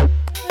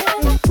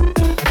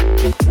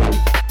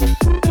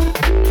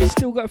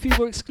 Still got a few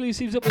more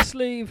exclusives up my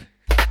sleeve.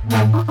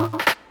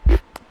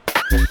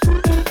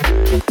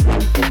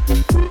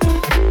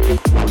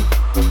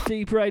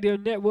 Deep Radio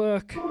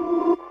Network.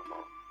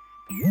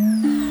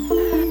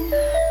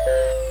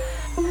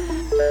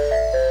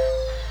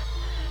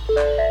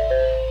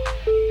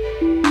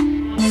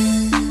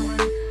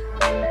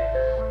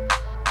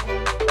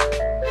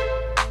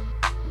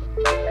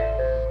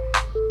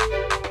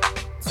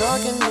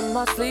 Talking in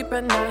my sleep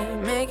at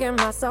night, making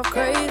myself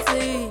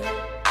crazy.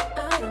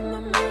 Out of my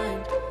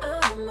mind,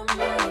 out of my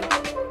mind.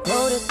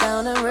 Wrote it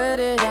down and read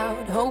it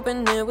out,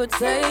 hoping it would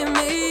save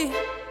me.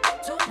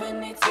 Too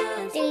many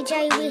times.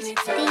 DJ with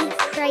the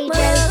Radio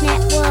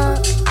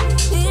Network.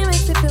 He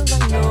makes it feel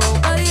like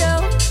nobody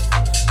else,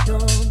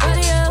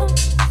 nobody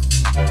else.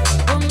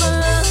 But my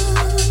love,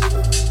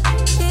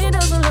 he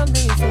doesn't love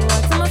me, so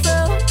I tell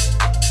myself.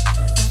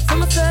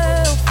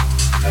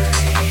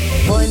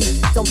 One,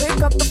 don't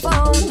pick up the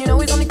phone. You know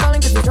he's only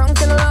calling cause he's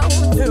drunk and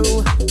alone.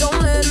 Two,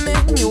 don't let him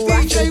in. You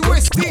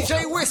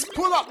DJ Whisk,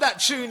 pull up that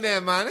tune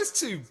there, man. It's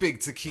too big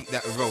to keep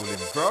that rolling,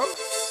 bro.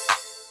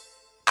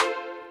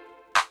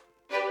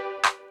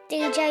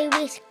 DJ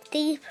Whisk,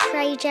 Deep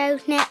Radio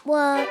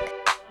Network.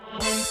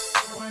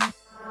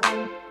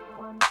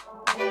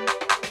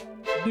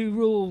 New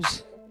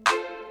rules.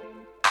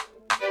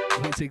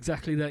 It's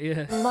exactly that,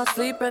 yeah. My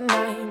sleep at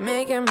night,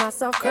 making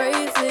myself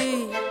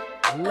crazy.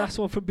 Last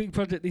one from Big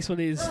Project, this one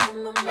is.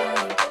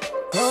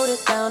 Wrote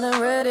it down and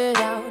read it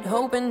out,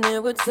 hoping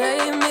it would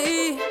save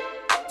me.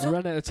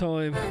 Ran out of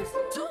time.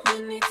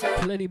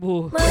 Plenty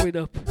more coming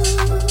up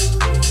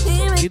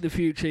in the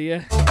future,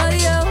 yeah.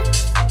 Nobody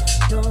else.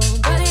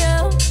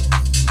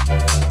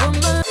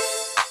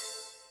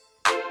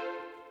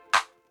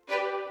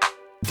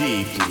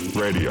 D3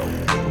 Radio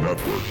Network.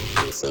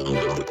 The sound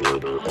of the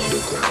global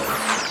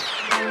underground.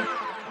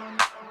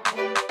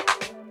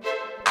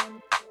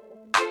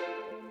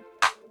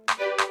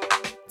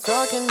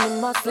 Talking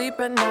in my sleep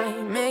at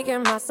night,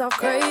 making myself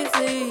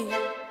crazy.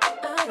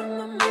 Out of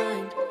my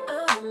mind,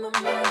 out of my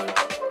mind.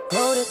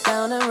 Wrote it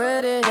down and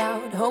read it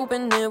out,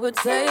 hoping it would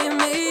save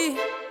me.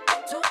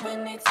 Too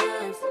many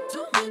times,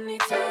 too many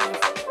times.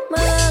 My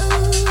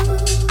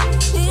love,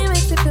 he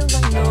makes it feel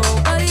like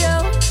nobody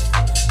else,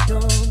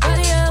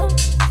 nobody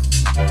else.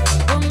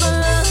 But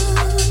my love,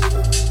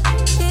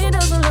 he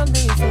doesn't love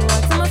me, so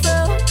I tell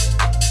myself.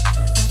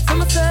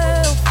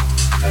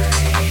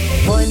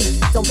 One,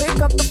 don't pick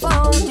up the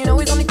phone. You know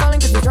he's only calling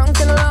cause he's drunk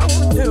and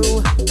alone.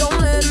 Two, don't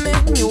let him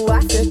in. You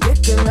have to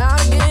kick him out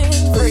again.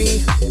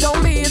 Three,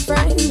 don't be his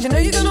friend. You know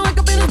you're gonna wake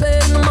up in his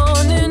bed in the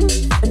morning.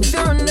 And if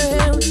you're under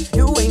him,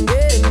 you ain't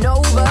getting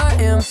over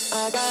him.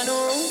 I got no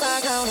rules,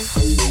 I count him.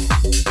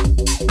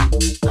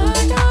 I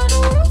got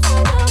no rules,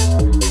 I count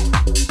him.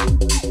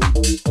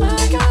 I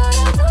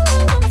gotta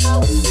tell myself. I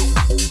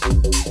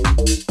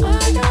got no rules, I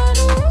count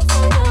him.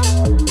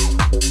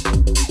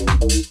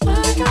 I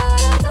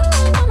gotta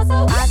I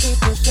keep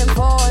pushing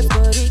forward,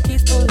 but he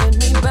keeps pulling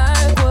me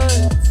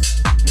backwards.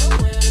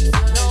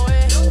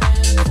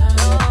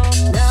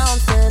 Now I'm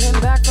standing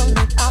back from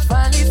it, I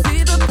finally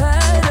see the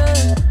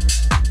pattern.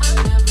 I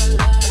never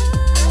lied.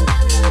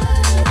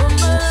 But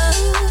my love,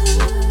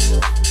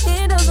 he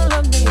doesn't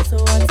love me, so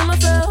I tell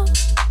myself,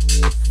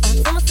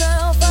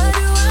 I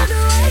do.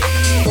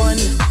 One,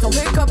 don't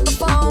pick up the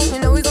phone, you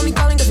know he's only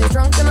calling cause he's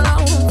drunk and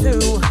alone.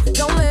 Two,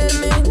 don't let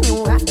him in,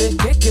 you have to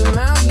kick him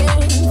out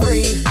again.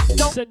 Three,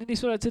 sending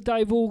this one out to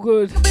Dave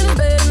Allgood.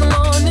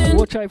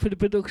 Watch out for the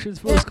productions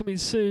for us coming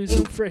soon.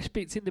 Some fresh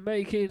bits in the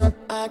making.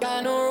 I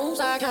got no rules,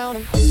 I count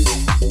them.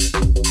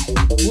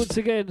 Once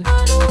again,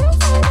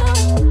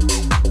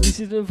 this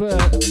is another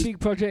Big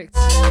Project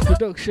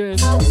production.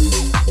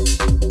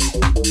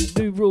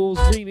 New Rules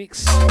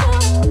remix.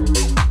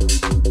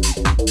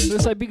 I'm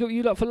gonna say big up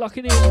you lot for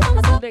locking in.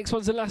 The next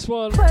one's the last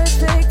one.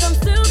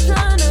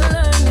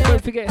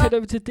 Don't forget, head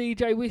over to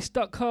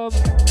djwist.com.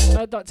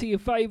 Add that to your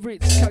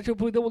favourites. Catch up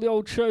with all the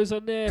old shows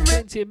on there.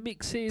 Plenty of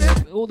mixes,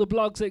 all the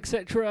blogs,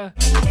 etc.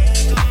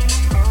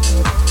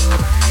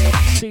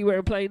 See where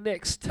I'm playing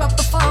next. Up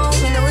the phone,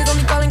 you know he's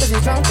only calling cause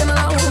he's drunk and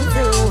alone.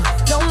 Two,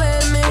 don't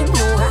let him in,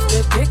 you have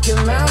to kick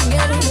him out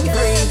again.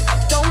 Three,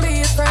 don't be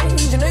his friend,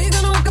 you know you're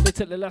gonna wake up. Let's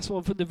take the last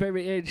one from the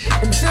very edge.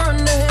 And if you're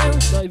under him,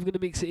 not even gonna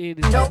mix it in,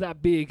 it's just that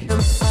big. I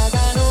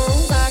got no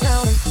rules, I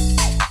count him.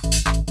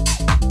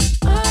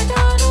 I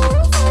got no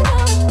rules, I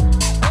count him.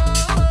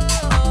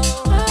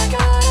 I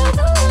gotta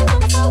tell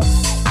myself.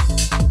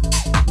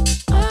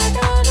 I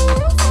got no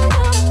rules, I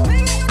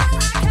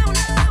count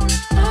him.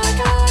 I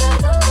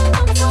gotta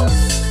tell myself.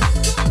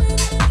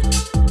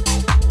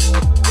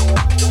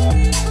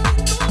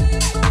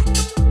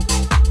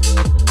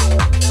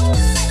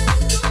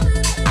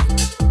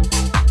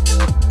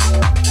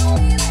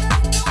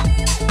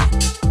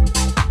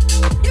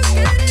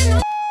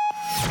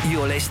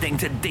 You're listening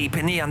to Deep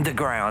in the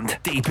Underground.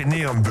 Deep in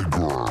the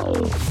Underground.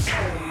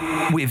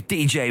 With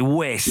DJ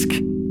Whisk.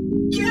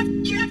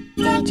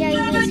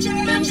 DJ Whisk,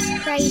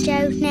 Deep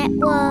Radio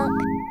Network.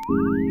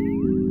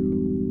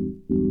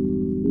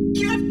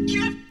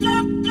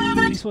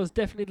 This one's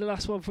definitely the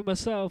last one for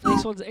myself.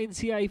 This one's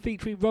NCA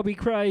featuring Robbie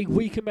Craig.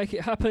 We Can Make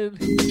It Happen.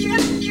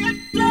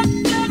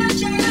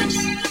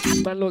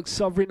 Man looks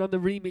sovereign on the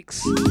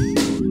remix.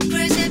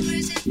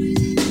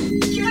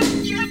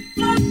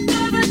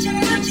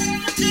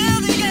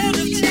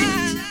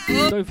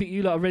 Don't think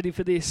you lot are ready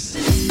for this.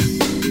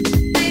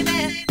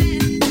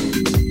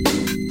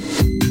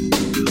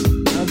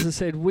 As I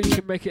said, we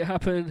can make it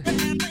happen.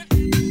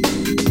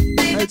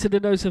 Out to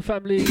the Nosa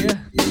family, yeah?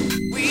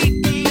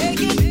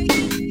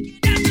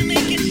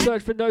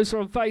 Search for Nosa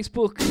on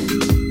Facebook.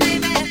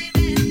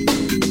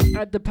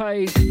 Add the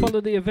page, follow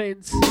the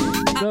events.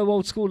 No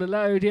old school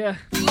allowed, yeah?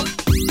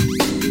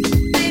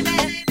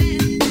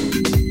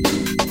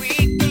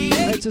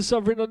 Out to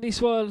Sovereign on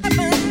this one.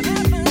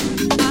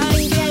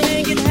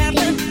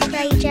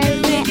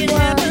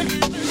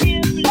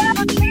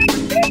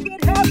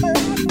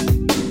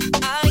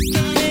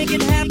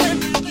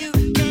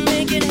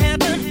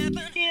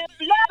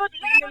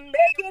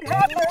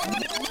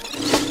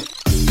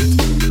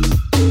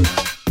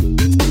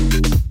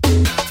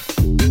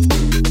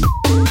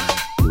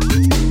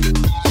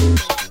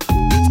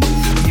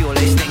 You're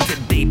listening to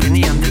Deep in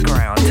the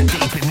Underground.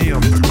 Deep in the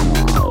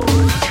Underground.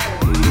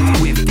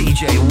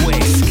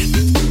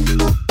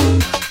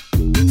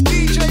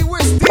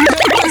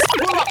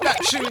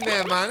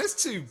 man.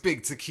 It's too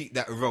big to keep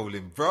that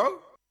rolling, bro.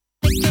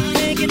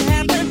 Make it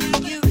happen.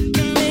 You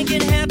can make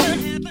it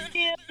happen.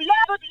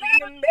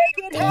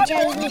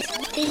 DJ with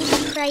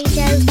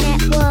D3EP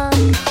Network.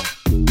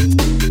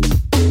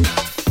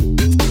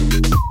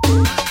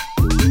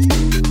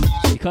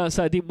 You can't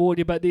say I didn't warn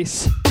you about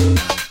this.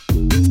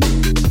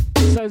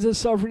 Sounds of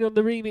Sovereign on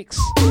the remix.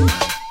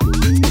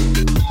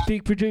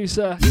 Big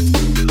producer.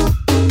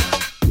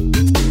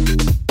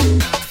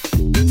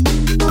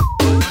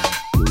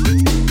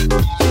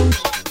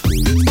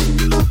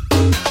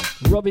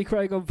 Robbie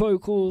Craig on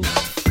vocals.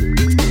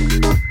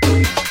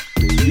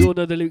 You all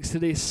know the lyrics to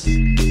this.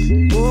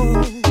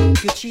 Oh,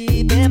 you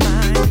keep in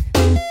mind.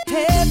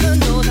 Heaven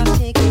knows I've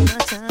taken my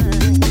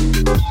time.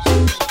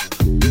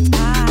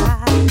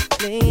 I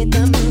played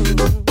the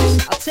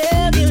moves. I'll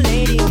tell you,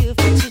 lady, you've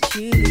got to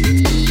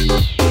choose.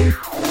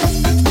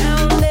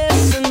 Now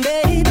listen,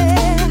 baby.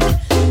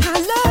 I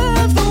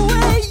love the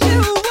way you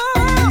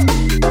walk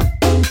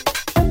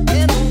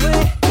and the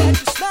way that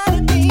you smile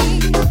at me.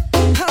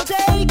 I'll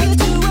take you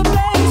to a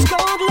place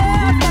called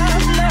love,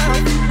 love,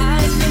 love. I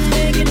can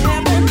make it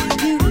happen.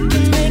 You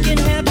can make it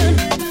happen.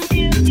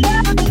 You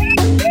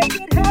can make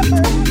it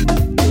happen.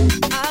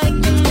 I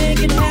can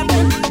make it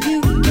happen.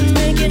 You can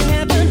make it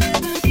happen.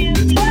 You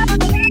got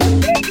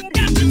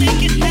to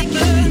make it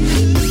happen,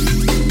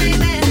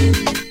 baby.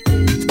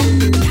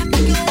 Got me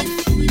going,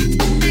 baby.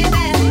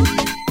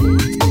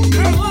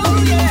 Oh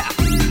yeah,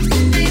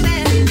 baby.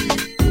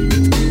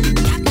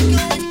 Got me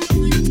going.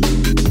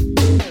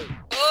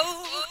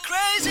 Oh,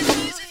 crazy,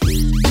 crazy.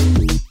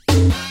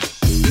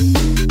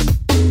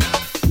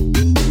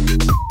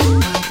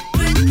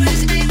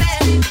 Crazy, baby.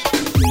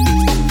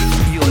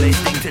 You're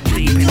listening to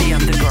Deep in the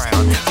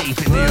Underground. Deep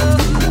in the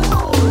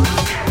Underground.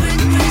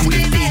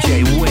 With DJ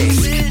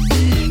Whisk.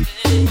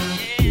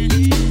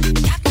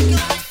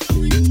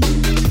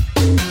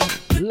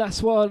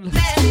 Last one.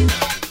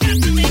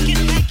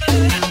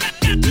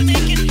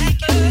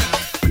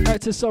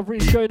 Out to Sovereign,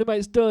 showing them how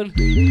it's done.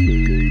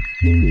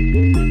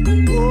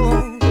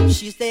 Oh,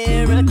 she's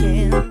there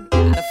again.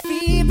 Got a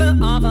fever of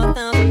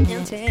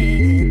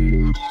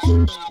 1,010.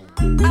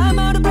 I'm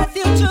out of breath,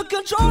 you took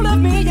control of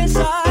me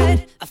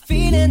inside. A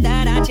feeling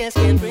that I just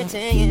can't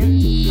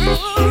pretend.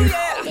 Oh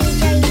yeah,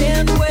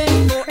 can't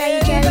wait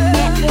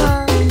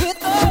forever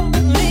with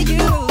only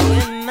you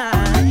in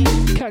mind.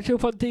 Catch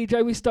up on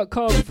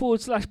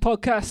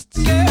djwist.com/podcasts.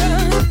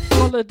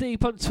 Follow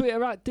Deep on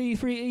Twitter at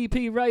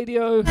D3EP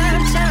Radio. Time,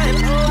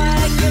 oh,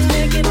 I can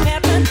make it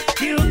happen.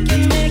 You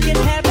can make it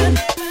happen.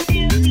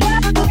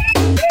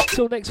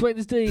 Till next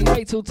Wednesday,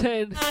 8 till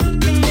 10.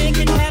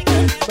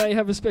 May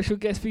have a special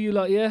guest for you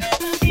lot, yeah?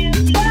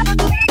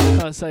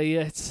 Can't say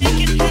yet.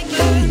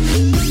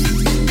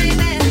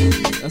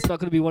 That's not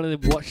going to be one of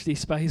them watch this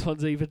space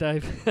ones either,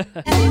 Dave.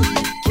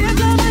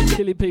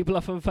 Killing people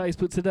off on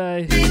Facebook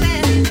today.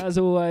 As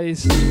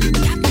always.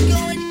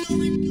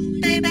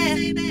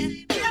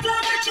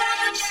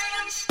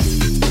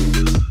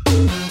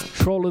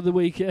 Troll of the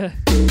week, yeah?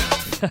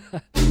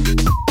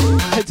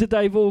 Head to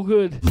Dave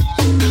Allgood.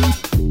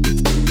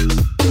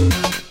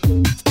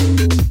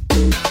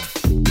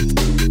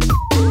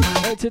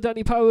 Head to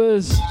Danny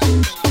Powers.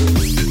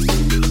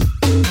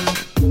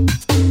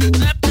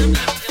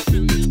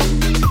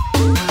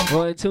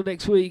 Right, until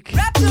next week.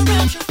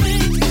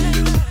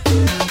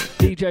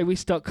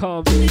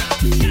 DJWist.com.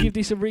 Give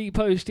this a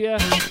repost, yeah?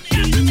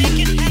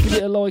 Give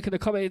it a like and a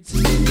comment.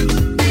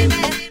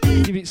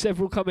 Give it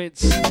several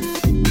comments.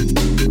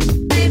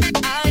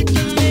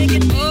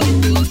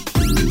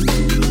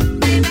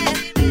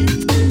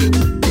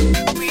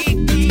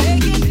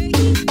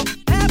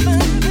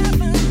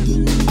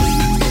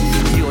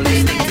 You're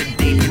listening to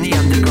Deep in the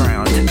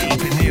Underground.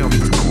 Deep in the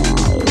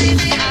Underground.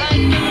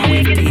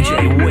 With DJ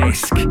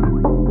Whisk.